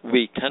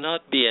 we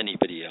cannot be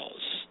anybody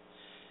else.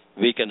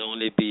 We can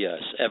only be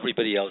us.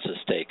 Everybody else is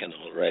taken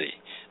already.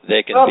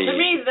 They can be. Well, to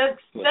me,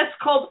 that's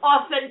called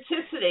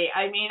authenticity.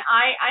 I mean,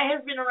 I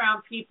have been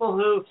around people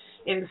who,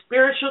 in the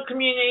spiritual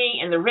community,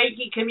 in the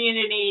Reiki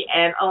community,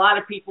 and a lot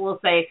of people will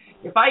say,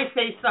 if I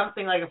say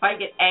something like, if I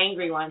get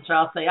angry once, or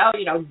I'll say, "Oh,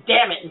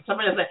 damn it," and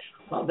somebody will say,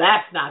 "Well,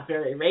 that's not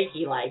very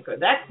Reiki-like," or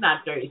 "That's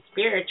not very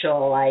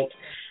spiritual-like."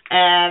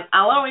 And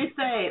I'll always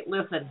say,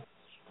 listen,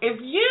 if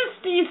you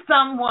see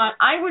someone,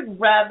 I would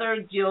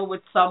rather deal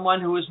with someone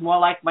who is more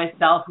like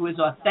myself, who is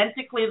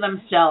authentically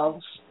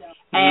themselves,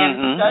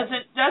 and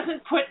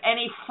doesn't put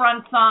any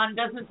fronts on,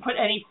 doesn't put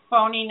any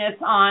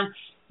phoniness on,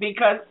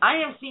 because I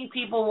have seen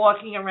people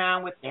walking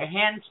around with their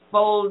hands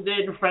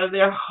folded in front of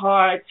their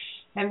heart,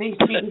 and they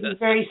speak with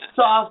very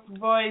soft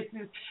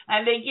voices,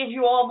 and they give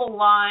you all the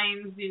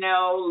lines,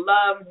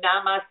 love,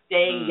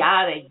 namaste,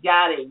 yada,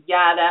 yada,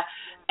 yada,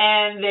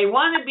 and they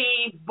want to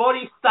be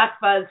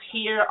bodhisattvas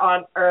here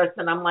on earth.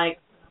 And I'm like,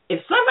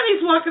 if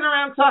somebody's walking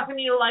around talking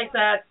to you like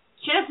that,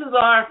 chances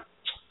are,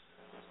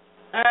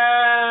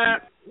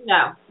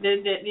 no,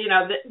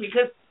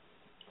 because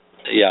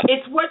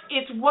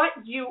it's what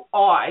you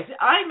are.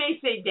 I may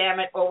say "damn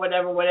it" or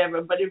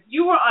whatever, but if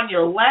you were on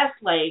your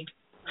last leg,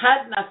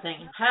 had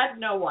nothing, had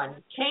no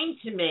one, came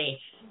to me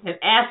and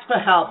asked for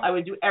help, I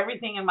would do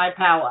everything in my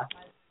power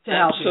to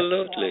help you.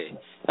 Absolutely.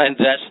 And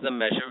that's the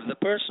measure of the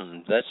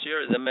person. That's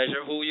the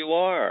measure of who you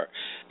are.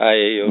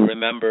 I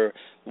remember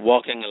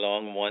walking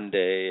along one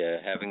day,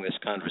 having this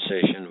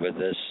conversation with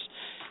this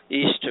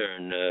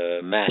Eastern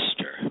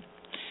master.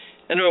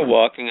 And we were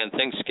walking, and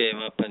things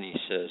came up, and he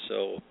says,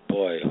 "Oh,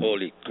 boy,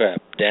 holy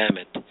crap, damn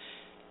it."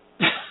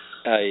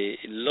 I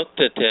looked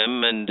at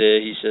him, and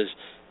he says,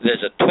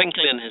 there's a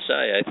twinkle in his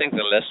eye. I think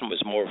the lesson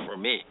was more for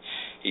me.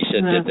 He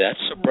said, "Did that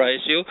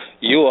surprise you?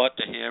 You ought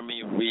to hear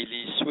me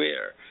really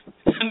swear."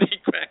 And he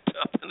cracked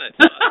up, and I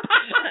thought,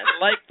 I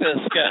like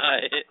this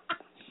guy.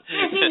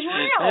 He's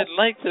real. I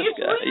like this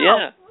guy. Real.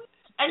 Yeah.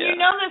 And you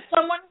know that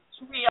someone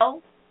who's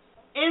real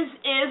is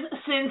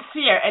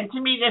sincere. And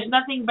to me, there's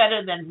nothing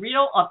better than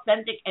real,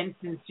 authentic, and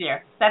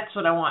sincere. That's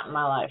what I want in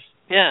my life.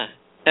 Yeah.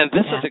 And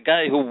this is a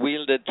guy who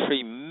wielded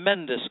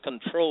tremendous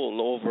control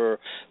over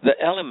the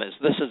elements.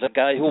 This is a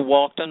guy who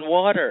walked on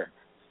water.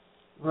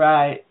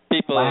 Right.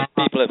 People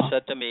have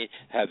said to me,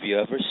 "Have you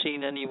ever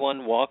seen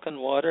anyone walk on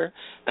water?"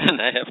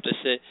 And I have to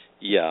say,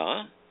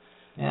 yeah.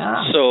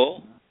 Yeah.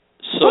 So,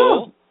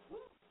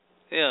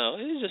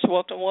 he just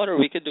walked on water.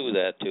 We could do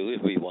that too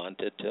if we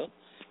wanted to.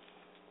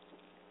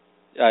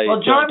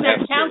 Well, John,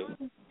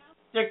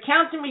 they're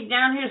counting me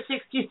down here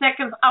 60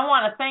 seconds. I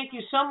want to thank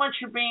you so much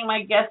for being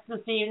my guest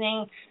this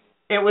evening.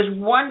 It was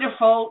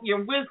wonderful. Your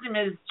wisdom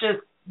is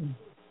just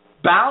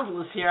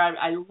boundless here.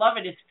 I love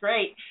it. It's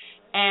great.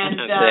 And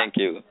thank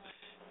you.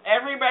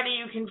 Everybody,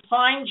 you can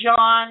find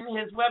John.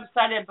 His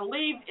website, I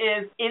believe,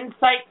 is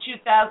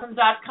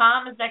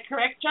insight2000.com. Is that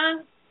correct,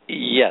 John?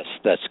 Yes,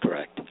 that's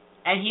correct.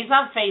 And he's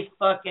on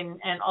Facebook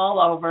and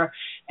all over.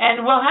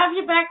 And we'll have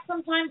you back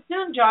sometime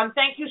soon, John.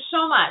 Thank you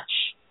so much.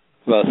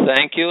 Well,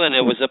 thank you, and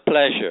it was a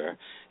pleasure.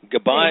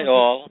 Goodbye,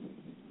 all.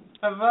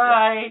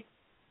 Bye-bye.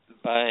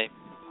 Bye.